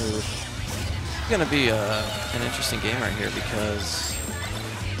 Smooth. It's going to be an interesting game right here because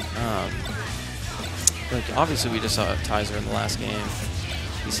like obviously we just saw Tizer in the last game.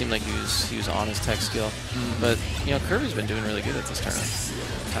 He seemed like he was on his tech skill, but you know Kirby's been doing really good at this tournament.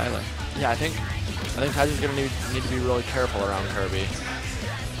 Tyler. Yeah, I think Tizer's gonna need to be really careful around Kirby.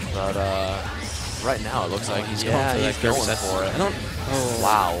 But right now it looks like he's going for that Kirby set for it.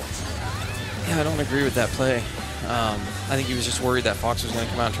 Wow. Yeah, I don't agree with that play. I think he was just worried that Fox was going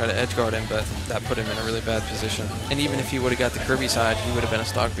to come out and try to edge guard him, but that put him in a really bad position. And even if he would have got the Kirby side, he would have been a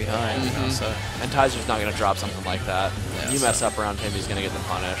stock behind. You know, so. And Tizer's not going to drop something like that. Yeah, you mess up around him, he's going to get the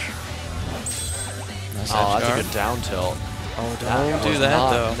punish. Nice that's a good down tilt. Oh, don't do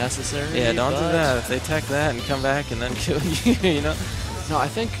that, though. Necessary. Yeah, don't do that. If they tech that and come back and then kill you, you know. No, I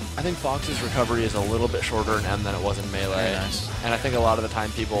think Fox's recovery is a little bit shorter in M than it was in Melee. Very nice. And I think a lot of the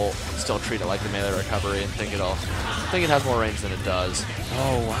time people still treat it like the Melee recovery and think it has more range than it does.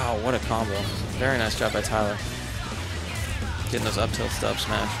 Oh wow, what a combo! Very nice job by Tyler. getting those up tilt up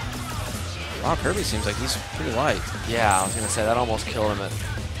smash. Wow, Kirby seems like he's pretty light. Yeah, I was going to say that almost killed him at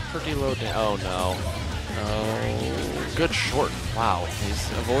pretty low down. Oh, no. Oh, good short. Wow.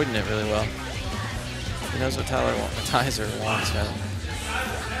 He's avoiding it really well. He knows what Tizer wants, man.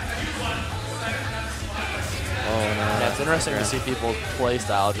 Oh, no. Yeah, it's interesting to see people's play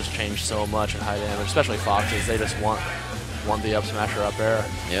style just change so much at high damage, especially Foxes. They just want the up smasher up air.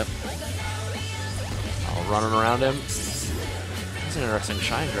 Yep. Running around him. That's an interesting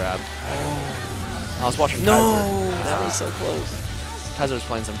shine grab. Oh. I was watching Tizer. No! That was so close. Tizer was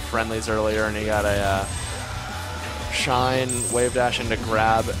playing some friendlies earlier, and he got a shine wave dash into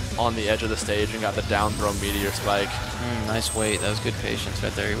grab on the edge of the stage and got the down throw meteor spike. Nice wait. That was good patience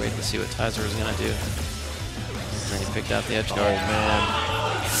right there. He waited to see what Tizer was going to do. And then he picked out the edge guard. Oh, man.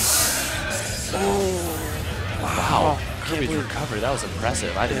 Oh. Wow. Kirby's recovery. That was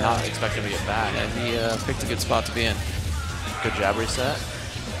impressive. I did not expect him to get back. Yeah, he picked a good spot to be in. Good jab reset.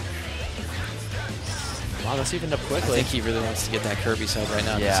 Wow, that's evened up quickly. I think he really wants to get that Kirby side right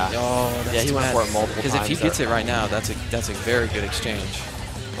now. Yeah. That's he went for it multiple times. Because if he gets it right now, that's a very good exchange.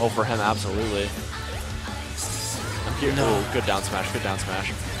 Oh, for him, absolutely. No. Good down smash. Good down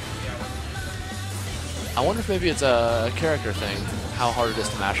smash. I wonder if maybe it's a character thing, how hard it is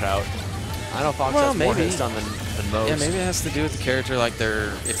to mash out. I know Fox has more hits done than most. Yeah, maybe it has to do with the character, like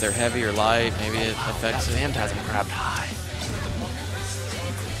if they're heavy or light, maybe it affects it. Phantasm grabbed high.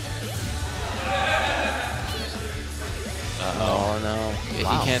 Oh, no.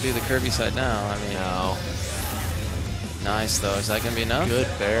 Wow. He can't do the Kirby side now. I mean, no. Nice, though. Is that going to be enough? Good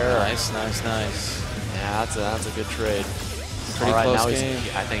bear. Nice, nice, nice. Yeah, that's a good trade. Pretty close game.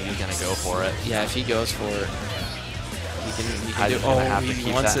 I think he's going to go for it. Yeah, if he goes for it, he can do it. Oh, have to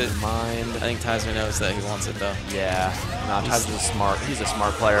keep wants that it in mind. I think Tizer knows that he wants it, though. Yeah. No, Tizer's smart. He's a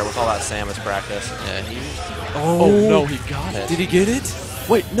smart player with all that Samus practice. Yeah, Oh, no, he got it. Did he get it?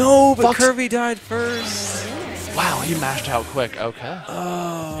 Wait, no, but Fox. Kirby died first. Wow, he mashed out quick. Okay.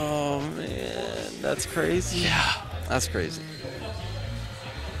 Oh, man. That's crazy. Yeah. That's crazy.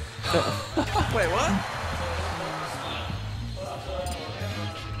 Wait, what?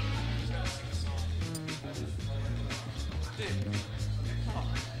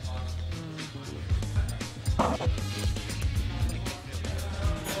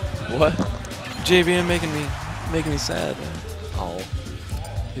 What? JVM making me sad. Oh.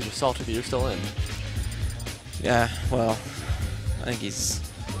 He's just salty that you're still in. Yeah, well, I think he's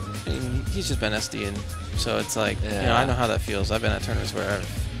just been SDing, so it's like, I know how that feels. I've been at tournaments where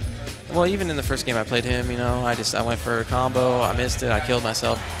well, even in the first game I played him, I went for a combo, I missed it, I killed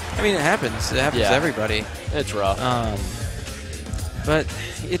myself. I mean, it happens. It happens to everybody. It's rough. But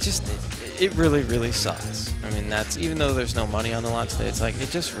it really, really sucks. I mean, even though there's no money on the line today, it's like,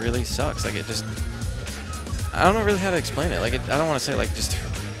 it just really sucks. Like, I don't know really how to explain it. Like, I don't want to say, like, just,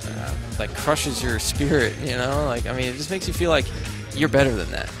 like, crushes your spirit, Like, I mean, it just makes you feel like you're better than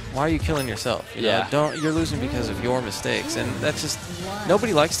that. Why are you killing yourself? You're losing because of your mistakes. And that's just,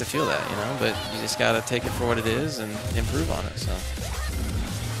 nobody likes to feel that, But you just got to take it for what it is and improve on it, so.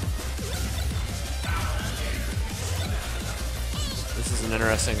 This is an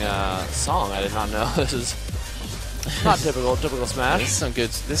interesting song. I did not know. This is not typical Smash.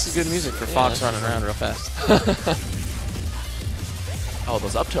 This is good music for Fox running around real fast. Oh,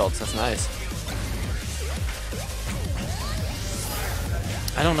 those up tilts. That's nice.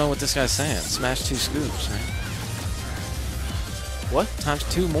 I don't know what this guy's saying. Smash 2 scoops, man. What? Times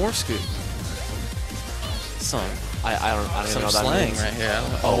 2 more scoops. I don't even know what that slang means. right here.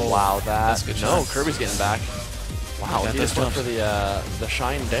 Oh, wow, that's good. No, Kirby's getting back. Wow, he just went for the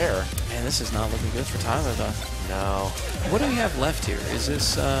shine dare. Man, this is not looking good for Tyler, though. No. What do we have left here? Is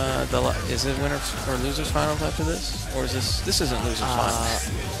this is it winners or losers finals after this, or is this isn't losers finals?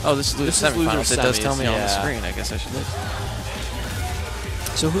 Oh, this is losers semifinals. It does tell me on the screen. I guess I should look.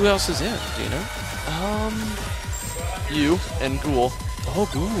 So who else is in? Do you know? You and Ghoul. Oh,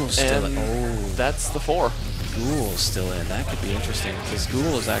 Ghoul's still in. Oh, that's the 4. Ghoul's still in. That could be interesting because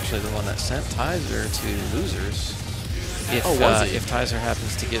Ghoul is actually the one that sent Tizer to losers. If Tizer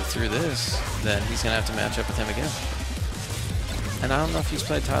happens to get through this, then he's going to have to match up with him again. And I don't know if he's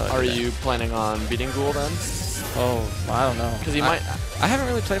played Tyler. Are you planning on beating Ghoul then? Oh, I don't know. Because he might. I haven't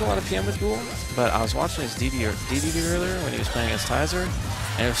really played a lot of PM with Ghoul, but I was watching his DD earlier when he was playing against Tizer,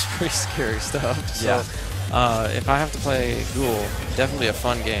 and it was pretty scary stuff. So, if I have to play Ghoul, definitely a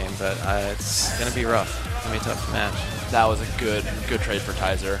fun game, but it's going to be rough. It's going to be a tough match. That was a good trade for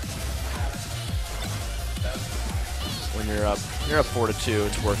Tizer. When you're up 4-2,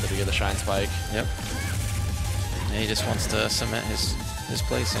 it's worth it to get the shine spike. Yep. And he just wants to cement his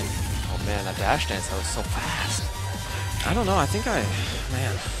placing. Oh man, that dash dance, that was so fast. I don't know. I think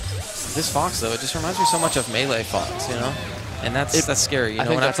man, this Fox though, it just reminds me so much of Melee Fox, you know, and that's scary. You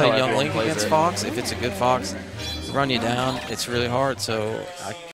know, when I play Young Link against Fox, if it's a good Fox, run you down, it's really hard. So